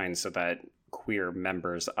that behind so that queer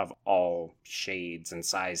members of all shades and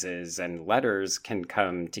sizes and letters can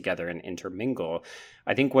come together and intermingle.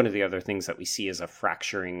 I think one of the other things that we see is a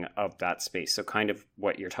fracturing of that space. So kind of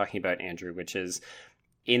what you're talking about, Andrew, which is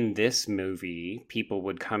in this movie, people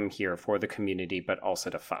would come here for the community, but also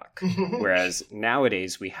to fuck. Whereas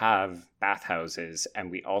nowadays we have bathhouses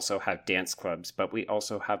and we also have dance clubs, but we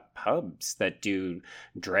also have pubs that do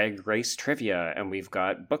drag race trivia. And we've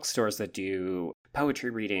got bookstores that do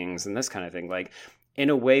poetry readings and this kind of thing. Like, in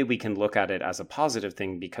a way, we can look at it as a positive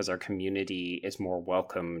thing because our community is more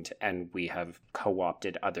welcomed and we have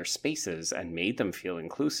co-opted other spaces and made them feel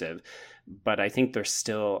inclusive. But I think there's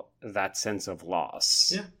still that sense of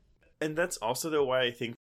loss. Yeah. And that's also, though, why I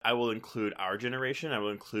think I will include our generation. I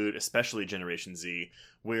will include especially Generation Z,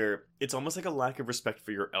 where it's almost like a lack of respect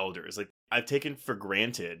for your elders. Like, I've taken for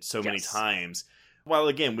granted so many times, while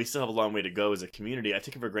again, we still have a long way to go as a community, I've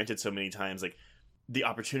taken for granted so many times, like, the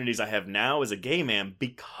opportunities I have now as a gay man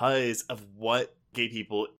because of what gay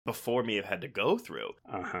people before me have had to go through.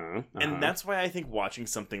 And that's why I think watching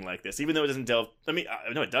something like this, even though it doesn't delve, I mean,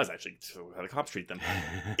 no, it does actually, so how the cops treat them.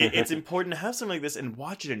 It's important to have something like this and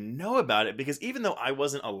watch it and know about it, because even though I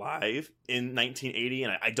wasn't alive in 1980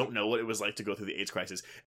 and I don't know what it was like to go through the AIDS crisis,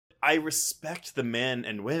 I respect the men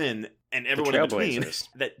and women and everyone in between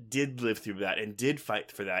that did live through that and did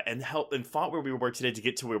fight for that and help and fought where we were today to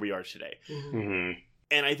get to where we are today.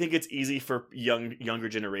 And I think it's easy for younger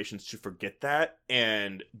generations to forget that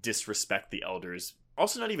and disrespect the elders.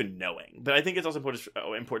 Also, not even knowing, but I think it's also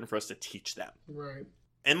important for us to teach them. Right.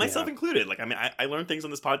 And myself included. Like, I mean, I learn things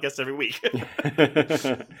on this podcast every week. Because,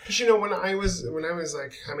 when I was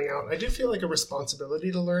like coming out, I do feel like a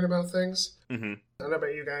responsibility to learn about things. I don't know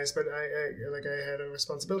about you guys, but I had a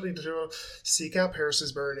responsibility to seek out Paris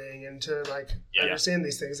is Burning and to understand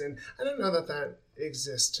these things. And I don't know that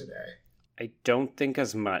exists today. I don't think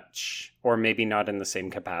as much, or maybe not in the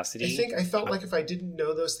same capacity. I felt like if I didn't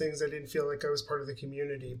know those things, I didn't feel like I was part of the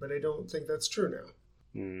community, but I don't think that's true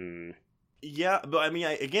now. Yeah, but I mean,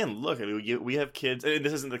 we have kids, and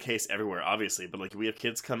this isn't the case everywhere, obviously, but like we have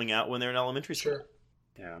kids coming out when they're in elementary school. Sure.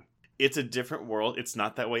 Yeah. It's a different world. It's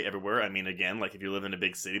not that way everywhere. I mean, again, like if you live in a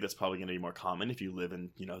big city, that's probably going to be more common. If you live in,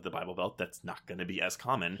 the Bible Belt, that's not going to be as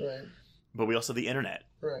common. Right. But we also have the internet.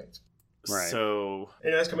 Right. So...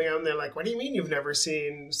 And I was coming out and they're like, what do you mean you've never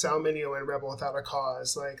seen Sal Mineo and Rebel Without a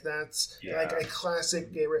Cause? Like, that's like a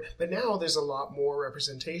classic gay... But now there's a lot more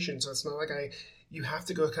representation, so it's not like you have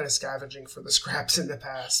to go kind of scavenging for the scraps in the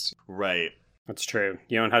past. Right. That's true.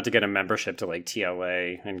 You don't have to get a membership to like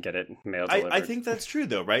TLA and get it mail delivered. I think that's true,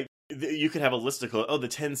 though, right? You could have a listicle, the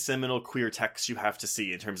 10 seminal queer texts you have to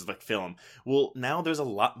see in terms of like film. Well, now there's a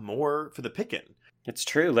lot more for the picking. It's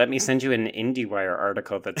true. Let me send you an IndieWire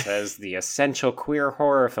article that says the essential queer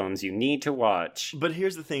horror films you need to watch. But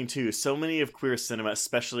here's the thing, too. So many of queer cinema,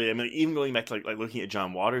 especially, I mean, even going back to like looking at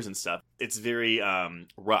John Waters and stuff, it's very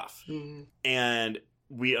rough. Mm-hmm. And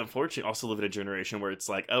we unfortunately also live in a generation where it's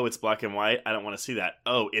like, oh, it's black and white. I don't want to see that.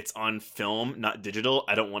 Oh, it's on film, not digital.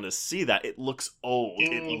 I don't want to see that. It looks old.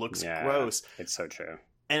 It looks gross. It's so true.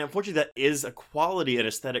 And unfortunately, that is a quality, an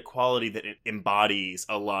aesthetic quality that it embodies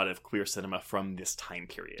a lot of queer cinema from this time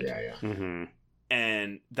period. Yeah. Mm-hmm.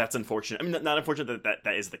 And that's unfortunate. I mean, not unfortunate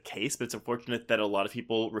that is the case, but it's unfortunate that a lot of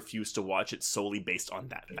people refuse to watch it solely based on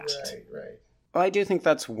that fact. Right. Well, I do think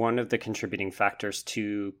that's one of the contributing factors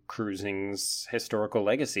to Cruising's historical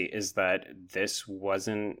legacy is that this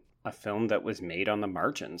wasn't a film that was made on the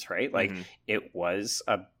margins, right? Like, it was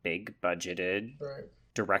a big budgeted... Right.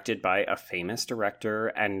 Directed by a famous director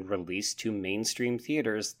and released to mainstream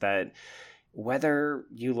theaters that whether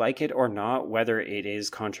you like it or not, whether it is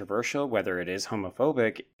controversial, whether it is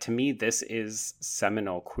homophobic, to me, this is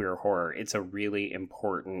seminal queer horror. It's a really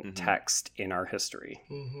important text in our history.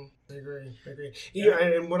 I agree.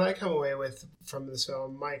 And what I come away with from this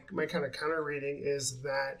film, my kind of counter reading is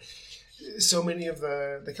that so many of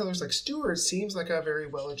the killers, like Stewart, seems like a very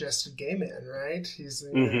well-adjusted gay man, right? He's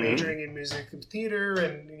majoring in music and theater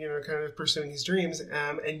and, kind of pursuing his dreams.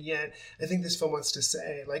 And yet, I think this film wants to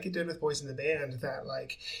say, like it did with Boys in the Band, that,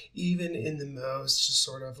 like, even in the most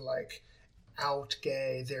sort of, like, out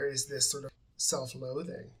gay, there is this sort of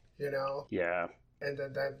self-loathing, Yeah. And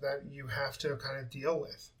that you have to kind of deal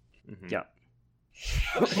with. Mm-hmm. Yeah.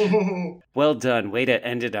 Well done. Way to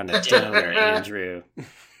end it on a downer, Andrew.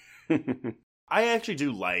 I actually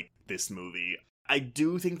do like this movie. I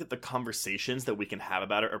do think that the conversations that we can have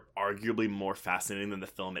about it are arguably more fascinating than the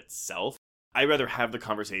film itself. I'd rather have the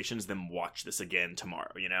conversations than watch this again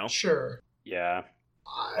tomorrow, Sure. Yeah.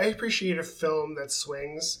 I appreciate a film that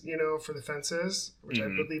swings, for the fences, which I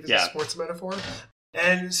believe is a sports metaphor.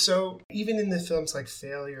 And so even in the films like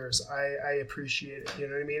Failures, I appreciate it. You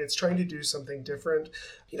know what I mean? It's trying to do something different.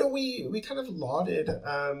 We kind of lauded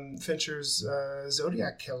Fincher's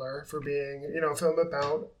Zodiac Killer for being, a film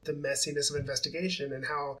about the messiness of investigation and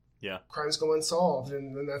how crimes go unsolved.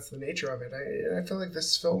 And that's the nature of it. I feel like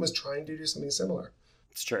this film is trying to do something similar.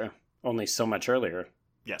 It's true. Only so much earlier.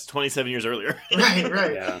 Yes, 27 years earlier.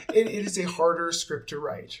 Right. Yeah. It is a harder script to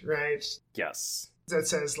write, right? Yes. That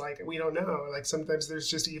says, like, we don't know. Like, sometimes there's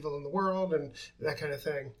just evil in the world and that kind of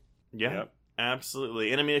thing. Yeah, yep.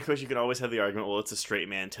 Absolutely. And I mean, of course, you could always have the argument, well, it's a straight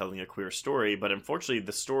man telling a queer story. But unfortunately,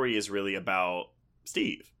 the story is really about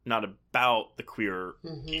Steve, not about the queer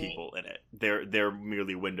people in it. They're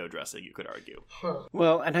merely window dressing, you could argue. Huh.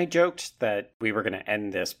 Well, and I joked that we were going to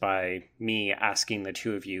end this by me asking the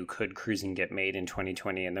two of you, could Cruising get made in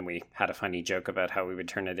 2020? And then we had a funny joke about how we would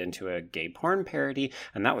turn it into a gay porn parody,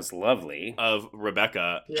 and that was lovely. Of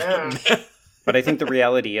Rebecca. Yeah. But I think the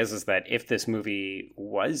reality is that if this movie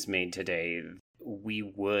was made today, we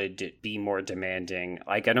would be more demanding.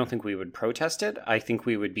 Like, I don't think we would protest it. I think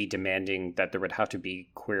we would be demanding that there would have to be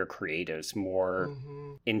queer creatives more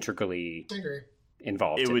integrally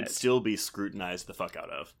involved in it. It would still be scrutinized the fuck out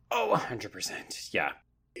of. Oh, 100%. Yeah.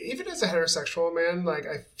 Even as a heterosexual man, like,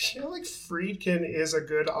 I feel like Friedkin is a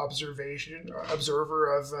good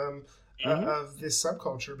observer of this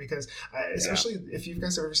subculture, because especially if you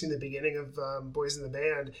guys have ever seen the beginning of Boys in the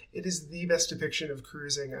Band, it is the best depiction of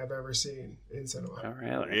cruising I've ever seen in cinema. Oh,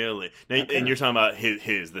 really? Really? Now, and you're talking about the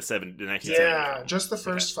 1970s. Yeah, just the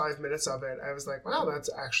first 5 minutes of it, I was like, wow,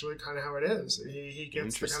 that's actually kind of how it is. He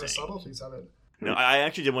gets the kind of subtleties of it. No, I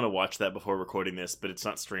actually did want to watch that before recording this, but it's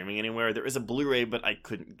not streaming anywhere. There is a Blu-ray, but I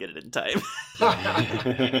couldn't get it in time.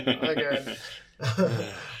 Again.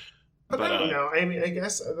 But I don't know. I mean, I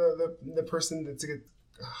guess the person that's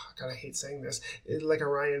God, I hate saying this, like a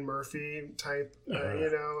Ryan Murphy type,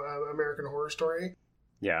 American Horror Story.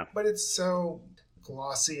 Yeah. But it's so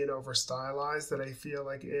glossy and over stylized that I feel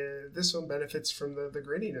like this one benefits from the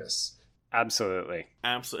grittiness. Absolutely.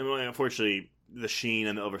 Absolutely. Unfortunately, the sheen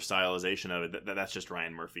and the over stylization of it, that's just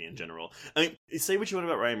Ryan Murphy in general. I mean, say what you want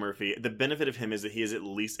about Ryan Murphy. The benefit of him is that he is at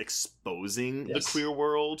least exposing the queer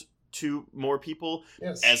world to more people,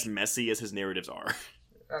 as messy as his narratives are.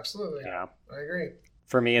 Absolutely. Yeah. I agree.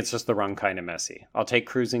 For me, it's just the wrong kind of messy. I'll take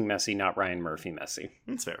Cruising messy, not Ryan Murphy messy.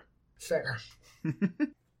 That's fair. Fair.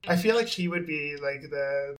 I feel like he would be like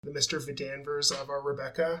the Mr. Vidanvers of our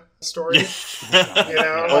Rebecca story.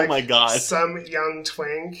 Oh my god. Some young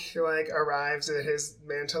twink arrives at his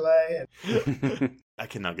Mantelet. I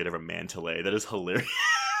cannot get over Mantelet. That is hilarious.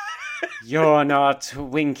 You're not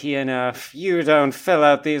winky enough. You don't fill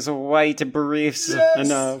out these white briefs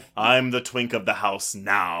enough. I'm the twink of the house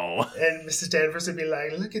now. And Mrs. Danvers would be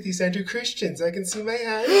like, look at these Andrew Christians. I can see my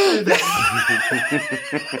hand through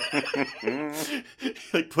them.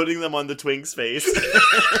 Like putting them on the twink's face.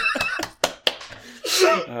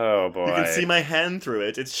 Oh, boy. You can see my hand through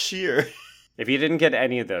it. It's sheer. If you didn't get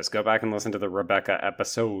any of those, go back and listen to the Rebecca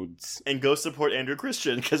episodes. And go support Andrew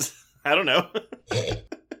Christian, because I don't know.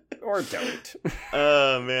 Or don't.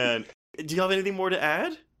 Oh, man. Do you have anything more to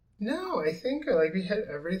add? No, I think we hit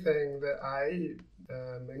everything that I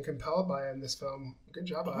am compelled by in this film. Good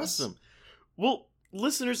job, awesome. Well,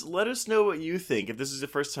 listeners, let us know what you think. If this is your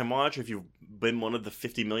first time watch, or if you've been one of the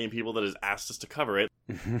 50 million people that has asked us to cover it.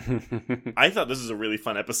 I thought this was a really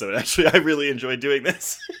fun episode, actually. I really enjoyed doing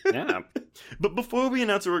this. Yeah. But before we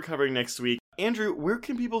announce what we're covering next week, Andrew, where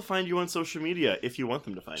can people find you on social media if you want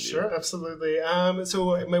them to find you? Sure, absolutely.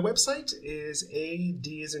 So my website is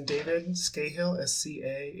A-D as in David, Scahill,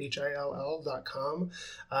 SCAHILL.com.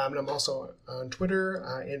 And I'm also on Twitter,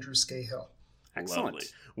 Andrew Scahill. Excellent. Lovely.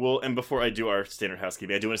 Well, and before I do our standard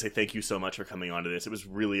housekeeping, I do want to say thank you so much for coming on to this. It was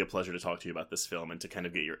really a pleasure to talk to you about this film and to kind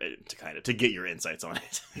of get your insights on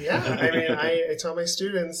it. Yeah, I mean, I tell my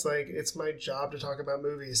students, like, it's my job to talk about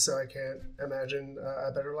movies, so I can't imagine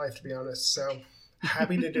a better life, to be honest. So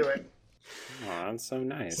happy to do it. Oh, that's so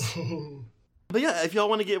nice. But yeah, if y'all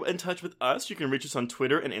want to get in touch with us, you can reach us on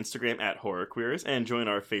Twitter and Instagram at Horror Queers and join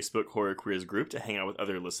our Facebook Horror Queers group to hang out with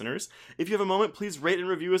other listeners. If you have a moment, please rate and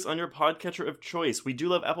review us on your podcatcher of choice. We do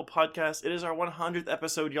love Apple Podcasts. It is our 100th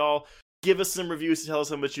episode, y'all. Give us some reviews to tell us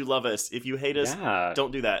how much you love us. If you hate us,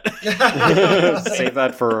 don't do that. Save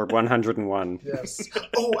that for 101. Yes.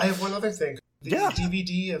 Oh, I have one other thing. The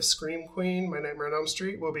DVD of Scream Queen, My Nightmare on Elm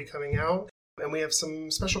Street, will be coming out. And we have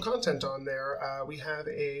some special content on there. We have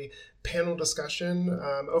a panel discussion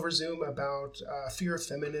over Zoom about fear of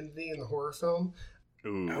femininity in the horror film.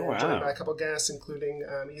 Ooh. Oh, wow. Joined by a couple guests, including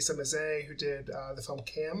Issa Mazzei, who did the film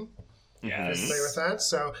Cam. Yes. Familiar with that?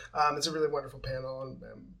 So it's a really wonderful panel, and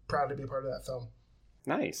I'm proud to be part of that film.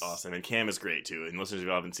 Nice. Awesome. And Cam is great, too. And listeners, if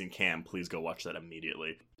you haven't seen Cam, please go watch that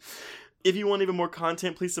immediately. If you want even more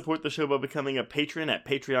content, please support the show by becoming a patron at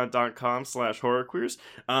patreon.com/horrorqueers.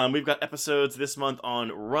 We've got episodes this month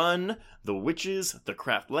on Run, The Witches, The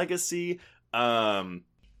Craft Legacy, The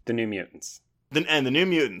New Mutants. And the New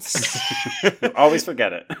Mutants. Always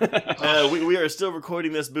forget it. We are still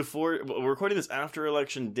recording this we're recording this after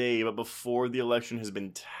election day, but before the election has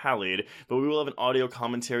been tallied. But we will have an audio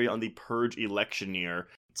commentary on the Purge election year.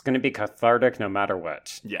 It's going to be cathartic no matter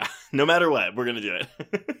what. Yeah, no matter what, we're going to do it.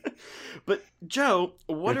 But, Joe,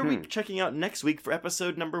 what are we checking out next week for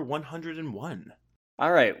episode number 101?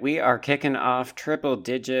 All right, we are kicking off triple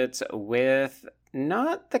digits with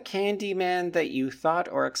not the Candyman that you thought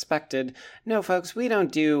or expected. No, folks, we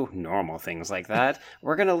don't do normal things like that.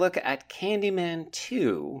 We're going to look at Candyman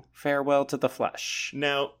 2, Farewell to the Flesh.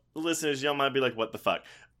 Now, listeners, y'all might be like, what the fuck?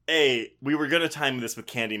 We were going to time this with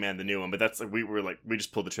Candyman, the new one, but that's we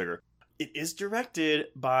just pulled the trigger. It is directed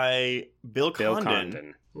by Bill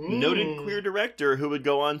Condon. Noted queer director who would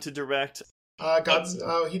go on to direct...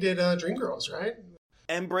 he did Dreamgirls, right?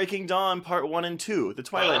 And Breaking Dawn Part 1 and 2, the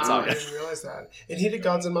Twilight Saga. I didn't realize that. And he did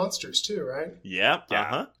Gods and Monsters, too, right? Yeah.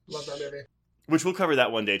 Love that movie. Which we'll cover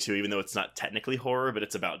that one day, too, even though it's not technically horror, but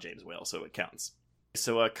it's about James Whale, so it counts.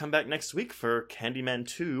 So come back next week for Candyman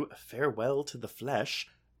 2, Farewell to the Flesh.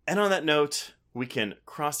 And on that note, we can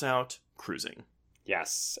cross out cruising.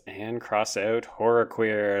 Yes, and cross out Horror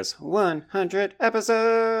Queers. 100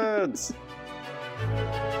 episodes!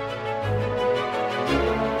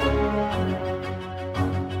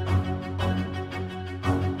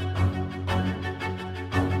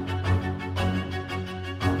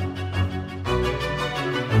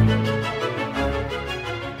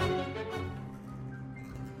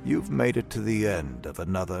 You've made it to the end of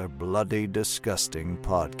another Bloody Disgusting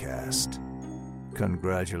podcast.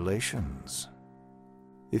 Congratulations.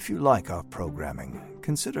 If you like our programming,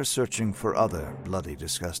 consider searching for other Bloody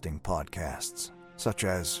Disgusting podcasts, such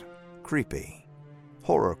as Creepy,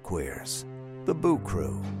 Horror Queers, The Boo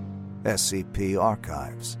Crew, SCP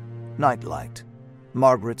Archives, Nightlight,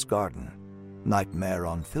 Margaret's Garden, Nightmare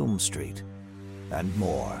on Film Street, and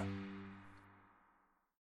more.